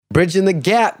Bridging the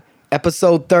Gap,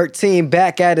 episode 13,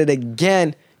 back at it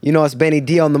again. You know it's Benny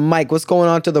D on the mic. What's going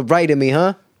on to the right of me,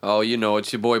 huh? Oh, you know,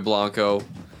 it's your boy Blanco.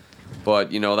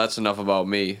 But, you know, that's enough about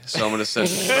me. So I'm going to send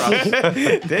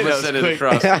it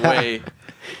across the way.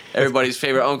 Everybody's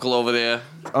favorite uncle over there.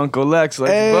 Uncle Lex, like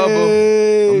the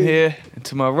bubble. I'm here. And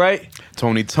to my right,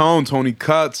 Tony Tone, Tony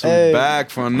Cuts, we're back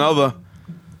for another.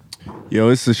 Yo,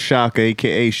 this is Shock,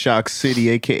 a.k.a. Shock City,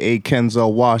 a.k.a.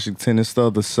 Kenzel Washington. It's the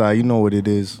other side. You know what it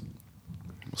is.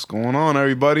 What's going on,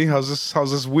 everybody? How's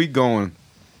this week going?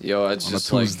 Yo, it's On just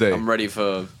a like, Tuesday. I'm ready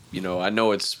for, you know, I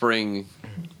know it's spring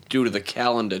due to the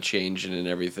calendar changing and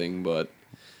everything, but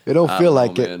It don't I feel don't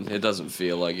like know, it. man. It doesn't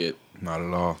feel like it. Not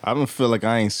at all. I don't feel like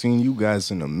I ain't seen you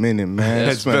guys in a minute, man.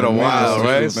 It's been a while, since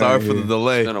right? you've been Sorry for the here. It's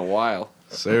delay. been a while.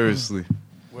 Seriously.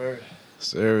 word.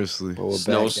 Seriously. But we're back at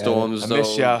Snowstorms, I though.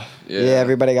 miss y'all. it. Yeah,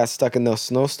 everybody got stuck in the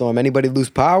snowstorm. Anybody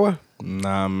lose power?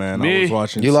 Nah, man. Me? I was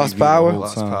watching You lost TV power? the whole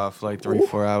Lost time. power for like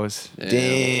 3-4 hours.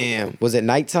 Damn. Was it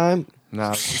nighttime?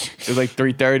 Nah, it was like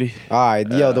 3:30. All right,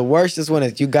 yo, the worst is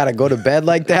when you gotta go to bed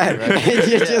like that,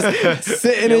 and you're just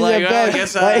sitting You're in like, your oh, bed. I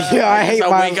guess like, yo, I hate I'll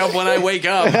my wake up when I wake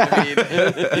up. I You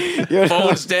mean, know?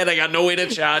 phone's dead. I got no way to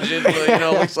charge it. But, you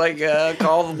know, looks like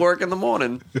call work in the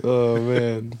morning. Oh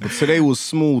man. But today was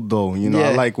smooth, though. You know,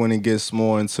 Yeah. I like when it gets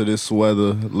more into this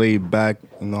weather, laid back.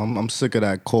 You know, I'm sick of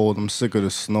that cold. I'm sick of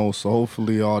the snow. So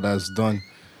hopefully all that's done.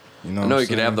 You know I know what you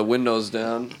could have the windows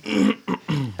down.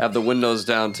 Have the windows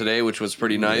down today, which was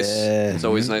pretty nice. Yeah. It's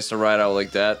always nice to ride out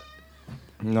like that.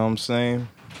 You know what I'm saying?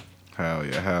 Hell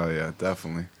yeah,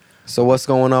 definitely. So what's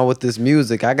going on with this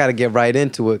music? I gotta get right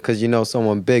into it because you know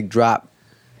someone big dropped.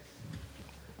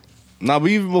 Nah,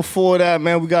 but even before that,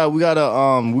 man, we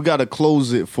gotta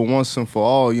close it for once and for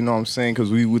all. You know what I'm saying? Because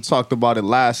we talked about it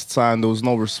last time. There was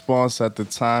no response at the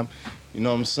time. You know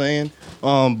what I'm saying?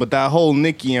 But that whole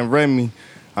Nicki and Remy,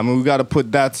 I mean, we gotta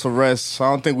put that to rest. I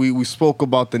don't think we spoke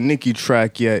about the Nicki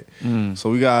track yet. So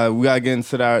we gotta get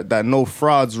into that no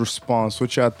frauds response.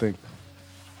 What y'all think?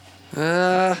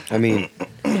 I mean,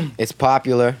 it's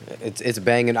popular. It's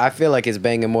banging. I feel like it's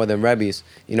banging more than Remy's.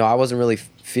 You know, I wasn't really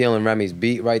feeling Remy's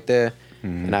beat right there,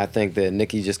 and I think that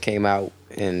Nicki just came out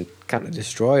and kind of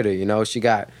destroyed her. You know, she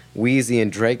got Weezy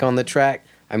and Drake on the track.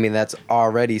 I mean, that's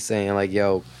already saying like,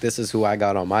 yo, this is who I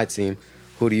got on my team.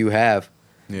 Who do you have?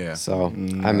 Yeah. So,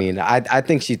 I mean, I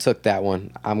think she took that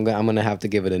one. I'm gonna have to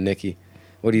give it a Nicki.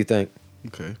 What do you think?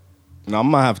 Okay. No,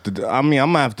 I'm gonna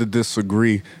have to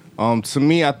disagree. To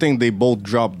me, I think they both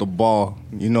dropped the ball.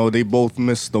 You know, they both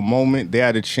missed the moment. They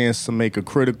had a chance to make a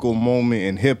critical moment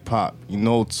in hip hop. You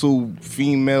know, two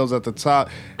females at the top,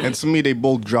 and to me, they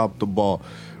both dropped the ball.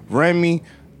 Remy,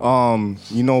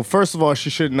 you know, first of all, she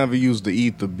should never use the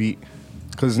Ether beat.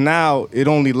 Cause now it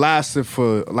only lasted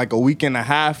for like a week and a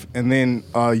half, and then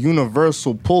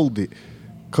Universal pulled it.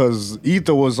 Cause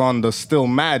Ether was on the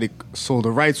Stillmatic, so the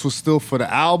rights were still for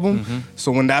the album.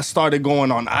 So when that started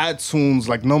going on iTunes,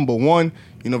 like #1,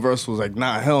 Universal was like,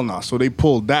 nah, hell nah. So they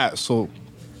pulled that. So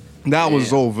that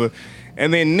was over.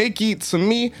 And then Nicki, to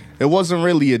me, it wasn't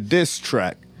really a diss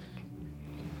track.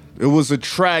 It was a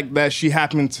track that she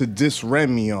happened to diss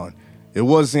Remy on. It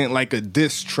wasn't like a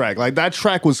diss track. Like that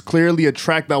track was clearly a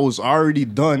track that was already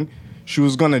done. She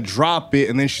was gonna drop it,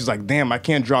 and then she's like, damn, I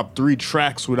can't drop 3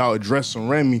 tracks without addressing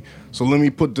Remy, so let me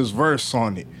put this verse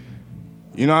on it.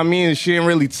 You know what I mean? She didn't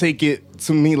really take it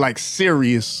to me like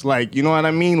serious. Like, you know what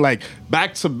I mean? Like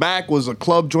Back to Back was a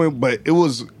club joint, but it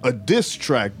was a diss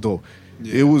track though.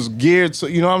 It was geared to,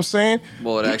 you know what I'm saying?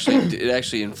 Well, it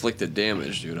actually inflicted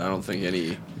damage, dude. I don't think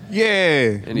any.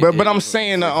 Yeah, but I'm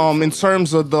saying in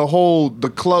terms of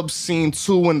the club scene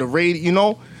too and the radio, you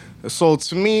know. So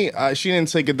to me, she didn't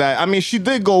take it that. I mean, she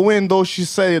did go in though. She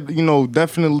said, you know,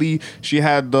 definitely she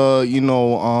had the,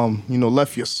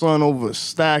 left your son over a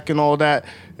stack and all that.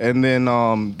 And then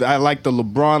I like the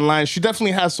LeBron line. She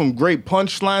definitely has some great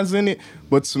punchlines in it,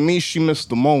 but to me, she missed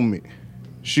the moment.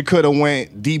 She could have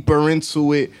went deeper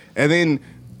into it, and then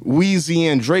Weezy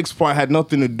and Drake's part had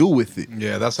nothing to do with it.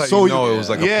 Yeah, that's how you know it was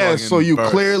like a plug-in so you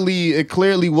verse. it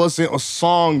clearly wasn't a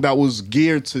song that was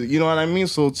geared to, you know what I mean?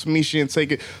 So to me, she didn't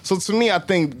take it. So to me, I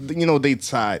think, you know, they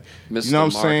tied. Missed You know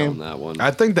the what I'm mark saying? on that one. I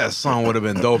think that song would have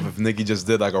been dope if Nicki just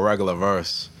did like a regular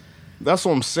verse. That's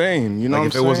what I'm saying. You know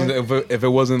Like what I'm if saying? it wasn't if it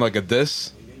wasn't like a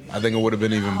diss, I think it would have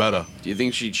been even better. Do you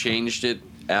think she changed it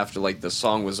after like the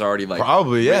song was already like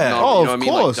Probably, yeah. written up, Oh, you know of what I mean?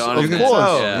 Like, course, done of and course,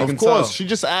 then- yeah. You of can course. tell. She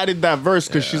just added that verse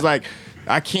because she's like,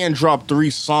 I can't drop 3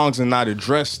 songs and not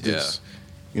address this.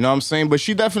 You know what I'm saying? But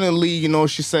she definitely, you know,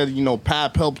 she said, you know,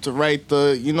 Pap helped to write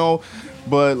the, you know,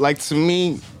 but like to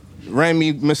me,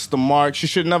 Remy missed the mark. She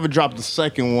should never drop the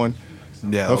second one.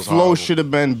 Yeah, Her flow should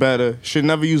have been better. Should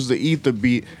never use the ether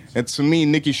beat. And to me,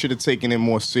 Nicki should have taken it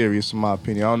more serious, in my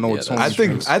opinion. I don't know what Tony.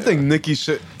 I think Nicki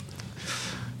should.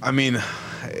 I mean,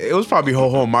 it was probably her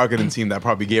whole marketing team that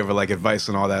probably gave her like advice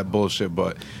and all that bullshit.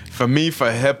 But for me,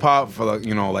 for hip hop, for like,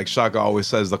 you know, like Shaka always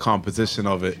says, the competition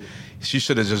of it, she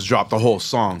should have just dropped the whole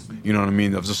song. You know what I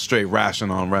mean? Of just straight ration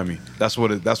on Remy. That's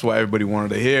what everybody wanted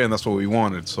to hear, and that's what we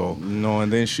wanted. So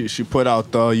and then she put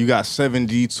out you got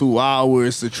 72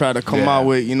 hours to try to come out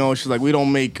with. You know, she's like, we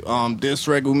don't make this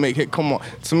record, we make hit. Come on,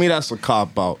 to me that's a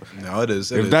cop out. No, it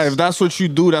is. If that's what you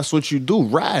do, that's what you do.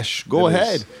 Rash, go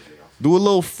ahead. Do a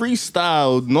little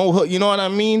freestyle. No, you know what I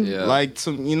mean? Yeah. Like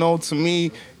to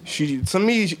me, she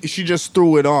just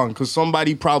threw it on because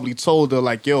somebody probably told her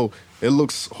like, yo, it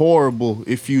looks horrible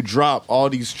if you drop all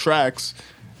these tracks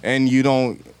and you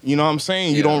don't, you know what I'm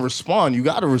saying? You don't respond. You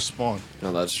got to respond.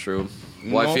 No, that's true.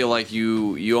 Well, I feel like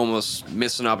you almost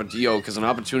miss an opportunity, because an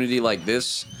opportunity like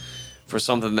this for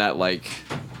something that, like,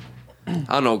 I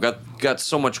don't know, got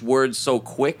so much words so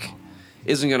quick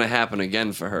isn't going to happen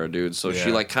again for her, dude. So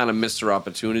she, like, kind of missed her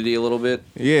opportunity a little bit.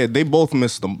 Yeah, they both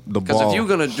missed the ball. Because if you were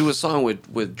going to do a song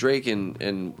with Drake and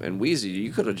Weezy,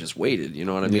 you could have just waited, you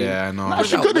know what I mean? Yeah, I know. Nah,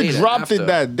 she could have dropped it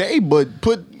that day, but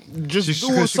She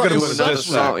could have put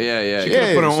Yeah. She could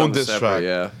have put her own diss track.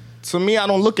 Yeah. To me, I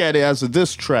don't look at it as a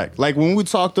diss track. Like when we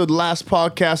talked to the last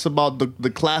podcast about the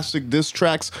classic diss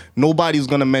tracks, nobody's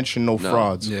gonna mention no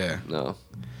frauds. Yeah. No.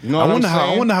 You know what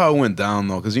I wonder how it went down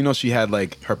though, because you know she had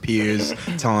like her peers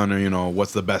telling her, you know,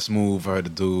 what's the best move for her to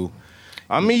do.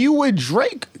 I mean, you with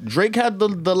Drake. Drake had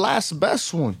the last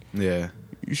best one. Yeah.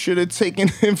 You should have taken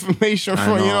information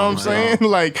from, you know what I'm saying?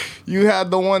 Like, you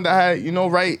had the one that had, you know,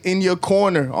 right in your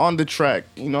corner on the track.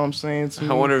 You know what I'm saying?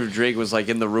 I wonder if Drake was, like,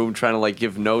 in the room trying to, like,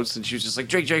 give notes, and she was just like,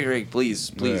 Drake,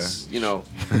 please, you know.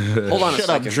 Hold on a second. Shut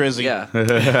up, Drizzy.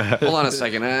 Yeah. Hold on a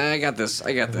second. I got this.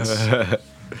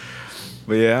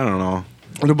 But yeah, I don't know.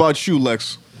 What about you,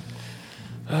 Lex?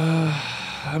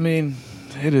 I mean,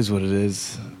 it is what it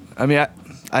is. I mean,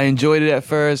 I enjoyed it at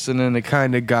first, and then it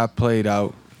kind of got played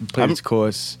its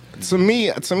course. To me,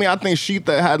 I think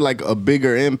Sheetha had like a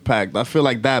bigger impact. I feel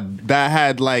like that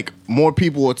had like more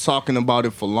people were talking about it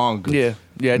for longer. Yeah.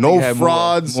 I No think it had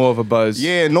frauds. more of a buzz.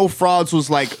 Yeah, no frauds was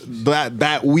like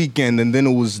that weekend, and then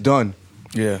it was done.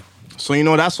 Yeah. So you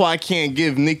know that's why I can't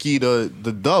give Nicki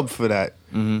the dub for that.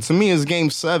 Mm-hmm. To me, it's Game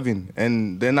 7,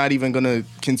 and they're not even gonna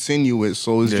continue it.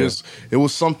 So it's just it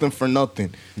was something for nothing.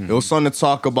 Mm-hmm. It was something to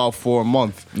talk about for a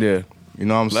month. Yeah. You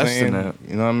know what I'm Less saying? than that.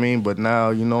 You know what I mean? But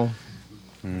now, you know,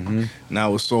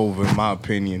 now it's over, in my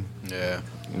opinion. Yeah.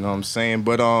 You know what I'm saying?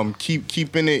 But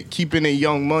keeping it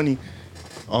Young Money.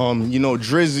 You know,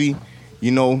 Drizzy,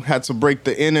 you know, had to break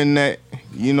the internet,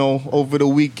 you know, over the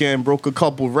weekend, broke a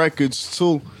couple records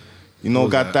too. You know,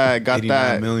 got that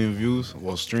 89 million views,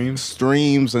 well,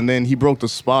 streams, and then he broke the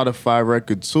Spotify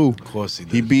record too. Of course he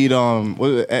did. He beat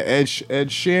Ed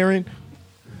Sheeran.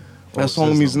 That's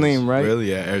homie's name, right? Really?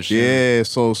 Yeah, Ed Sheeran.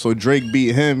 Yeah, so Drake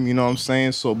beat him, you know what I'm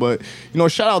saying? So, but, you know,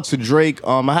 shout out to Drake.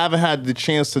 I haven't had the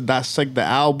chance to dissect the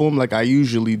album like I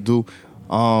usually do.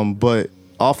 But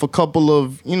off a couple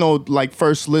of, you know, like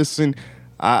first listen,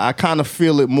 I kind of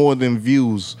feel it more than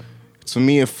views. To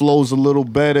me, it flows a little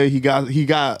better. He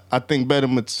got I think, better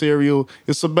material.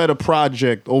 It's a better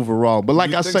project overall. But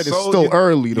like I said, it's still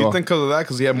early, though. You think because of that,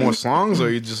 because he had more songs, or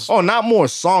you just... Oh, not more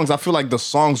songs. I feel like the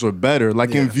songs were better.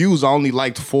 Like in views, I only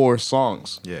liked 4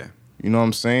 songs. Yeah. You know what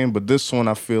I'm saying? But this one,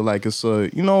 I feel like it's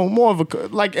you know, more of a,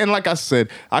 like I said,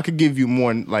 I could give you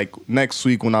more, like, next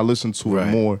week when I listen to it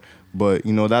more. But,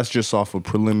 you know, that's just off a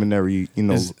preliminary, you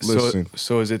know, listen.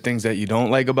 So is it things that you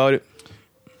don't like about it?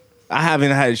 I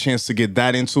haven't had a chance to get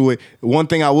that into it. One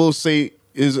thing I will say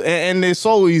is, and it's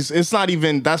not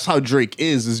even, that's how Drake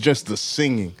is. It's just the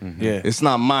singing. Mm-hmm. Yeah. It's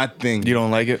not my thing. You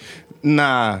don't like it?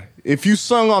 Nah. If you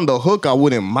sung on the hook, I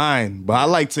wouldn't mind. But I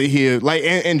like to hear, like,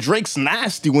 and Drake's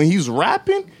nasty. When he's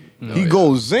rapping, he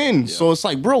goes in. Yeah. So it's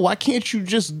like, bro, why can't you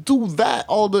just do that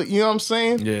you know what I'm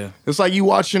saying? Yeah. It's like you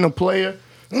watching a player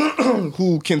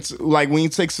who can, like, when he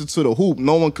takes it to the hoop,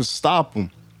 no one could stop him.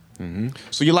 Mm-hmm.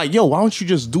 So you're like, yo, why don't you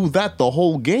just do that the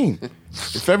whole game?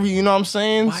 You know what I'm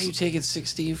saying? Why are you taking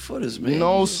 16-footers, man? You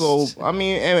know, so, I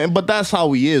mean, but that's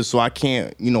how he is. So I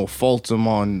can't, you know, fault him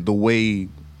on the way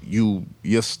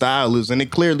your style is. And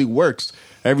it clearly works.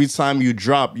 Every time you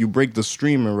drop, you break the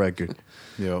streaming record.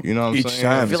 Yep. You know what I'm saying?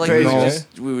 I feel like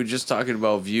we were just talking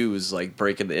about views, like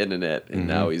breaking the internet, and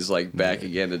now he's like back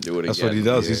again to do it That's again. That's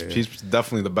what he does. He's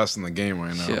definitely the best in the game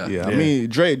right now. Yeah. I mean,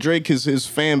 Drake his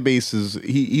fan base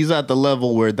he's at the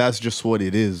level where that's just what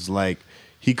it is. Like,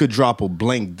 he could drop a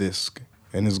blank disc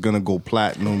and it's gonna go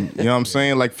platinum. You know what I'm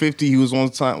saying? Like 50, he was one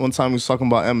time he was talking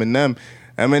about Eminem.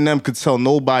 Eminem could tell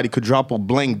nobody, could drop a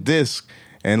blank disc,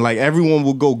 and like everyone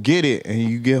would go get it, and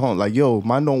you get home like, yo,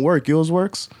 mine don't work, yours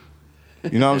works.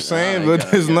 You know what I'm saying?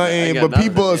 But there's nothing. But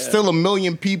people, still a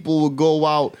million people will go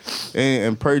out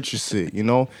and purchase it. You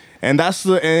know, and that's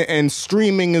and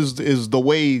streaming is the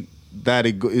way that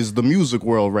it is the music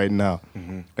world right now,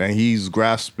 and he's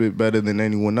grasped it better than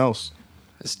anyone else.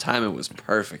 His timing was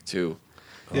perfect too.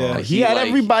 Yeah, He had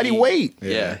everybody wait.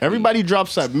 Yeah, Everybody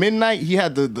drops at midnight. He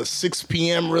had the 6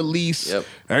 p.m. release. Yep.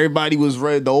 Everybody was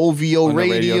ready. The OVO On the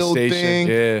radio station, thing.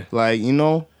 yeah. Like, you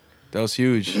know. That was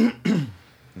huge.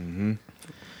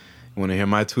 Want to hear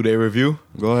my 2-day review?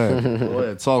 Go ahead. Go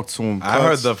ahead. Talk to him. I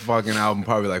heard the fucking album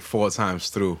probably like 4 times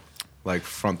through, like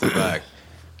front to back.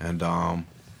 And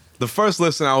the first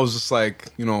listen, I was just like,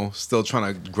 you know, still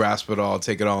trying to grasp it all,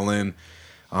 take it all in.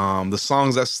 The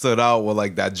songs that stood out were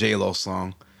like that J-Lo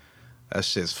song. That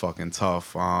shit's fucking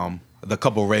tough. The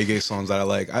couple reggae songs that I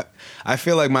like. I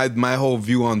feel like my whole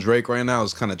view on Drake right now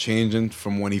is kind of changing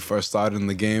from when he first started in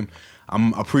the game.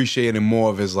 I'm appreciating more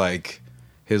of his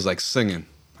singing.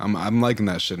 I'm liking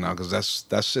that shit now because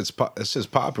that shit's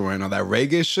popping right now. That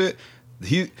reggae shit,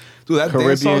 that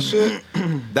dancehall shit,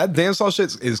 that dancehall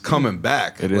shit is coming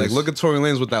back. It like is. look at Tory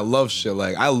Lanez with that love shit.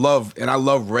 Like I love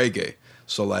reggae.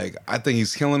 So like I think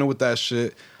he's killing it with that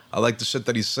shit. I like the shit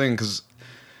that he's singing because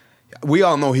we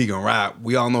all know he can rap.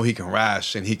 We all know he can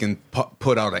rash and he can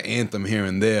put out an anthem here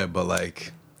and there. But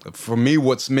like for me,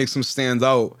 what makes him stand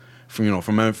out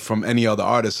from any other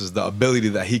artist is the ability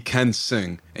that he can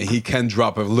sing and he can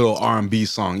drop a little R&B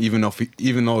song, even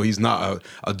though he's not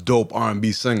a dope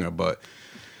R&B singer. But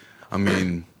I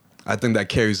mean, I think that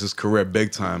carries his career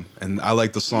big time. And I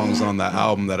like the songs on that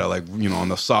album that are like, you know, on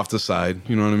the softer side.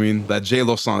 You know what I mean? That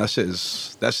J-Lo song, that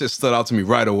shit stood out to me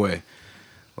right away.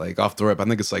 Like off the rip, I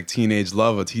think it's like Teenage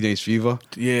Love or Teenage Fever.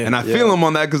 Yeah. And I feel him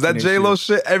on that because that Teenage J-Lo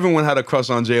Fever. shit, everyone had a crush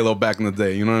on J-Lo back in the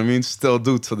day. You know what I mean? Still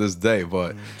do to this day,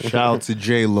 but Shout out to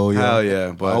J-Lo, yo. hell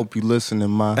yeah. But I hope you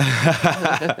listening, man.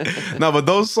 no, but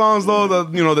those songs though,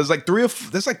 there's like three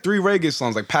reggae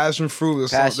songs, like Passion Fruit.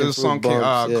 There's Passion a song Fruit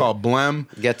Bumps, yeah. called Blem,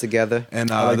 Get Together.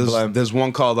 and I like Blem. there's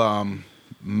one called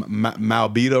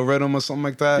Malbita Rhythm or something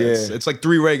like that. Yeah. It's like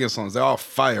 3 reggae songs. They're all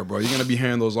fire, bro. You're gonna be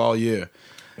hearing those all year.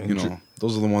 You know,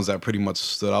 those are the ones that pretty much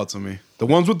stood out to me. The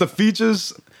ones with the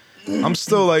features, I'm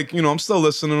still like, I'm still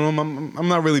listening to them. I'm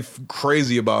not really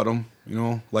crazy about them. You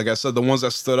know, like I said, the ones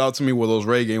that stood out to me were those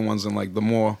reggae ones and like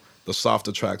the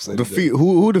softer tracks. That he did.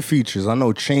 Who the features? I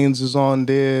know Chains is on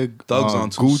there. Thug's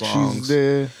on 2 Gucci's songs.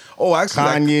 there. Oh, actually,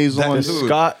 Kanye's on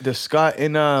The dude, Scott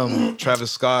in Travis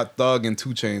Scott, Thug, and 2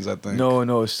 Chainz, I think.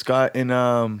 no Scott in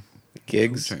 2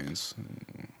 Gigs. Chainz.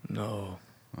 no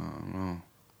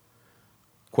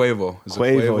Quavo. Is it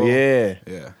Quavo,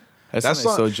 yeah. Yeah. That's a nice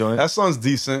little joint. That song's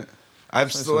decent. I'm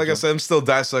still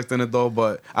dissecting it though.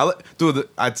 But I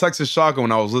texted Shaka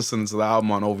when I was listening to the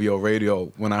album on OVO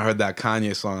Radio when I heard that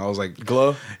Kanye song. I was like,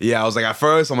 Glow? Yeah, I was like, at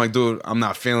first I'm like, dude, I'm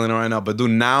not feeling it right now. But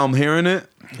dude, now I'm hearing it.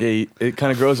 Yeah, it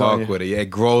kind of grows on Fuck you. with it. Yeah, it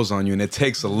grows on you, and it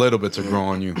takes a little bit to grow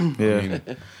on you. Yeah.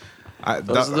 I mean,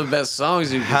 Those are the best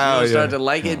songs. You Hell don't start yeah. to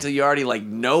like it until you already like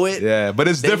know it. yeah, but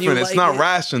it's Then you different. It's like not it.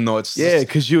 ration though. It's Yeah,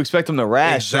 because you expect them to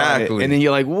rash on Exactly. it, and then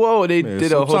you're like, whoa, they Yeah,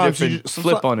 did a whole sometimes different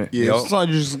flip on it. Yeah, Yo.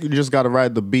 sometimes you just gotta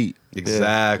ride the beat.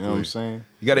 exactly. You know what I'm saying?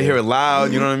 You got to hear it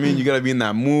loud. You know what I mean? You got to be in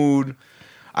that mood.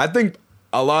 I think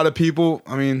a lot of people,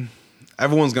 I mean,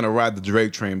 everyone's going to ride the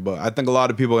Drake train, but I think a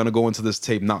lot of people are going to go into this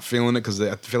tape not feeling it because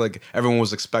I feel like everyone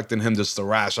was expecting him just to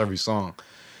rash every song.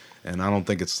 And I don't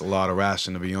think it's a lot of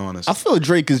rashing, to be honest. I feel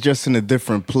Drake is just in a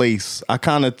different place. I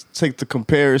kind of take the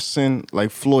comparison like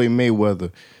Floyd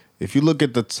Mayweather. If you look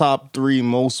at the top 3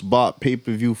 most bought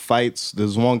pay-per-view fights,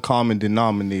 there's one common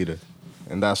denominator,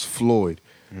 and that's Floyd.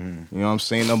 You know what I'm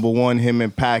saying? Number 1, him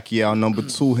and Pacquiao. Number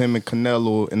 2, him and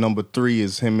Canelo. And number 3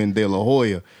 is him and De La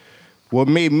Hoya. What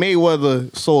made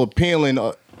Mayweather so appealing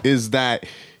is that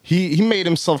he made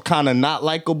himself kind of not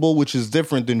likable, which is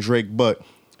different than Drake, but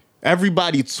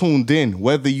everybody tuned in.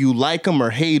 Whether you like him or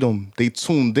hate him, they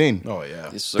tuned in. Oh, yeah.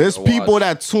 There's people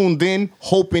that tuned in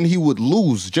hoping he would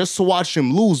lose, just to watch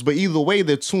him lose, but either way,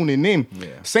 they're tuning in. Yeah.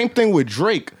 Same thing with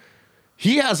Drake.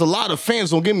 He has a lot of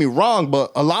fans, don't get me wrong,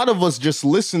 but a lot of us just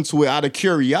listen to it out of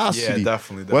curiosity. Yeah,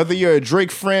 definitely. Whether you're a Drake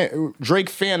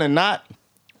fan or not,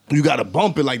 you gotta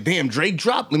bump it like, damn, Drake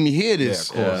dropped, let me hear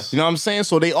this. Yeah, of course. You know what I'm saying?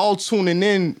 So they all tuning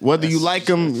in, whether you like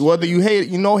him, whether you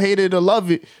hate it or love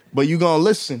it, but you gonna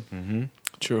listen.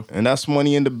 True. And that's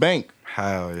money in the bank.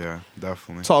 Hell yeah,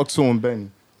 definitely. Talk to him, Benny.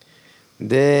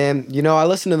 Then, I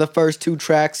listened to the first 2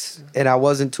 tracks and I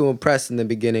wasn't too impressed in the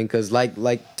beginning because like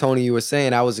Tony, you were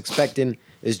saying, I was expecting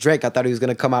it's Drake. I thought he was going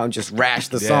to come out and just rash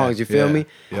the songs, you feel me?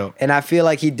 Yep. And I feel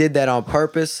like he did that on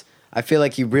purpose. I feel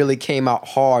like he really came out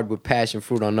hard with Passion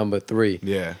Fruit on number 3.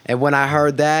 Yeah. And when I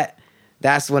heard that,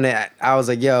 that's when I was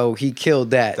like, yo, he killed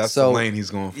that. That's the lane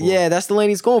he's going for. Yeah, that's the lane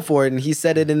he's going for. And he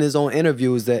said it in his own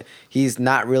interviews that he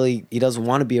doesn't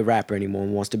want to be a rapper anymore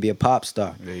and wants to be a pop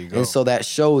star. There you go. And so that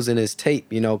shows in his tape,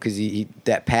 because he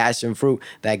that Passion Fruit,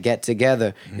 that Get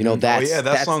Together, that's...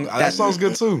 that song's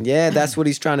good too. Yeah, that's what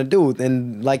he's trying to do.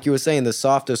 And like you were saying, the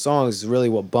softer songs is really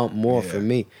what bumped more for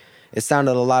me. It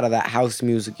sounded a lot of that house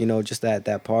music, just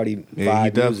that party vibe. Yeah, he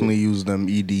definitely music. used them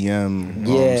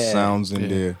EDM sounds in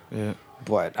there. Yeah.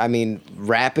 But I mean,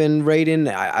 rapping rating,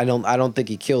 I don't think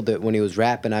he killed it when he was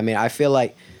rapping. I mean, I feel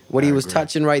like what he was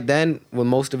touching right then with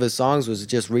most of his songs was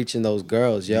just reaching those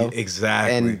girls, yo.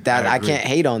 Exactly. And that I can't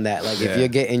hate on that. Like if you're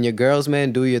getting your girls,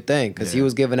 man, do your thing. Because he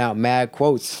was giving out mad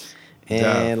quotes.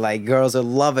 And like girls are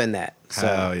loving that. So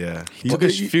Hell yeah. He took a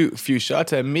few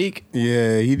shots at Meek.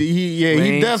 Yeah, he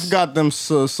Reigns. def got them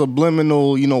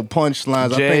subliminal,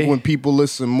 punchlines. Jay. I think when people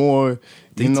listen more,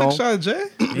 He took shot at Jay?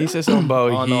 He said something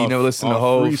about he never listened to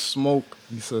Hov. Free Smoke.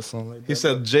 He said something like that. He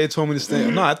said Jay told me to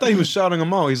stay. No, I thought he was shouting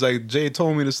him out. He's like, Jay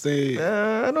told me to stay.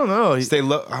 I don't know. Stay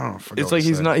low. I don't know. Forget It's what like he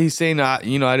he's said. not. He's saying I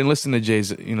didn't listen to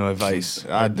Jay's advice.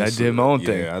 I did my own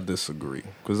thing. Yeah, I disagree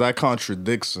because that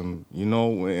contradicts him.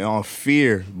 On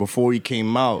Fear before he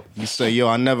came out, he said, "Yo,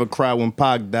 I never cried when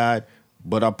Pac died,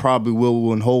 but I probably will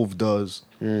when Hov does."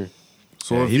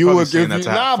 So Yeah, if he you probably were, saying that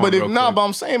to have fun real quick. but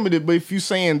I'm saying, but if you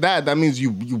saying that means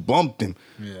you bumped him.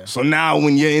 Yeah. So now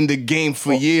when you're in the game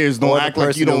for years, or don't the act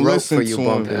like you person who don't wrote listen for to you him.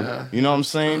 bumped him. You know what I'm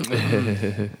saying?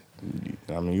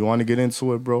 I mean, you want to get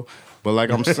into it, bro? But like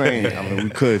I'm saying,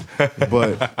 we could,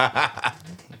 but but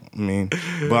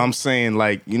I'm saying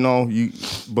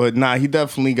but nah, he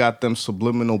definitely got them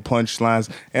subliminal punchlines,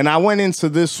 and I went into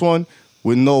this one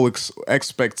with no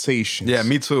expectations. Yeah,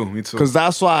 me too. Because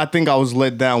that's why I think I was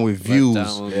let down with Views.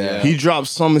 yeah. He dropped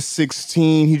Summer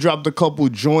 16. He dropped a couple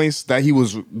joints that he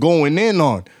was going in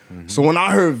on. So when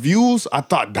I heard Views, I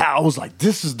thought that I was like,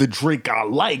 this is the Drake I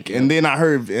like. And then I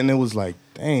heard, and it was like,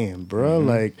 damn, bro.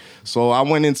 Like, so I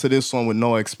went into this one with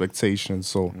no expectations.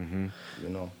 So,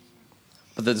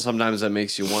 But then sometimes that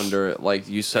makes you wonder. Like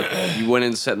you went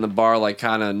in setting the bar like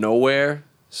kind of nowhere.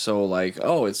 So like,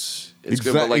 oh, it's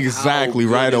good, but like exactly, how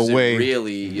good right is it away.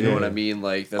 really, you know what I mean?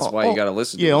 Like that's why you gotta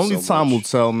listen. to Yeah, it only so time much. will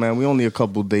tell, man. We only a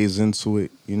couple days into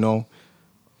it,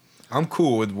 I'm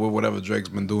cool with whatever Drake's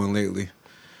been doing lately.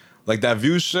 Like that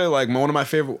View shit, like one of my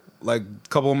favorite, like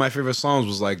couple of my favorite songs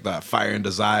was like that Fire and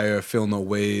Desire, Feel No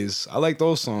Ways. I like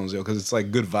those songs, because it's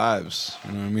like good vibes.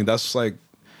 You know what I mean? That's like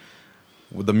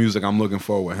with the music I'm looking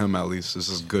for with him, at least. This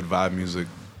is good vibe music,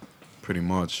 pretty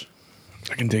much.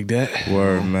 I can dig that.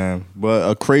 Word, man. But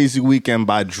a crazy weekend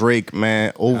by Drake,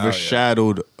 man,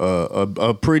 overshadowed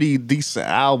a pretty decent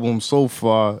album so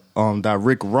far. That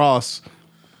Rick Ross,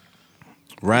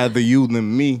 Rather You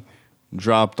Than Me,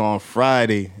 dropped on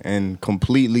Friday and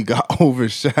completely got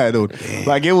overshadowed.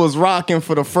 Like it was rocking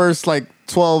for the first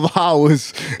 12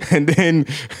 hours, and then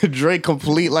Drake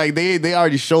they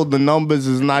already showed the numbers.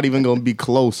 It's not even gonna be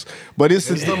close. But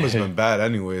His numbers been bad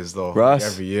anyways, though. Russ?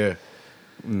 Every year.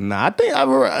 Nah, I think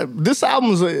this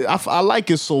album's I like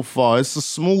it so far. It's a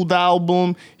smooth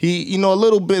album. He, a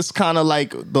little bit's kind of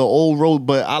like the old road,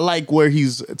 but I like where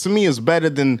to me, it's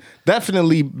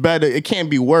definitely better. It can't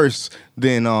be worse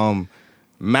than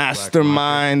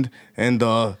Mastermind and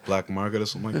the Black Market or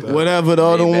something like that. whatever the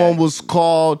other Maybach. one was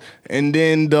called, and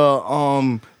then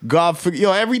the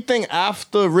everything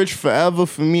after Rich Forever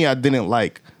for me I didn't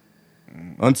like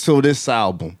until this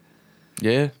album.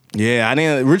 Yeah. Yeah, I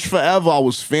didn't. Rich Forever, I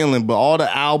was feeling, but all the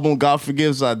album, God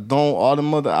Forgives, I don't. All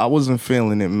the I wasn't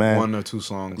feeling it, man. One or two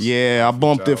songs. Yeah, I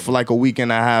bumped it for like a week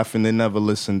and a half and then never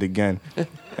listened again.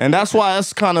 And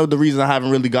that's kind of the reason I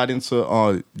haven't really got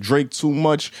into Drake too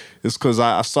much, is because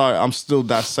I'm still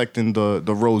dissecting the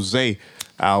Rose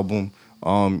album.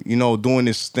 Doing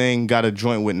this thing, got a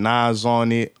joint with Nas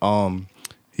on it.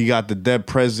 He got the Dead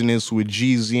Presidents with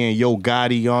Jeezy and Yo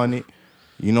Gotti on it.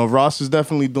 Ross is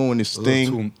definitely doing this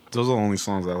thing. Those are the only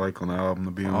songs I like on the album,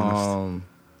 to be honest.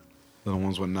 The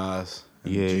ones with Nas.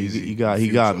 And Yeah, Jeezy, he got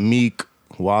Future. Meek,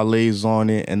 Wale's on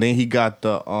it, and then he got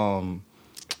the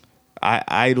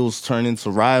Idols Turn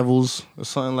Into Rivals or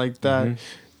something like that.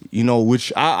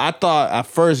 Which I thought at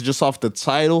first, just off the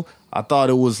title, I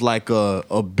thought it was like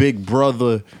a Big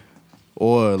Brother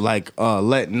or like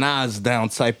Let Nas Down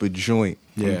type of joint.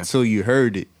 Yeah. Until you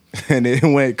heard it. And it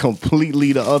went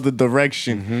completely the other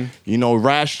direction.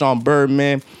 Rash on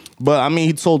Birdman. But I mean,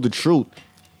 he told the truth.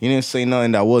 He didn't say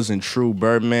nothing that wasn't true.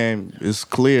 Birdman is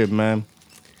clear, man.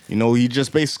 You know, he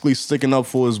just basically sticking up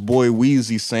for his boy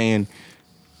Weezy, saying,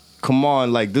 come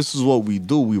on, like, this is what we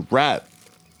do. We rap.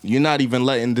 You're not even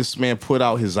letting this man put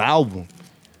out his album.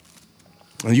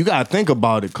 And you gotta think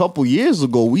about it. A couple years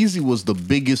ago, Weezy was the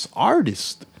biggest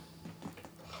artist.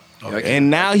 And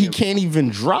now he can't even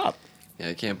drop. Yeah,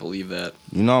 I can't believe that.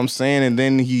 You know what I'm saying? And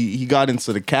then he got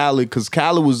into the Khaled, because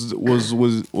Khaled was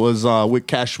with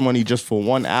Cash Money just for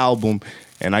one album,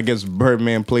 and I guess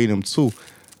Birdman played him too.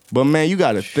 But man, you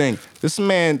gotta think, this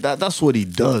man, that's what he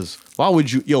does. Why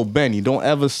would you, yo, Benny, don't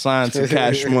ever sign to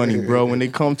Cash Money, bro. When they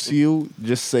come to you,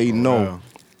 just say no.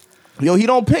 Yo, he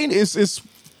don't pay, it's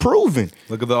proven.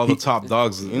 Look at all the top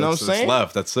dogs. You know what I'm saying?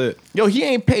 Left. That's it. Yo, he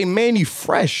ain't pay Manny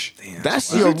Fresh. Damn,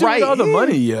 that's wow. your He's doing right. all the here.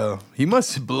 money, yo. He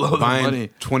must blow the Buying money.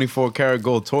 24 karat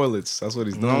gold toilets. That's what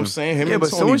he's doing. You know what I'm saying? Him Yeah, and but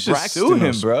Tony someone should Braxton sue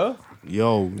him, are- bro.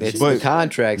 Yo, It's but the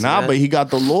contracts. nah, man. but he got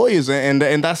the lawyers, and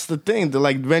that's the thing.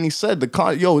 Like Benny said,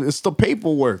 it's the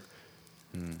paperwork.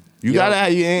 You gotta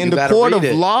have, in you the gotta court of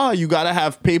read it. law, you gotta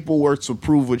have paperwork to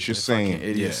prove what you're saying.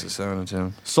 Idiots sounding to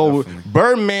him. So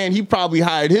Birdman, he probably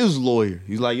hired his lawyer.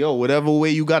 He's like, yo, whatever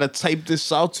way you gotta type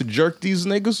this out to jerk these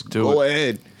niggas, go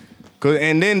ahead.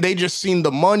 And then they just seen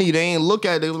the money. They ain't look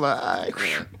at it. They was like, all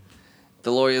right.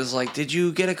 The lawyer's like, did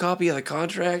you get a copy of the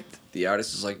contract? The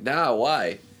artist is like, nah,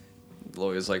 why? The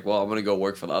lawyer's like, well, I'm going to go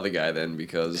work for the other guy then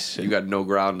because you got no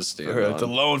ground to stand It's a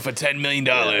on. loan for $10 million.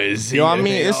 Yo, I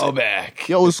mean, it's all back.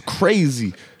 Yo, it's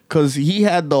crazy because he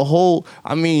had the whole.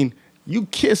 I mean, you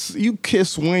kiss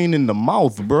Wayne in the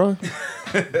mouth, bro.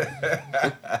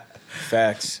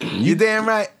 Facts. You damn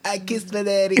right. I kissed my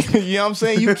daddy. You know what I'm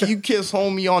saying? You kiss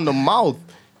homie on the mouth,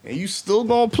 and you still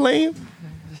gonna play him?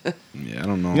 Yeah, I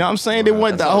don't know. You know what I'm saying? They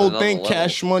went That's that on whole another thing. level.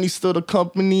 Cash Money still the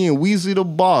company, and Weezy the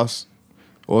boss,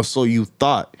 or so you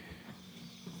thought.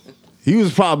 He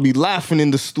was probably laughing in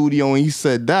the studio, and he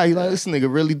said that. He like, this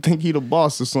nigga really think he the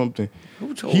boss or something.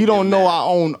 Who told He don't him know that? I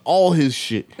own all his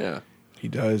shit. Yeah. He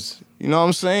does. You know what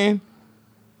I'm saying?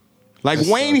 Like That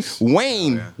Wayne, sucks.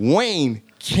 Wayne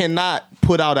cannot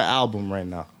put out an album right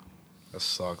now. That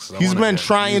sucks. He's been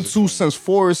trying to since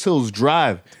Forest Hills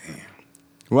Drive.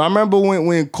 Well, I remember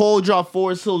when Cole dropped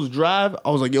Forest Hills Drive, I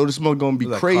was like, yo, this mother gonna be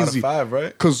crazy. Carter 5,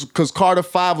 right? Cause Carter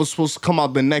 5 was supposed to come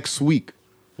out the next week.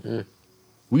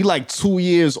 We like 2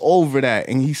 years over that,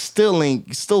 and he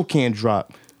still can't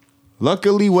drop.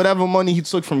 Luckily, whatever money he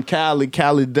took from Khaled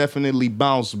definitely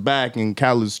bounced back, and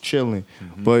Khaled's chilling.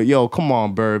 But yo, come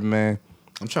on, Birdman.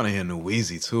 I'm trying to hear new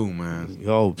Weezy too, man.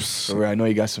 Yo, So I know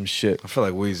you got some shit. I feel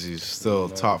like Weezy's still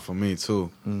top for me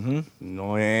too.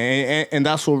 no, and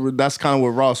that's kind of what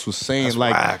Ross was saying. That's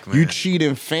like whack, man. you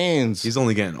cheating fans, He's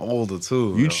only getting older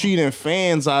too. you yo. cheating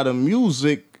fans out of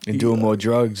music And doing more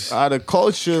drugs. out of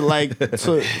culture, like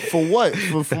for what?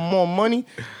 For more money?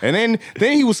 And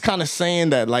then he was kind of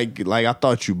saying that like I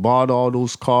thought you bought all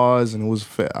those cars and it was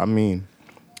fair. I mean,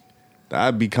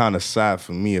 that'd be kind of sad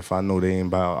for me if I know they ain't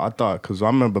buy. I thought, because I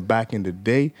remember back in the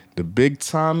day, the big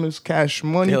timers, Cash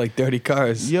Money. They had like 30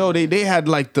 cars. Yo, they had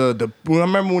like the I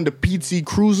remember when the PT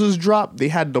Cruisers dropped, they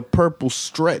had the purple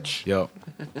stretch. Yo.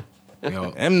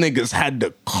 Them niggas had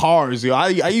the cars, yo. I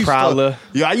used Prowler.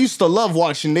 I used to love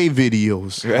watching they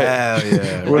videos. Hell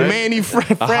yeah. With Manny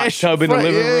Fresh tub in the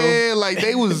living room. Yeah, like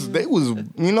they was,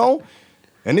 you know.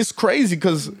 And it's crazy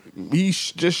because he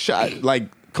just shot like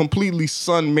completely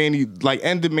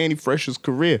ended Manny Fresh's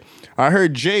career. I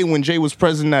heard when Jay was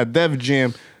president at Def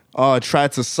Jam,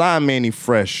 tried to sign Manny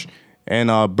Fresh,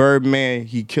 and Birdman,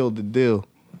 he killed the deal.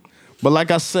 But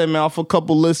like I said, man, off a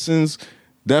couple listens,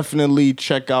 definitely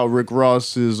check out Rick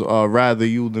Ross's Rather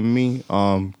You Than Me.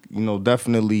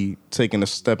 Definitely taking a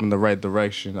step in the right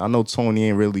direction. I know Tony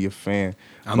ain't really a fan.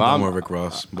 I'm but done with Rick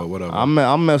Ross, but whatever.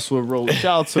 I mess with Rose.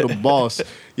 Shout out to the boss.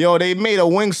 Yo, they made a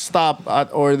Wingstop,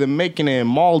 or they're making it in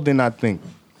Malden, I think.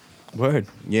 Word.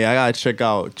 Yeah, I gotta check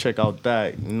out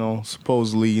that.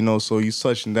 Supposedly, so he's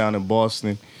touching down in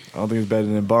Boston. I don't think it's better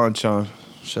than Bonchon.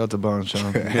 Shout out to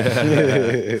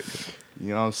Bonchon. You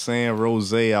know what I'm saying?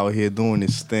 Rose out here doing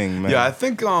his thing, man. Yeah, I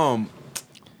think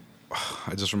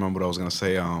I just remember what I was gonna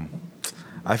say.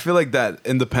 I feel like that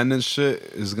independent shit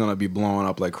is gonna be blowing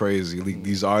up like crazy. Like,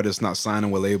 these artists not signing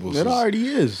with labels. It already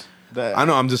is. I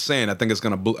know. I'm just saying. I think it's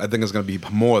gonna be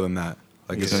more than that.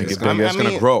 Like it's gonna get gonna, bigger. it's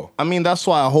gonna grow. I mean, that's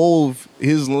why Hove,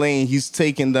 his lane, he's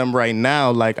taking them right now.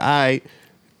 Like, let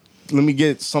me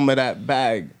get some of that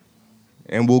bag.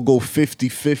 and we'll go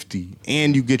 50-50,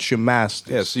 and you get your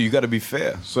masters. Yeah, so you got to be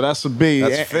fair. So that's a big.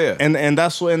 That's fair. And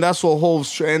that's what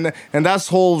Hove's and that's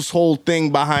Hove's whole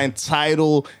thing behind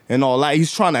title and all that.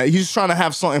 He's trying to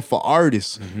have something for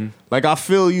artists. Like, I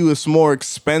feel you, it's more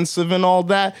expensive and all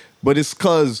that, but it's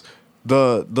because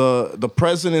the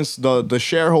presidents, the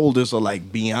shareholders are like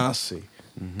Beyonce,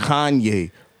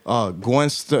 Kanye, Gwen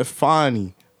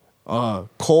Stefani,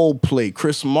 Coldplay,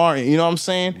 Chris Martin, you know what I'm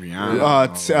saying?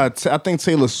 Rihanna. I think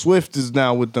Taylor Swift is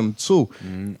now with them too.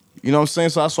 You know what I'm saying?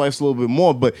 So that's why it's a little bit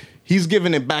more, but he's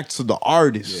giving it back to the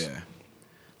artists. Yeah.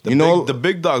 The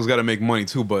big dogs got to make money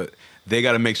too, but they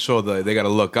got to make sure that they got to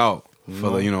look out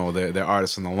for their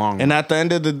artists in the long run. And at the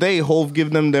end of the day, Hove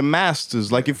give them their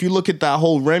masters. Like, if you look at that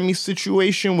whole Remy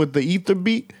situation with the Ether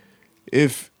beat,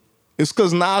 if it's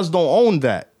because Nas don't own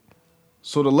that,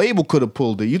 so the label could have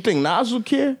pulled it. You think Nas would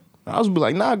care? Nas would be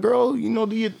like, nah, girl,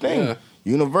 do your thing. Yeah.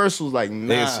 Universal's like,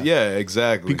 nah. Yeah,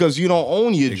 exactly. Because you don't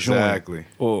own your joint. exactly.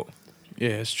 Well, yeah,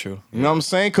 it's true. You know what I'm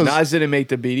saying? Because Nas didn't make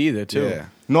the beat either, too. Yeah.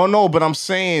 No, but I'm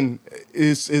saying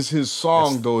it's his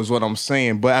song, though, is what I'm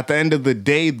saying. But at the end of the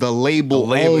day, the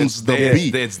label owns the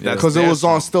beat. Because it was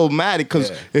on Stillmatic.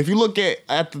 Because if you look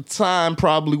at the time,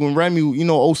 probably when Remy,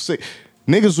 06,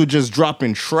 niggas were just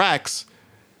dropping tracks.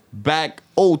 Back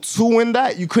 02 in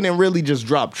that, you couldn't really just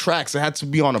drop tracks. It had to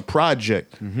be on a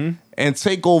project. And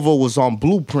Takeover was on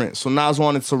Blueprint. So Nas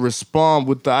wanted to respond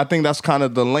with I think that's kind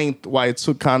of the length why it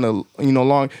took kind of,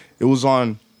 long. It was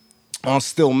on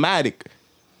Stillmatic.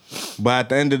 But at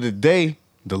the end of the day,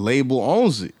 the label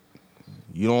owns it.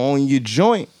 You don't own your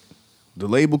joint. The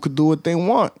label could do what they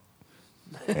want.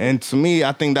 And to me,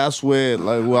 I think that's where,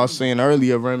 like what I was saying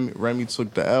earlier, Remy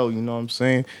took the L, you know what I'm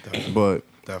saying? But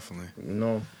Definitely.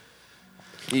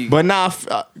 But now,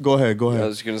 go ahead. I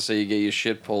was gonna say, you get your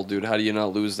shit pulled, dude. How do you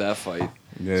not lose that fight?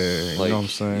 Yeah, Like, you know what I'm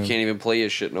saying? you can't even play your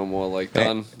shit no more. Like,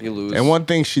 done, you lose. And one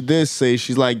thing she did say,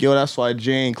 she's like, yo, that's why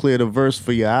Jay ain't cleared a verse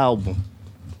for your album.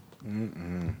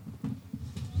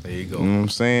 There you go. You know what I'm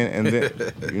saying? And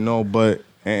then, but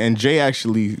and Jay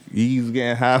actually, he's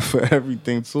getting half for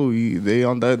everything too. They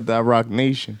on that Rock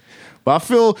Nation. But I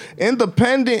feel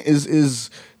independent is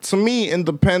to me,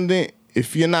 independent,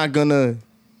 if you're not gonna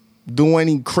do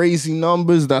any crazy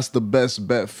numbers, that's the best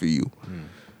bet for you.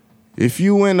 If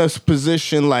you in a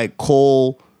position like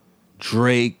Cole,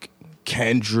 Drake,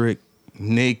 Kendrick,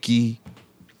 Nicki,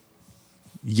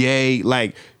 Ye,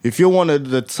 like if you're one of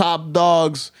the top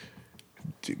dogs,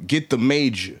 get the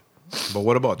major. But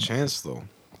what about Chance though?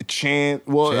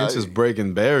 Chance is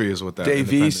breaking barriers with that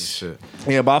Davies. independent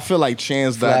shit. Yeah, but I feel like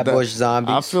Chance Flatbush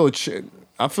Zombies.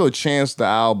 I feel Chance the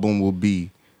album will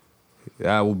be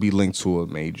linked to a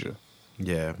major.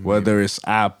 Yeah. Whether it's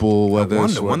Apple, whether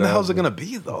it's when the hell's it whatever.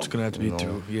 gonna be though? It's gonna have to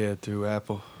be through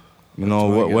Apple.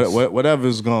 Whatever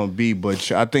it's gonna be,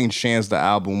 but I think Chance the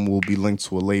album will be linked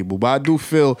to a label. But I do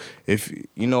feel if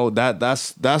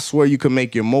that's where you can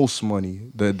make your most money.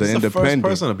 The He's independent the first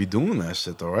person to be doing that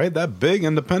shit though, right? That big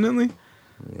independently.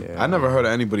 Yeah, I never heard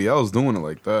of anybody else doing it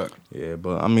like that. Yeah,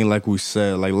 but I mean, like we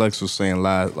said, like Lex was saying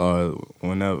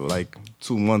whenever, like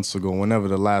 2 months ago, whenever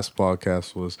the last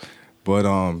podcast was. But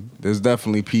there's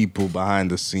definitely people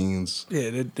behind the scenes. Yeah,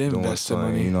 they doing invest the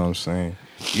something, money. you know what I'm saying?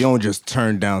 You don't just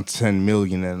turn down 10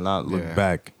 million and not look Yeah.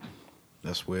 back.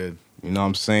 That's weird. You know what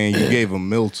I'm saying? You gave a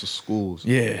mill to schools.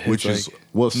 Yeah, which it's is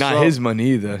what's not up. his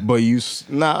money either. But I mean,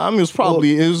 it was probably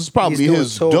He's doing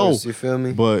his tours, dough. you feel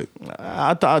me? But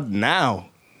I thought now.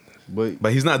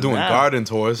 But he's not doing Nah. garden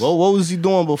tours. Well, what was he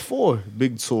doing before?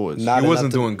 Big tours. Not he enough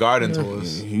wasn't to- doing garden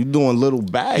tours. You doing little He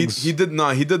bags. did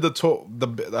the tour,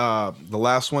 the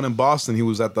last one in Boston. He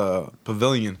was at the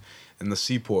Pavilion in the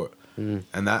Seaport, and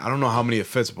that I don't know how many it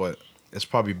fits, but it's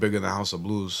probably bigger than House of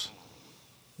Blues.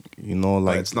 You know,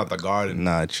 Like like it's not the garden.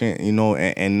 Nah,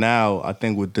 and now I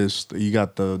think with this, you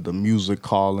got the music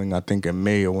calling. I think in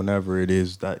May or whenever it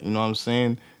is that, you know what I'm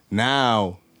saying.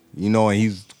 Now, and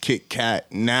he's Kit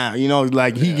Kat. Now,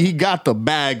 like he got the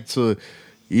bag to,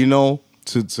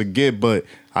 to get. But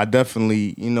I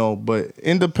definitely, but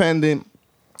independent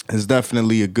is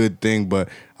definitely a good thing. But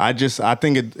I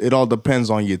think it all depends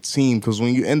on your team, because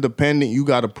when you're independent, you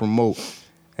got to promote.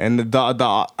 And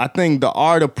I think the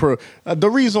art of the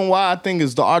reason why I think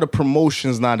is the art of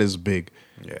promotion is not as big.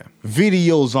 Yeah.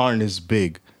 Videos aren't as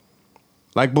big.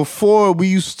 Like before, we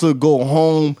used to go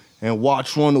home and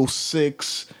watch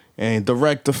 106 and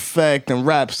Direct Effect and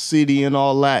Rap City and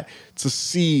all that to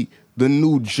see the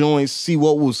new joints, see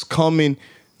what was coming.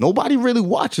 Nobody really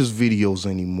watches videos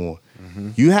anymore.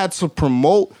 You had to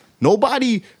promote.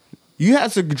 You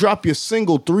had to drop your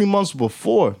single 3 months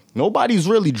before. Nobody's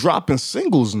really dropping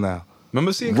singles now.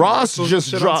 Remember seeing Ross commercials and just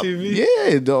shit dropped, on TV?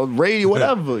 yeah, the radio,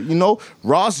 whatever. You know,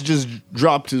 Ross just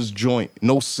dropped his joint,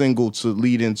 no single to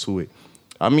lead into it.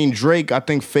 I mean, Drake, I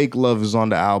think "Fake Love" is on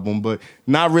the album, but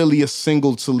not really a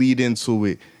single to lead into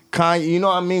it. Kanye, you know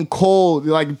what I mean? Cole,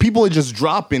 like people are just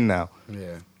dropping now,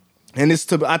 Yeah. and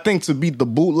it's I think to beat the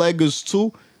bootleggers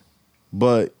too.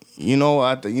 But you know,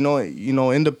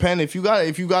 independent. If you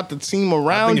got the team I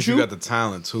around think if you got the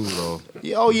talent too, though.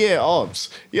 Oh yeah, ups.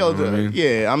 Yo,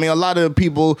 yeah. I mean, a lot of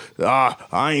people,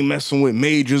 I ain't messing with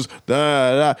majors.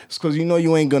 It's because you know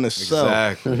you ain't gonna sell,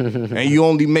 Exactly. and you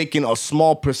only making a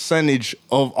small percentage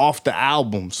off the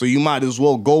album. So you might as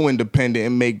well go independent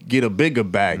and get a bigger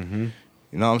bag.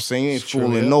 You know what I'm saying? You ain't It's true,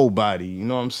 fooling yeah. nobody. You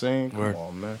know what I'm saying? Word. Come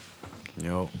on, man.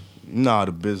 Yo. You know how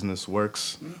the business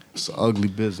works. It's an ugly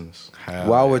business.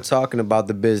 While we're talking about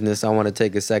the business, I want to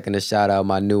take a second to shout out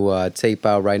my new tape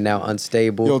out right now,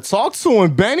 Unstable. Yo, talk to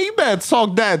him, Benny. You better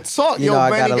talk that talk. You Yo, know, I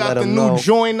Benny gotta got let the him new know.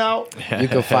 joint out. You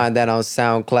can find that on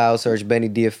SoundCloud. Search Benny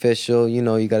D Official. You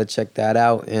know, you got to check that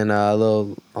out. And a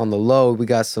little on the low, we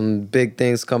got some big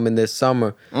things coming this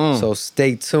summer. So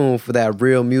stay tuned for that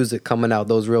real music coming out.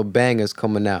 Those real bangers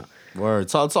coming out. Word.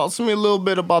 Talk to me a little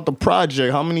bit about the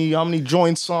project. How many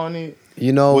joints on it?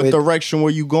 You know, What direction were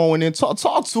you going in?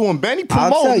 Talk to him, Benny.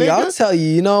 Promote, I'll tell you.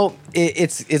 You know,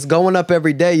 it's going up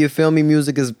every day. You feel me?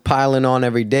 Music is piling on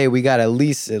every day. We got at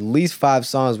least 5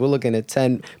 songs. We're looking at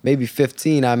 10, maybe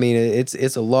 15. I mean,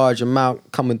 it's a large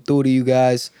amount coming through to you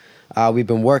guys. We've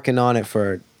been working on it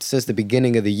since the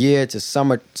beginning of the year. It's a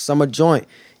summer joint.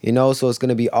 You know, so it's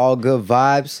gonna be all good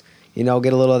vibes. You know,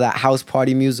 get a little of that house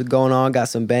party music going on. Got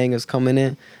some bangers coming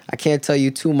in. I can't tell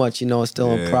you too much. You know, it's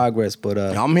still in progress. But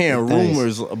I'm hearing thanks.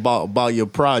 rumors about your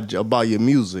project, about your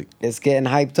music. It's getting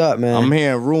hyped up, man. I'm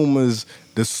hearing rumors.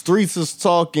 The streets is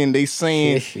talking. They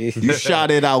saying you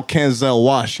shot it out Kenzel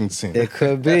Washington. It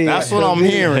could be. That's what I'm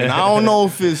hearing. I don't know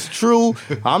if it's true.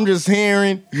 I'm just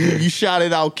hearing you shot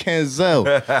it out Kenzel.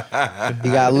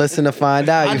 You gotta listen to find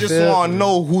out. I You just feel? want to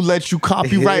know who let you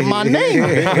copyright my name.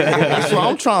 That's what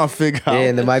I'm trying to figure out. Yeah,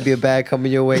 and there might be a bag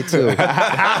coming your way too.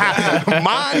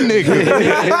 My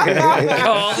nigga.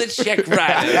 Call the check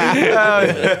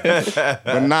right.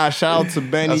 But nah, shout out to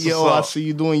Benny. That's Yo, what's I up. see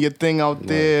you doing your thing out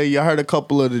there. You heard a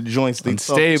couple of the joints. They tough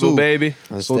Unstable, too. baby.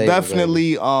 So Unstable,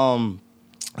 definitely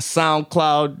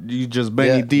SoundCloud, you just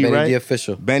Benny Yeah, D, Benny right? D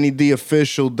Official. Benny D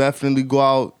Official. Definitely go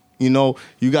out. You know,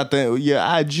 you got your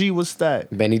IG, what's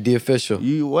that? Benny D Official.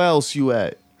 Where else you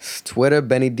at? Twitter,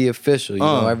 Benny D Official. You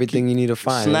know, everything you need to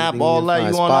find. Snap, everything all need to that,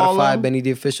 find. you on all Spotify, them? Benny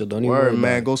D Official. Don't even worry Word, about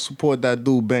man. it. Go support that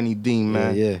dude, Benny D,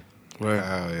 man. Yeah.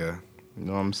 Hell yeah. You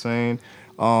know what I'm saying?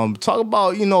 Talk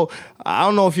about, you know, I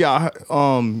don't know if y'all,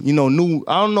 you know,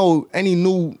 I don't know any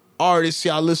new artists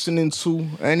y'all listening to,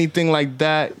 anything like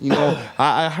that. You know,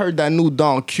 I heard that new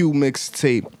Don Q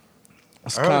mixtape.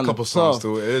 It's I heard a kinda couple songs tough.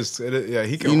 too. It is, yeah,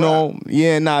 he can You rap. know,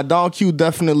 yeah, nah, Don Q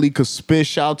definitely could spit.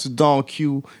 Shout out to Don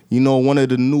Q. You know, one of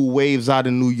the new waves out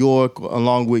of New York,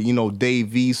 along with, you know,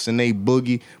 Dave East and A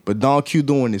Boogie. But Don Q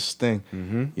doing his thing.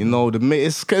 You know,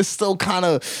 it's still kind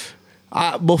of.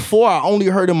 Before I only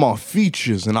heard him on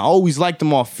features, and I always liked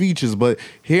him on features, but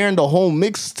hearing the whole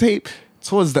mixtape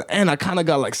towards the end, I kind of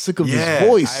got like sick of his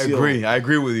voice. I yo. agree. I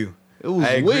agree with you. It was I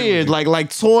agree with weird. you. Like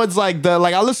towards like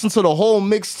I listened to the whole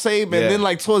mixtape, and Yeah. then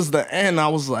like towards the end, I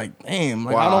was like, damn,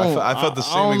 like Wow, I I felt the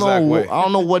same don't exact know, way. I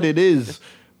don't know what it is,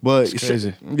 but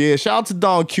crazy. yeah, shout out to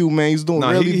Don Q, man. He's doing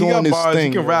No, really he doing got his bars.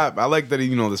 thing. He can rap. I like that.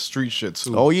 The street shit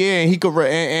too. Oh yeah, and he could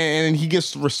and he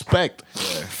gets respect.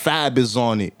 Fab is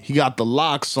on it. He got the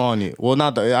locks on it. Well,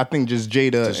 not the. I think just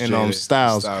Jada Just and Jada.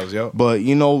 Styles. Styles, yep. But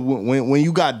you know when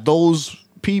you got those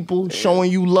people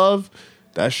showing you love,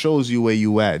 that shows you where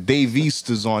you at. Dave East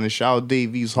is on it. Shout out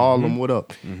Dave East Harlem. What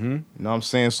up? You know what I'm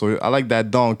saying? So I like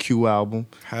that Don Q album.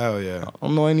 Hell yeah. I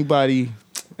don't know any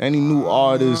new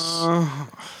artists.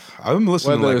 I've been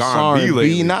listening Whether to it's like R&B R&B,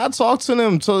 lately. nah, I talk to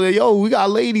them. So yo, we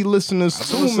got lady listeners I've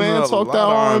been too, listening man. to a Talk lot that of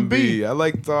R&B. I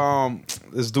liked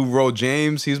this dude Ro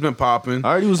James. He's been popping. I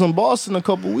already was in Boston a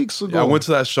couple weeks ago. Yeah, I went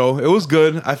to that show. It was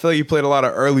good. I feel like he played a lot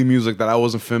of early music that I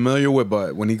wasn't familiar with,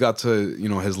 but when he got to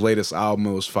his latest album,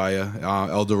 it was fire.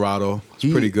 El Dorado.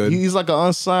 It's pretty good. He's like an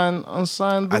unsigned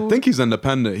I dude. think he's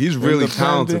independent. He's really Independent?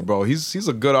 talented, bro. He's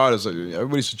a good artist.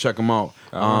 Everybody should check him out.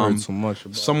 I heard too much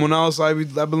about Someone else I've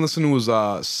been listening to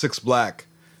was Six Black.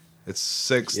 It's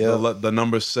 6, Yeah. the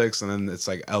number 6, and then it's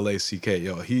like LACK.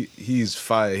 Yo, he's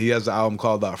fire. He has an album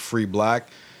called Free Black.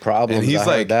 Problems. And he's I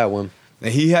like heard that one.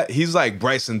 And he's like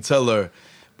Bryson Tiller,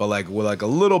 but like with like a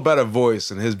little better voice,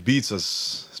 and his beat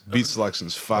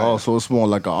selection's fire. Oh, so it's more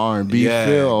like an R&B yeah,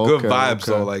 feel. good Okay, vibes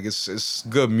okay. though. Like it's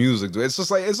good music. Dude. It's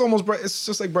just like it's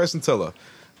just like Bryson Tiller.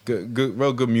 good,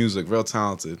 real good music, real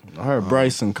talented. I heard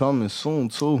Bryson coming soon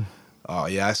too. Oh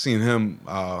yeah, I seen him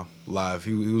live.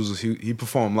 He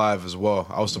performed live as well.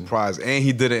 I was surprised, and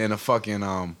he did it in a fucking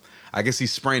I guess he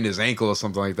sprained his ankle or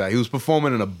something like that. He was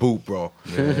performing in a boot, bro.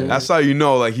 That's how you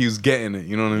know, like, he was getting it.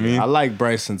 You know what I mean? I like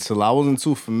Bryson Tiller. I wasn't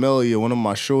too familiar. One of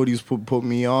my shorties put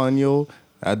me on, yo.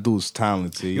 That dude's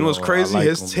talented. You know what's crazy?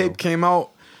 His tape came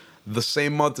out the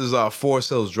same month as Forest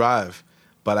Hills Drive,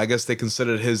 but I guess they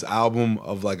considered his album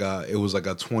of like it was like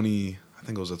a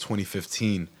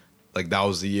 2015. Like that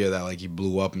was the year that like he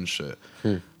blew up and shit.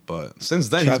 But since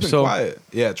then Trap he's been Soul? quiet.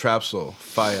 Yeah, Trap Soul,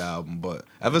 fire album. But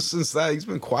ever since that he's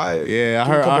been quiet. Yeah, I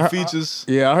Doing heard a couple I heard, features.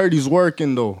 Yeah, I heard he's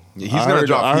working though. Yeah, he's gonna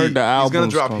drop I heat. heard the He's gonna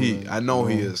album's drop coming. heat. I know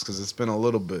he is because it's been a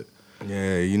little bit.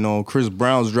 Yeah, you know, Chris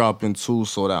Brown's dropping too,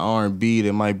 so that R&B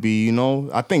that might be, you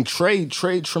know. I think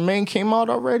Tremaine came out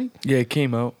already. Yeah, it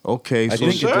came out. Okay, so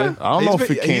think it did. I don't know if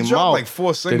it came He dropped out. like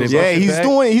 4 singles. Did it Yeah, Back?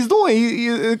 he's doing. He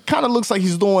it kind of looks like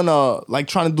he's doing like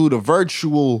trying to do the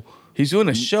virtual. He's doing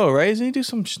a show, right? Isn't he do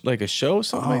some like a show or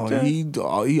something like that? he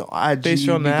IG Based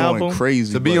on be the going album?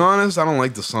 crazy. To be but honest, I don't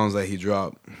like the songs that he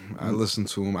dropped. I listen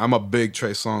to him. I'm a big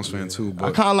Trey Songz fan too. I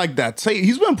But kind of like that tape.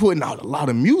 He's been putting out a lot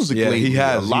of music yeah, lately. he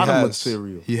has a lot he of has.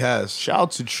 material. He has. Shout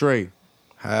out to Trey.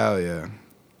 Hell yeah.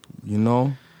 You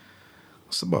know,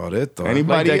 That's about it though. Like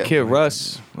Anybody- that kid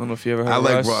Russ. I don't know if you ever heard I of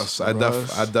like Russ. Russ. I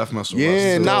def mess with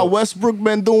yeah. Russ. Now Westbrook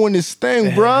been doing his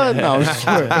thing, bruh. No, I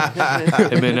swear.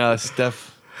 Him and Steph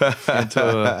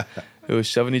it was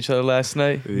shoving each other last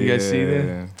night. You guys see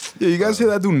that? Yeah, you guys hear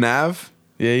that dude Nav?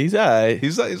 Yeah, he's alright.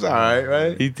 He's all right,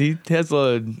 right? He has a lot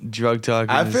of drug talk. in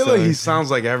I his feel like he songs.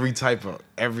 sounds like every type of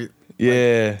every.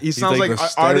 Yeah, He sounds like, the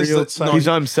artists. That, stereotype. no, he's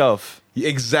on himself.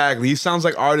 exactly. He sounds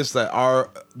like artists that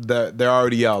they're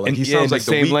already out. Like And- he yeah, sounds in like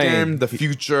the The same lane. Weeknd, The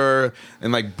Future,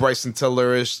 and like Bryson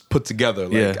Tiller-ish put together.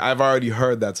 Like Yeah. I've already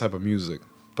heard that type of music.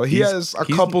 But he He's- has a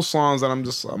he's- couple songs that I'm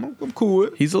cool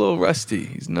with. He's a little rusty.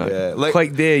 He's not Yeah, like-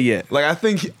 quite there yet. Like I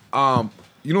think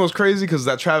you know what's crazy? Because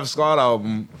that Travis Scott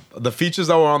album, the features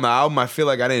that were on the album, I feel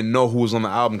like I didn't know who was on the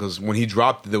album because when he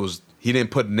dropped it, he didn't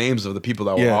put names of the people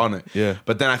that were Yeah, on it. yeah.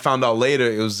 But then I found out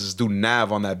later it was this dude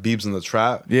Nav on that Beebs in the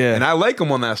Trap. Yeah. And I like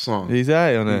him on that song. He's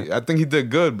alright on that. I think he did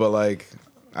good, but like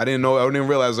I didn't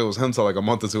realize it was him till like a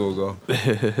month or two ago.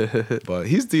 But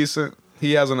he's decent.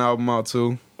 He has an album out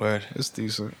too. Word. It's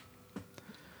decent.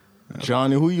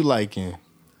 Johnny, who you liking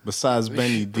besides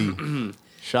Benny D?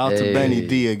 Shout out to Hey. Benny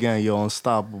D again. Yo,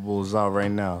 Unstoppable is out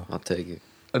right now. I'll take it.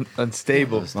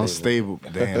 Unstable. Unstable.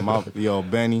 Damn, yo,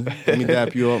 Benny, let me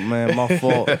dap you up, man. My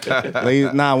fault.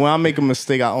 Nah, when I make a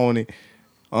mistake, I own it.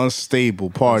 Unstable,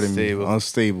 pardon me.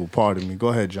 Unstable, pardon me. Go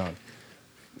ahead, John.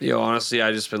 Yo, honestly,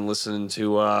 I just been listening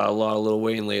to a lot of Lil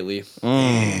Wayne lately.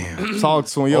 Talk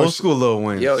to him. Yo, Old school Lil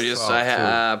Wayne. Yo, just Oh, I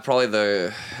had probably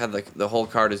had the whole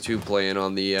Carter 2 playing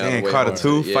on the. Damn, way Carter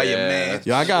home. 2, Fire Man.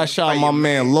 Yo, I gotta shout out my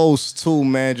man Los too,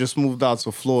 man. Just moved out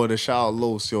to Florida. Shout out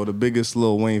Los, yo, the biggest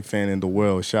Lil Wayne fan in the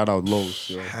world. Shout out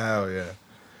Los, yo. Hell yeah.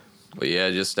 But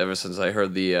yeah, just ever since I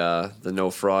heard the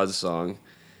No Fraud song,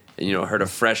 and heard a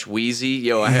Fresh Wheezy.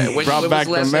 Yo, when Brought was back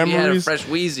the last the time you had a memories. Fresh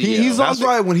Wheezy? He's yo? on That's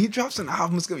why when he drops an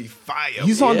album, it's gonna be fire.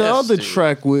 He's on the Yes, other dude.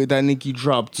 track with that Nicki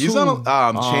dropped too. He's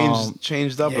on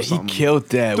changed up Yeah, or he something. killed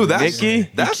that. Dude, Nicky,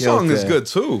 that song is good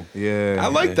too. Yeah. I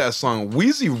like that song.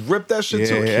 Wheezy ripped that shit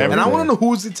too. Yeah, And I everything. want to know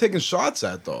who's he taking shots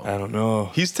at though. I don't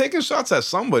know. He's taking shots at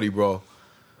somebody, bro.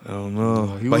 I don't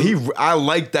know. But I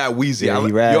like that Wheezy. Yeah, I, he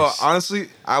yo, raps. honestly,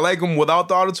 I like him without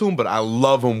the auto-tune, but I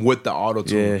love him with the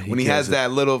auto-tune. Yeah, he when he kills has it.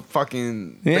 that little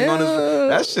fucking thing on his, Yeah.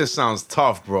 that shit sounds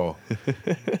tough, bro.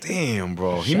 Damn,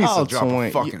 bro. He needs to Shout out drop a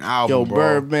him. fucking album, Yo, bro.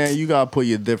 Birdman, you gotta put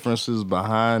your differences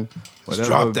behind. Whatever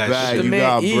drop that bag shit. you The man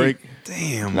gotta eat. break.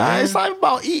 Damn, Nah, man. it's not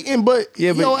about eating, but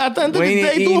Yeah, but yo, at the end of the Wayne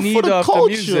day, ain't do it for eating the off culture,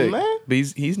 music. man. But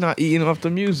he's not eating off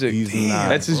the music. He's not.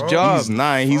 That's his bro. job. He's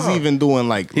not. He's even doing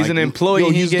like He's an employee,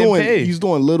 he he's getting doing paid. he's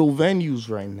doing little venues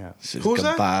right now. This is Who's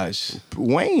that? garbage.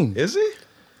 Wayne, Is he?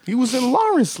 he was in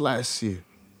Lawrence last year.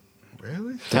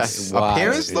 Really? That's wild.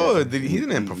 Appearance though? Or he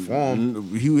didn't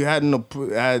perform. He had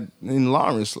in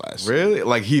Lawrence last year. Really?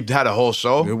 Like he had a whole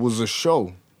show? It was a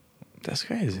show. That's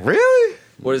crazy. Really?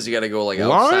 What does he got to go like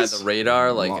Lawrence? outside the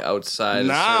radar, like outside?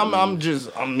 Nah, I'm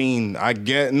just. I mean, I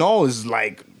get no. It's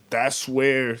like that's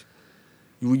where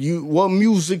you. What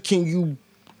music can you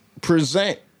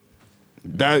present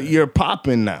that you're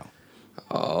popping now?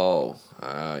 Oh,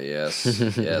 yes,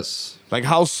 yes. Like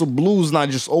House of Blues, not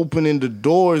just opening the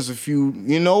doors if you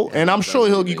know. And I'm sure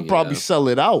you could probably yeah. sell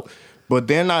it out, but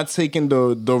they're not taking the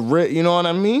you know what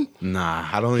I mean? Nah,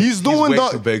 I don't. He's doing way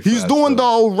too big for he's that doing the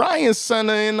stuff. Orion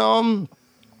Center in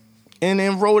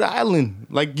Rhode Island,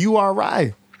 like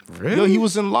URI. Really? Yo, he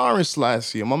was in Lawrence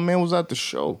last year. My man was at the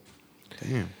show.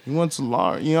 Damn. He went to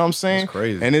Lawrence. You know what I'm saying? That's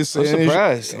crazy. And it's I'm and it's-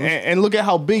 surprised. And look at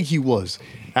how big he was.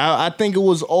 I think it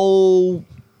was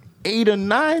 08 or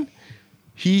 9.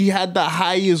 He had the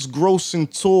highest grossing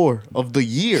tour of the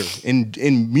year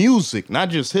in music, not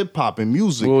just hip hop, in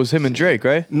music. Well, it was him and Drake,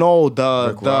 right? No,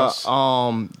 Rick Ross?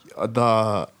 I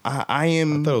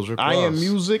am thought it was Rick I am Ross.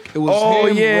 music. It was Oh,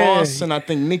 him, yeah. Ross, and I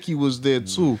think Nicki was there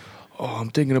too. Oh, I'm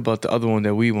thinking about the other one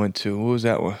that we went to. What was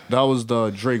that one? That was the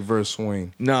Drake verse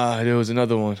Wayne. Nah, there was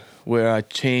another one where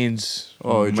Chains.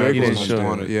 Oh, Drake America's was Most there.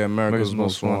 Wanted. Yeah, America's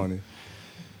Most Wanted.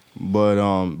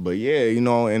 But yeah, you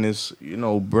know, and it's, you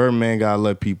know, Birdman gotta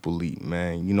let people eat,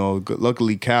 man. You know,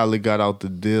 luckily Khaled got out the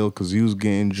deal because he was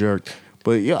getting jerked.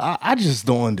 But yeah, I just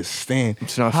don't understand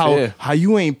It's not how fair. how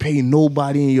you ain't paid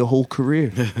nobody in your whole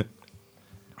career.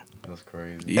 That's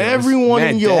crazy. Yeah, Everyone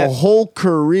it's in mad your debt. whole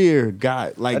career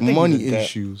got I like think money he's in debt.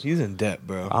 issues. He's in debt,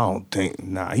 bro. I don't think.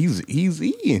 Nah, he's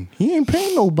eating. He ain't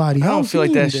paying nobody. I don't How's feel he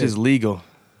like that in shit's debt? legal.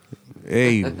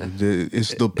 Hey,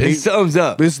 it's the It sums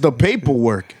up. It's the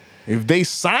paperwork. If they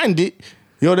signed it,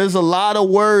 yo, there's a lot of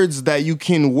words that you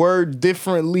can word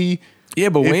differently. Yeah,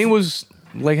 but If- Wayne was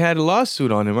like had a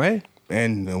lawsuit on him, right?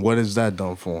 And what has that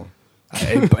done for him?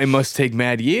 It must take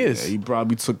mad years He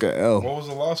probably took a L. What was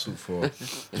the lawsuit for?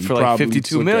 He for like probably 52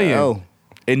 took a million. L.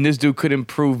 And this dude couldn't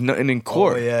prove nothing in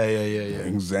court. yeah.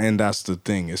 And that's the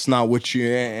thing. It's not what you,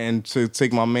 and to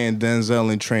take my man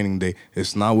Denzel in Training Day,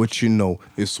 it's not what you know,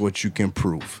 it's what you can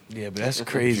prove. Yeah, but that's You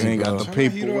crazy, ain't bro. got the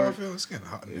paperwork. It's getting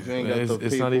hot in If here. you ain't got the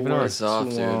It's not even paperwork on. It's off,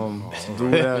 dude. to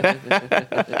do that.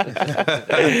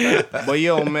 But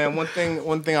yo, man, one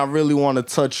thing I really want to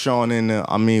touch on, and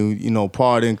I mean, you know,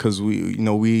 pardon, because we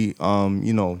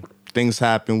things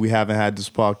happen. We haven't had this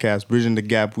podcast. Bridging the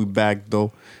Gap, we back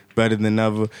though, better than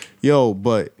ever. Yo,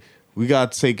 but we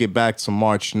got to take it back to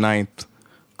March 9th,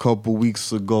 a couple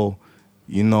weeks ago.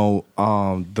 You know,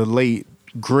 the late,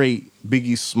 great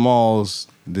Biggie Smalls,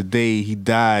 the day he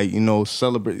died, you know,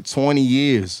 celebrated 20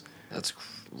 years. That's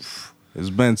It's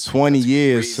been 20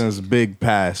 years crazy. since Big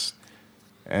passed.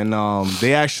 And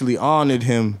they actually honored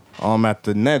him at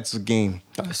the Nets game.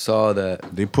 I saw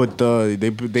that. They put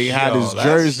they had Yo, his that's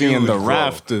jersey in huge, the bro. It was a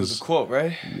rafters. quote,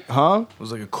 right? Huh? It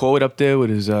was like a quote up there with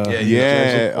his. Yeah,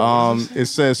 it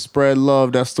says spread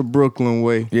love, that's the Brooklyn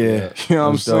way. Yeah. You know what That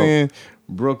I'm was dope. saying?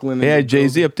 Brooklyn. They in had the Jay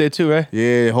Z building. up there too, right?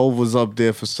 Yeah, Hove was up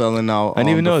there for selling out. I didn't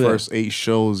even the know that. first 8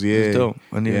 shows. Yeah, dope.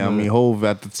 I didn't even yeah. I know mean, that. Hove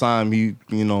at the time, he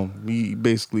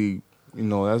basically, you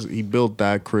know, he built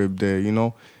that crib there. You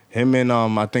know, him and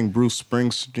I think Bruce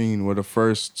Springsteen were the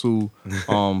first 2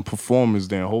 performers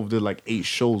there. Hove did like 8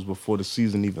 shows before the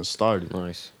season even started.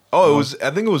 Nice. Oh, it was.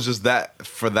 I think it was just that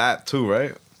for that too,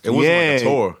 right? It wasn't like a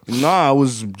tour. Nah, it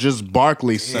was just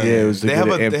Barclays Center. Yeah, it was to They get have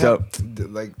it a amped they up.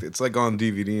 have, like it's like on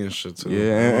DVD and shit too. I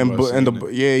Yeah, remember and seeing the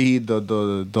it. yeah, he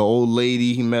the old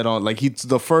lady he met on, like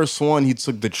the first one, he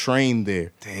took the train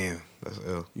there. Damn, that's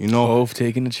ill. You know, Both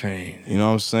taking the train. you know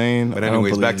what I'm saying? But don't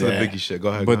anyways, back to believe the that. Biggie shit. Go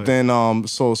ahead. But then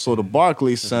so the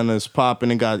Barclays Center is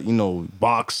popping and got, you know,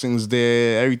 boxing's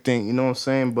there, everything, you know what I'm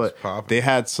saying? But popping. they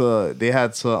had to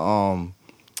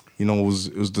you know, it was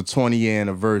the 20th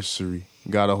anniversary.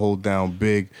 Got to hold down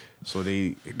big. So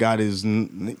they got his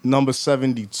number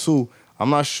 72. I'm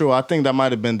not sure. I think that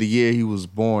might have been the year he was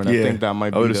born. I Yeah, think that might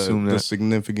I be would assume the that.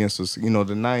 significance of, you know,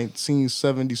 the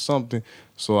 1970 something.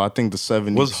 So I think the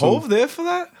 72. was Hove there for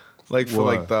that? Like for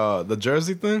What? like the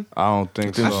jersey thing? I don't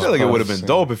think so. I feel like it would have been Same.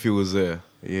 dope if he was there.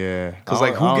 Yeah. Cause I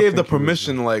like don't- I who don't gave the think he was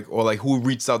permission, like, or like who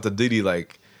reached out to Diddy,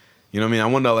 like, you know what I mean? I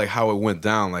wonder like how it went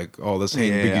down. Like, oh, let's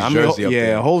hang Biggie's jersey up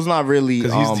there. Hove's not really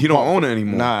Because he don't own it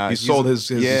anymore. Nah, He sold his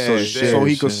yeah, sold his shares. so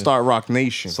he could Yeah. start Rock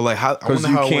Nation. So like how I Because wonder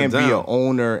you how it can't went be down. an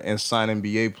owner and sign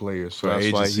NBA players, so For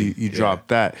that's why agency, he yeah. dropped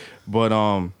that. But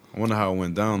I wonder how it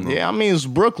went down though. yeah, I mean it's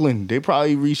Brooklyn. They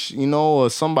probably reached, you know, or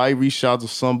somebody reached out to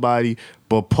somebody.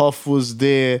 But Puff was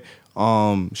there.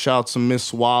 Shout out to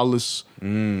Miss Wallace.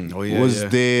 Oh yeah. Was yeah.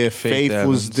 there. Faith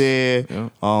was Evans. there. Yeah.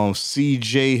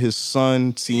 CJ, his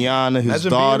son, Tiana, his Imagine being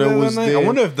daughter there that was night. there. I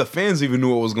wonder if the fans even knew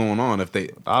what was going on. If they,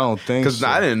 I don't think because so.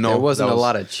 I didn't know. There wasn't that a was-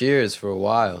 lot of cheers for a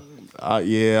while.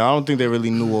 Yeah, I don't think they really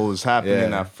knew what was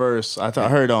happening Yeah. at first. I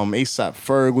heard ASAP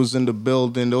Ferg was in the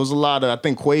building. There was a lot of, I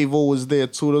think Quavo was there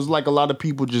too. There was like a lot of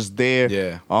people just there.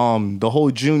 Yeah. The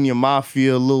whole Junior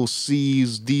Mafia, Lil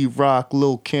C's, D-Rock,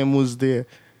 Lil Kim was there.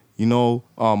 You know,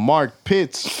 Mark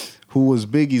Pitts, who was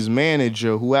Biggie's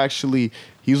manager, who actually,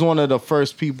 he's one of the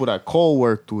first people that Cole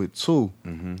worked with too.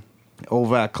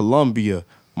 Over at Columbia.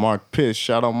 Mark Pitts,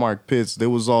 shout out Mark Pitts. They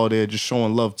was all there just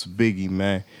showing love to Biggie,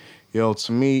 man. Yo,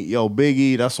 to me,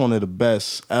 Biggie, that's one of the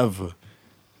best ever.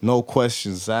 no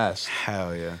questions asked.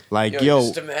 Hell yeah. Like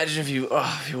Just imagine if you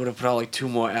would have put out like 2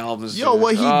 more albums. Yo,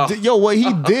 dude. what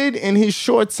he did in his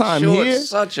short time here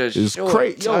such a is short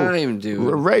crazy. time, dude.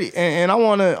 We're ready, and I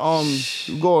want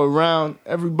to go around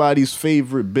everybody's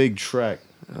favorite big track.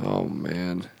 Oh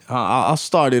man. I'll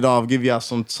start it off. Give y'all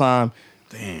some time.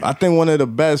 Damn. I think one of the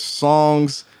best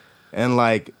songs, and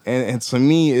and to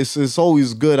me, it's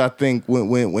always good. I think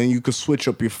when you could switch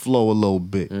up your flow a little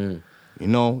bit. You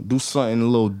know, do something a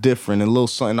little different, a little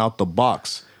something out the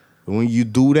box. And when you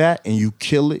do that and you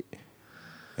kill it,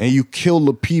 and you kill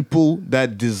the people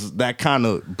that kind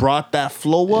of brought that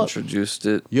flow up. Introduced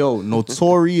it. Yo,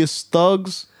 Notorious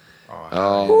Thugs.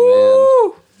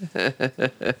 Oh man.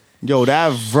 Yo,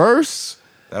 that verse.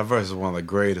 That verse is one of the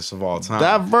greatest of all time.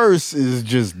 That verse is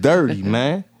just dirty,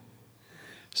 man.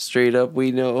 Straight up,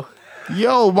 we know.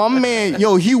 Yo, my man,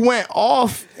 he went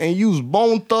off and used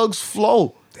Bone Thugs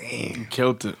flow. Damn.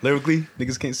 Killed it. Lyrically,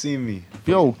 niggas can't see me.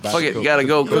 Yo, Fuck it, you gotta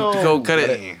go cut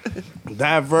it.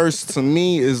 that verse to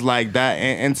me is like that.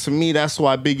 And to me, that's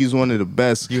why Biggie's one of the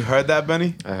best. You heard that,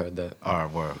 Benny? I heard that. All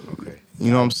right, word. Okay.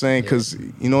 You know what I'm saying? Because,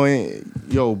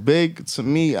 Big, to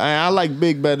me, I like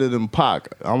Big better than Pac.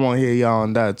 I want to hear y'all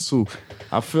on that, too.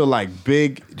 I feel like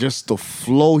Big, just the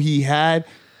flow he had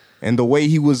and the way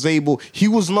he was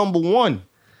number one.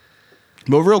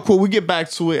 But real quick, we get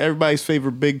back to it. Everybody's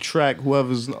favorite Big track,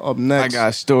 whoever's up I next. got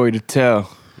a story to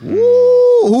tell. Woo!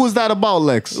 Who was that about,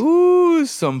 Lex? Ooh,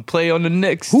 some play on the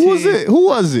Knicks. Who was it? Who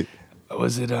was it?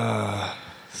 Was it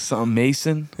something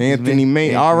Mason? Anthony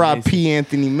Mason. Anthony R.I.P.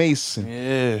 Anthony Mason.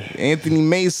 Yeah. Anthony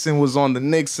Mason was on the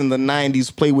Knicks in the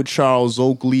 90s, played with Charles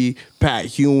Oakley,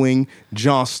 Pat Ewing,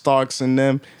 John Starks and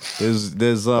them.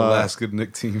 There's Alaska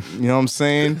Nick team. you know what I'm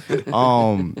saying?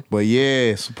 But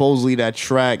yeah, supposedly that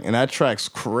track's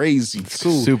crazy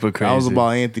too. Super That was crazy. about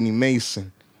Anthony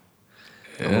Mason.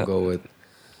 I'm gonna go with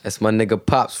that's my nigga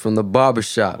Pops from the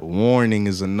barbershop. Warning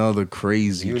is another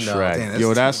crazy You know. track. Damn, that's Yo,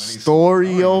 too that many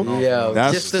story, yo. Yo,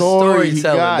 that just the story he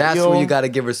storytelling. got, That's yo. where you gotta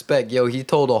give respect. Yo, he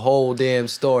told a whole damn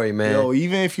story, man. Yo,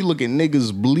 even if you look at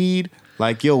niggas bleed,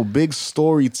 like Big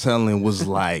storytelling was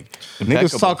like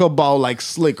niggas talk about like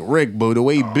Slick Rick, but the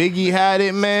way Biggie had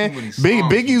it, man,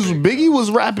 Biggie was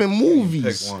rapping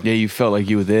movies. Yeah, you felt like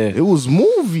you were there. It was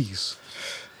movies.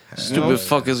 Stupid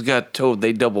fuckers got told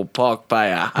they double parked by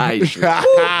a hydrant.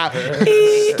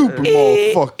 Stupid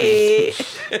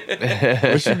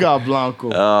motherfucker. What you got,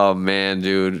 Blanco? Oh man,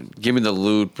 dude, give me the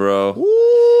loot, bro. I'm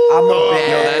a Yo,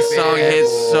 bad that song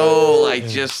hits so like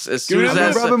just as soon as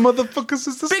that. Robbing motherfuckers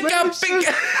is the Pick up, pick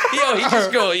up. Yo, he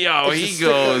just go. Yo, he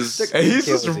goes. And he's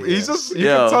just you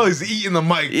Yo. can tell he's eating the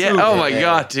mic Yeah. too. Oh my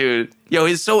god, dude. Yo,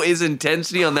 his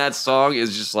intensity on that song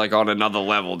is just like on another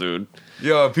level, dude.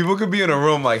 Yo, people could be in a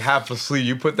room like half asleep.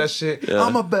 You put that shit, Yeah.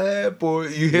 I'm a bad boy.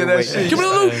 You hear that shit? Give me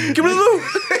the loot. Give me the loot.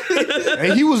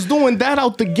 And he was doing that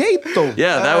out the gate though.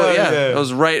 Yeah, that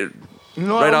was right. You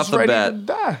know, Right I off was the ready bat. to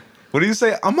die. What do you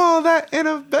say? I'm all that in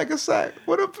a bag of sack.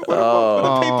 What a paper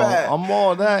at? I'm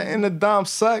all that in a dime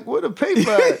sack with a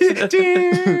paper. at.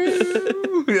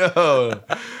 Yo,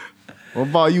 What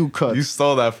about you, Cut? you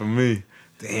stole that from me.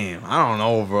 Damn, I don't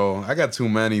know, bro. I got too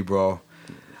many, bro.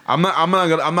 I'm not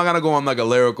gonna go on like a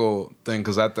lyrical thing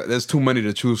because there's too many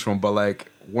to choose from. But like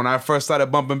when I first started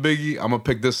bumping Biggie, I'm gonna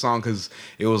pick this song because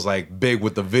it was like big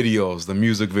with the videos, the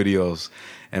music videos,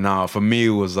 and for me it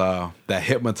was that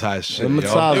Hypnotized shit.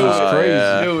 Hypnotized yo. was crazy.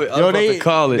 I was about to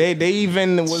call it. They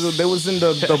even they was in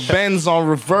the Benz on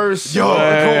reverse. Yo,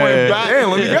 going back.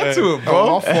 Damn, let me get to it,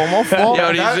 bro. My fault.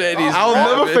 Yo, he's I'll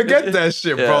never rapping. forget that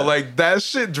shit, bro. Yeah. Like that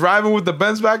shit driving with the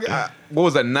Benz back. What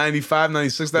was that? 95,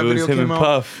 96. That It was video him came and out.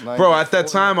 Puff. Bro, at that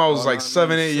time I was like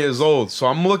 7, 8 years old. So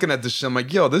I'm looking at this shit. I'm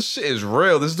like, yo, this shit is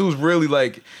real. This dude's really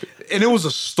like, and it was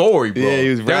a story, bro. Yeah, he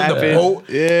was They're in the rapping. boat.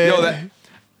 Yeah.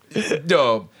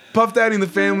 Yo, Puff Daddy and the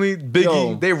Family, Biggie,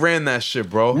 Yo. they ran that shit,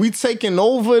 bro. We Taking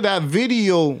Over, that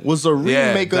video was a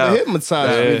remake of the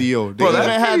Hypnotized video. They Bro, even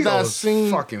that had video that was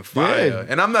scene. fucking fire. Yeah.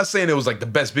 And I'm not saying it was like the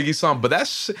best Biggie song, but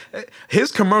that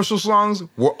his commercial songs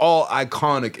were all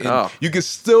iconic. And Oh. you can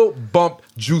still bump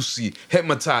Juicy,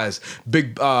 Hypnotized,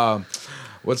 Big,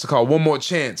 what's it called? One More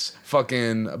Chance,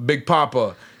 fucking Big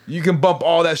Papa. You can bump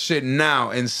all that shit now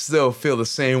and still feel the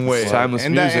same way. Timeless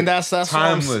And music. that's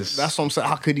Timeless. That's what I'm saying.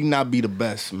 How could he not be the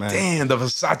best, man? Damn, the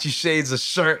Versace shades, the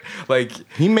shirt, like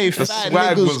He made the fat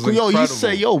swag was niggas. Yo, he incredible.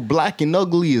 said, yo, black and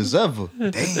ugly as ever.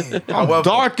 Damn. I'm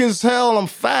dark as hell, I'm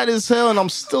fat as hell, and I'm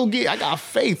still I got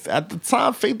Faith. At the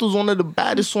time, Faith was one of the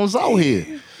baddest ones out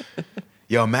here.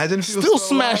 Yo, imagine if he was Still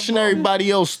still alive, smashing bro.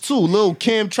 everybody else too. Lil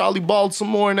Kim, Charlie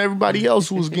Baltimore, and everybody else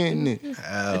who was getting it.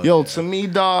 Yo, to me,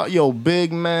 dog,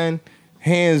 Big man,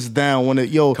 hands down. When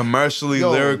it commercially,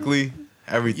 yo, lyrically,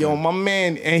 everything. Yo, my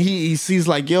man, and he sees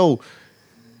like, yo,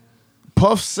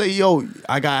 Puff say, yo,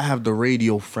 I gotta have the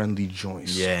radio friendly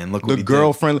joints. Yeah, and look what the he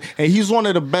girl did. friendly, and he's one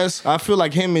of the best. I feel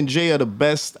like him and Jay are the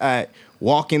best at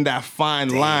walking that fine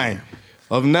line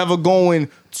of never going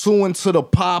too into the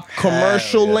pop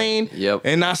commercial yeah. lane, Yep.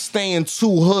 and not staying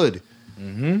too hood.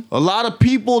 A lot of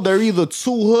people, they're either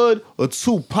too hood or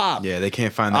too pop. Yeah, they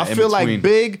can't find that I in feel between.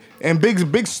 like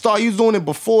Big Star, he was doing it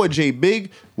before Jay. Big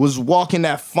was walking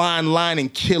that fine line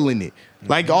and killing it.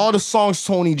 Like all the songs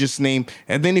Tony just named.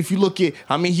 And then if you look at,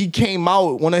 I mean, he came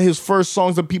out, one of his first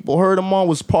songs that people heard him on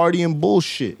was Party and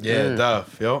Bullshit. Yeah,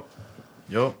 Duff. Yup.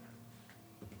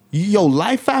 Yo,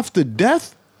 Life After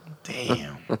Death?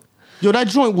 Damn. Yo, that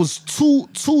joint was two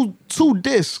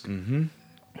disc.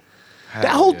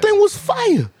 That whole thing was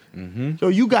fire. Yo,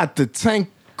 you got the Tank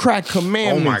Crack Oh my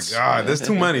Commandments. God, there's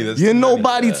too many. There's You're too many.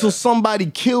 nobody till somebody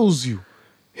kills you.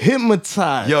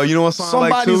 Hypnotized. Yo, you know what song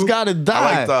Somebody's I like too? gotta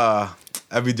die.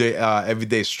 I like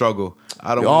Everyday Struggle.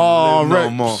 I don't Oh, want to live no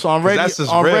more. so I'm 'Cause ready. that's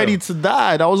just I'm real. ready to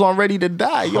die. That was on Ready to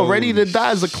Die. Yo, Ready to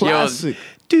Die is a classic.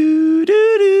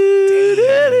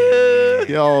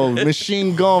 Yo,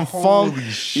 Machine Gun Funk.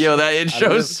 Yo, that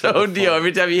intro's so deal.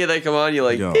 Every time you hear that come on, you're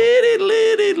like, Yo. Damn,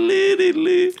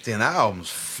 that album's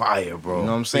fire, bro. You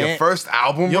know what I'm saying? Your first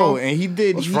album, Yo, bro? and he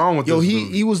did. What's wrong with this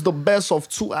dude? He was the best of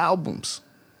 2 albums.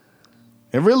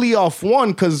 And really off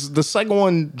one, because the second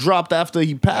one dropped after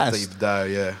he After passed. he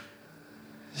died, yeah.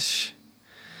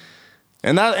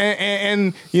 And that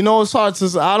and you know, it's hard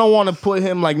to, I don't want to put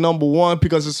him like number one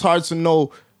because it's hard to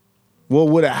know what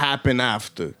would have happened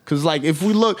after. Cause like if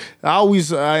we look, I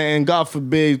always and God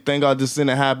forbid, thank God this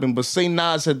didn't happen, but say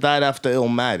Nas had died after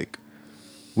Illmatic.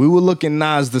 We would look at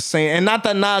Nas the same. And not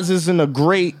that Nas isn't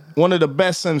one of the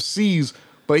best MCs,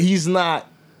 but he's not,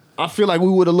 I feel like we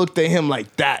would have looked at him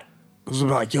like that. It was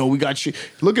like, yo, we got you.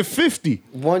 Look at 50.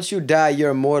 Once you die, you're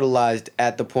immortalized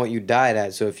at the point you died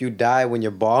at. So if you die when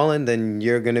you're balling, then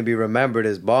you're gonna be remembered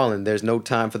as balling. There's no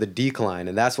time for the decline,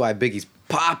 and that's why Biggie's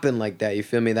popping like that. You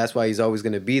feel me? That's why he's always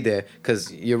gonna be there.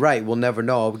 Cause you're right. We'll never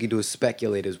know. All we can do is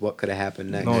speculate as what could have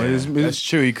happened next. No, That's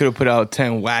true. He could have put out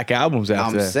 10 whack albums after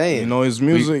I'm that. saying. You know, his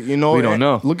music, we don't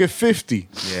know. Look at 50.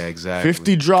 Yeah, exactly.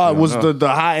 50 drop was know. the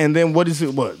high, and then what is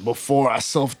it? What before I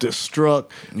self-destruct?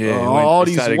 Yeah, all it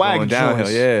these started whack going downhill,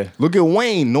 joints. yeah. Look at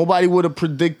Wayne. Nobody would have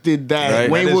predicted that Right.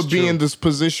 Wayne That is would be true. in this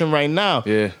position right now.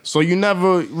 Yeah. So you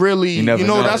never really, You never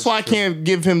know. that's why I can't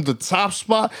give him the top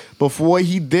spot. But for what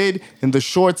he did in the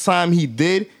short time he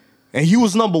did, and he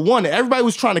was number one. Everybody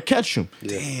was trying to catch him.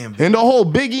 Damn. And the whole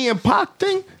Biggie and Pac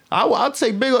thing, I'd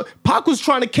say bigger. Pac was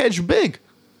trying to catch Big.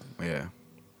 Yeah.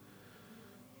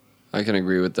 I can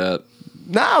agree with that.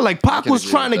 Nah, like Pac can was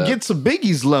agree trying with to that. get to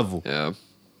Biggie's level. Yeah.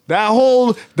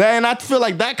 And I feel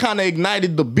like that kind of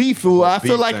ignited the beef. I feel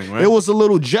beef like thing, right? it was a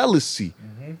little jealousy.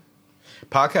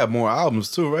 Pac had more albums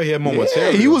too, right? He had more Yeah,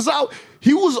 material. he was out.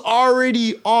 He was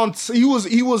already on. He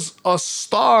was a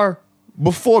star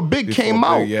before Big Before came Big,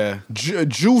 out. yeah.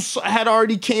 Juice had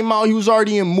already came out. He was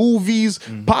already in movies.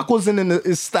 Pac was an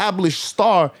established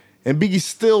star, and Biggie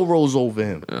still rose over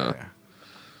him.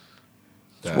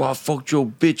 That's why I fucked your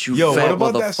bitch, you Yo, fat what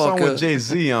about that song with motherfucker.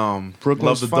 Jay-Z? Brooklyn's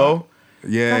Love the Fine. Dough?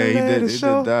 Yeah, he did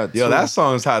that. Yo, too. that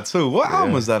song's hot too. What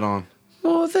album is that on?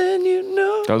 More than you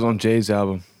know. That was on Jay's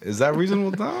album. Is that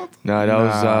Reasonable Doubt? Nah, that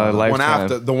was The one Lifetime.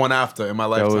 after, the one after in my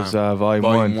lifetime. was, Volume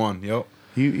Volume 1. 1. Yep.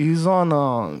 He's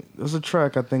on. There's a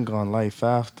track I think on Life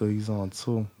After. He's on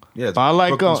too. Yeah, it's I like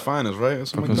Brooklyn's Finest, right? Or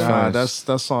something Brooklyn's like that. Nah, Finest.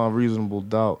 that's on Reasonable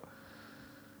Doubt.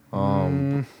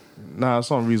 Nah,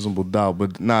 it's on Reasonable Doubt,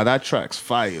 but nah, that track's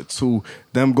fire too.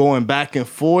 Them going back and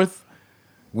forth.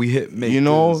 We hit make You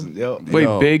know, this. Yep. Wait,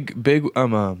 Yo. Big.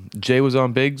 Jay was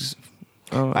on Big's.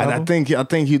 I album? think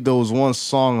there was one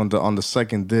song on the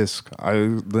second disc.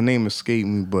 The name escaped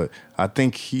me, but I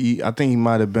think he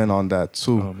might have been on that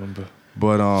too. I don't remember.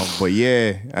 But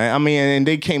yeah, I mean, and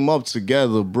they came up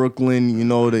together, Brooklyn.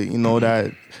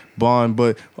 That bond.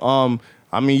 But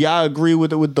I mean, y'all agree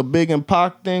with the Big and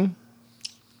Pac thing?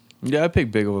 Yeah, I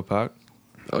picked Big over Pac.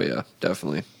 Oh, yeah,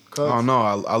 definitely. Oh no,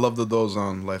 I love those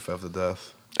on Life After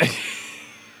Death. Is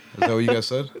that what you guys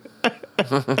said? I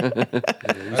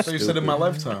thought you said in my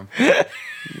lifetime.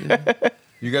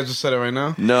 You guys just said it right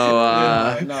now?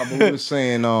 No, Nah, but we were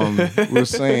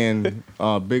saying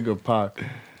bigger Pac.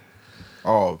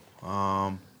 Oh,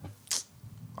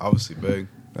 obviously Big.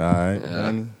 All right,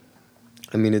 Yeah. man.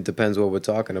 I mean, it depends what we're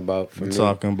talking about. For We're me,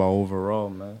 talking about overall,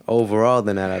 man. overall,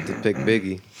 then I'd have to pick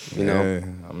Biggie. You know,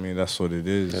 Yeah, I mean that's what it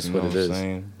is. That's you know what it I'm is.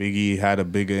 saying? Biggie had a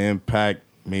bigger impact.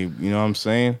 Maybe you know what I'm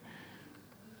saying.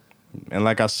 And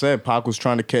like I said, Pac was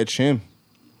trying to catch him.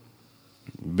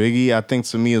 Biggie, I think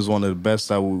to me is one of the best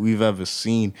that we've ever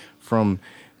seen, from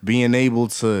being able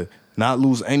to not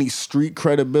lose any street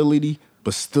credibility,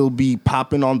 but still be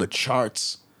popping on the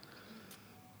charts.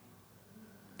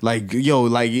 Like, yo,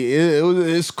 like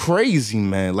it's crazy,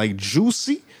 man. Like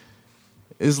Juicy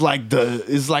is like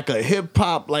a hip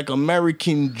hop, like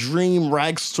American dream,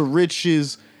 rags to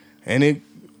riches, and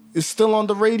it's still on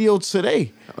the radio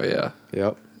today. Oh yeah.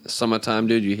 Yep. Summertime,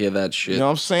 dude. You hear that shit. You know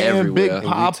what I'm saying? Everywhere. Big And you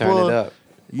Papa. turn it up.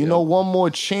 You know, One More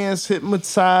Chance,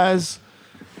 Hypnotize.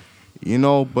 You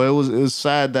know, but it was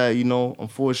sad that, you know,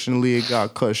 unfortunately it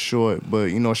got cut short.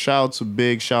 But, you know, shout out to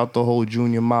Big, shout out to the whole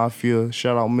Junior Mafia,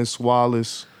 shout out Miss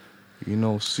Wallace, you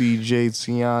know, CJ,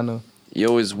 Tiana. You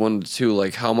always wonder too,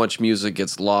 like how much music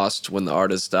gets lost when the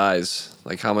artist dies.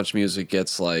 Like how much music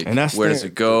gets like, And where does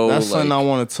it go? That's something like, I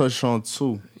want to touch on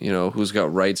too. you know, who's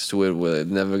got rights to it? Where they're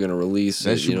never gonna release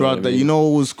That it. you know brought what I that. mean? You know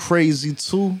what was crazy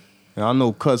too? And I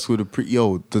know Cuts with the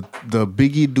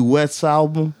Biggie Duets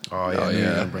album. Oh yeah, Oh, I knew you were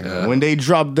gonna yeah, bring yeah. that up. When they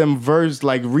dropped them verse,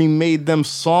 like remade them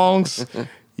songs,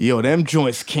 yo, them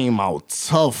joints came out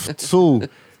tough too.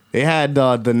 They had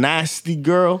the Nasty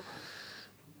Girl.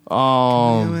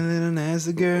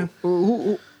 Nasty girl.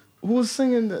 Who was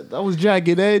singing that? That was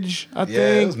Jagged Edge, I think. Yeah,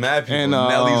 it was mad people.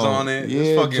 Nelly's on it. It was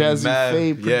Yeah, fucking Jazzy mad. Faye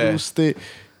Yeah. produced it.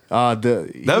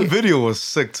 That video was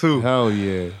sick too. Hell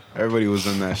yeah. Everybody was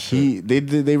in that shit. They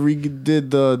redid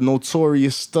the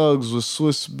Notorious Thugs with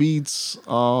Swiss Beats.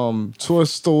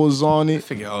 Twista was on I it.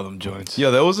 forget all them joints. Yeah,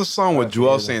 there was a song with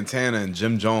Joel Santana and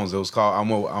Jim Jones. It was called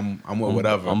I'm with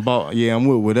whatever. I'm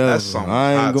with whatever. That song was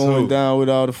I hot, ain't going too. down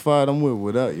without a fight. I'm with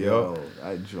whatever. Yup. Yo,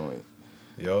 that joint.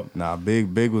 Yo, Nah,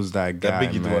 Big was that guy,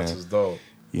 that Biggie man. duets was dope.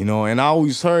 You know, and I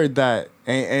always heard that,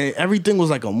 and everything was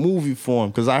like a movie for him,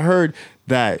 because I heard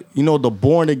that, you know, the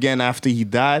Born Again after he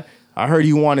died, I heard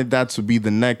he wanted that to be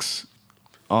the next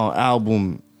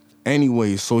album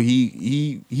anyway. So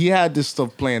he had this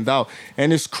stuff planned out.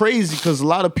 And it's crazy because a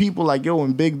lot of people like, yo,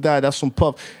 when Big died, that's when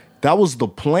Puff, that was the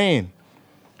plan.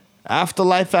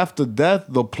 Afterlife After Death,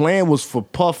 the plan was for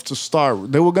Puff to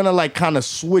start. They were going to like kind of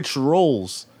switch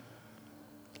roles.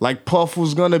 Like Puff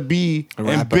was gonna be, A and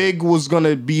rapper. Big was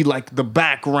gonna be like the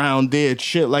background there,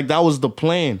 shit. Like that was the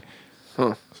plan.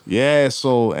 Huh. Yeah.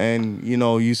 So and you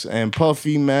know and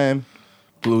Puffy, man,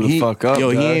 Blew the fuck up. Yo,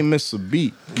 he dog. ain't miss a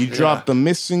beat. He dropped the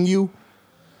Missing You,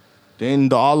 then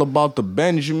the All About the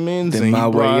Benjamins, Then and My he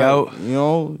Way brought, Out. You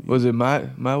know, Was it my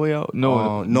way out?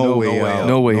 No, No Way Out.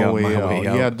 No Way Out. No Way My Out. Way He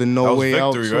Out. had the That No was Way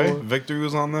Out Victory, tour. right? Victory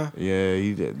was on there. Yeah,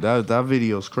 he did. That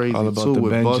video's crazy All About too the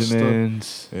with Busta.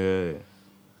 Benjamins. Yeah.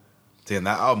 Damn,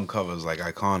 that album cover is like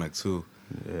iconic too.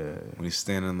 Yeah. When he's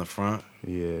standing in the front.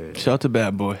 Yeah. Shout out to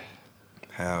Bad Boy.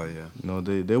 Hell yeah. You know,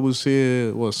 they was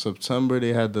here, September,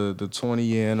 they had the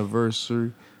 20-year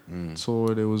anniversary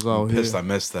tour. They was out I'm here. pissed I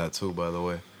missed that too, by the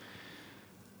way.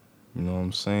 You know what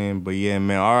I'm saying? But yeah,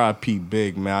 man, R.I.P.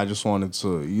 Big, man. I just wanted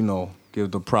to, you know,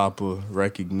 give the proper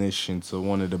recognition to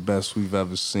one of the best we've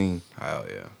ever seen. Hell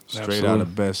yeah. Straight out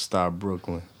of Bed-Stuy,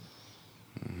 Brooklyn.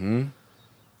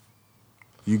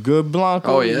 You good,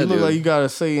 Blanco? Oh, yeah, You look dude. like you gotta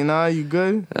say, you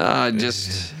good?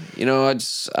 Just you know, I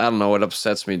don't know. It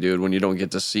upsets me, dude, when you don't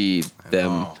get to see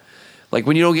them. know. Like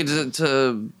when you don't get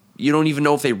to you don't even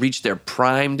know if they reached their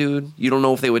prime, dude. You don't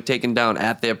know if they were taken down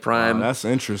at their prime. That's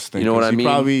interesting. You know what 'cause I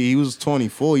mean? He was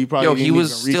 24. He probably Yo, didn't he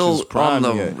was even reach still his prime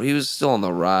on the yet. he was still on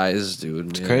the rise,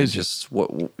 dude. It's crazy. Just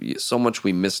so much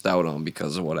we missed out on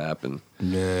because of what happened.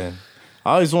 Yeah.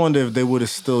 I always wonder if they would have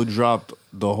still dropped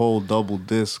the whole double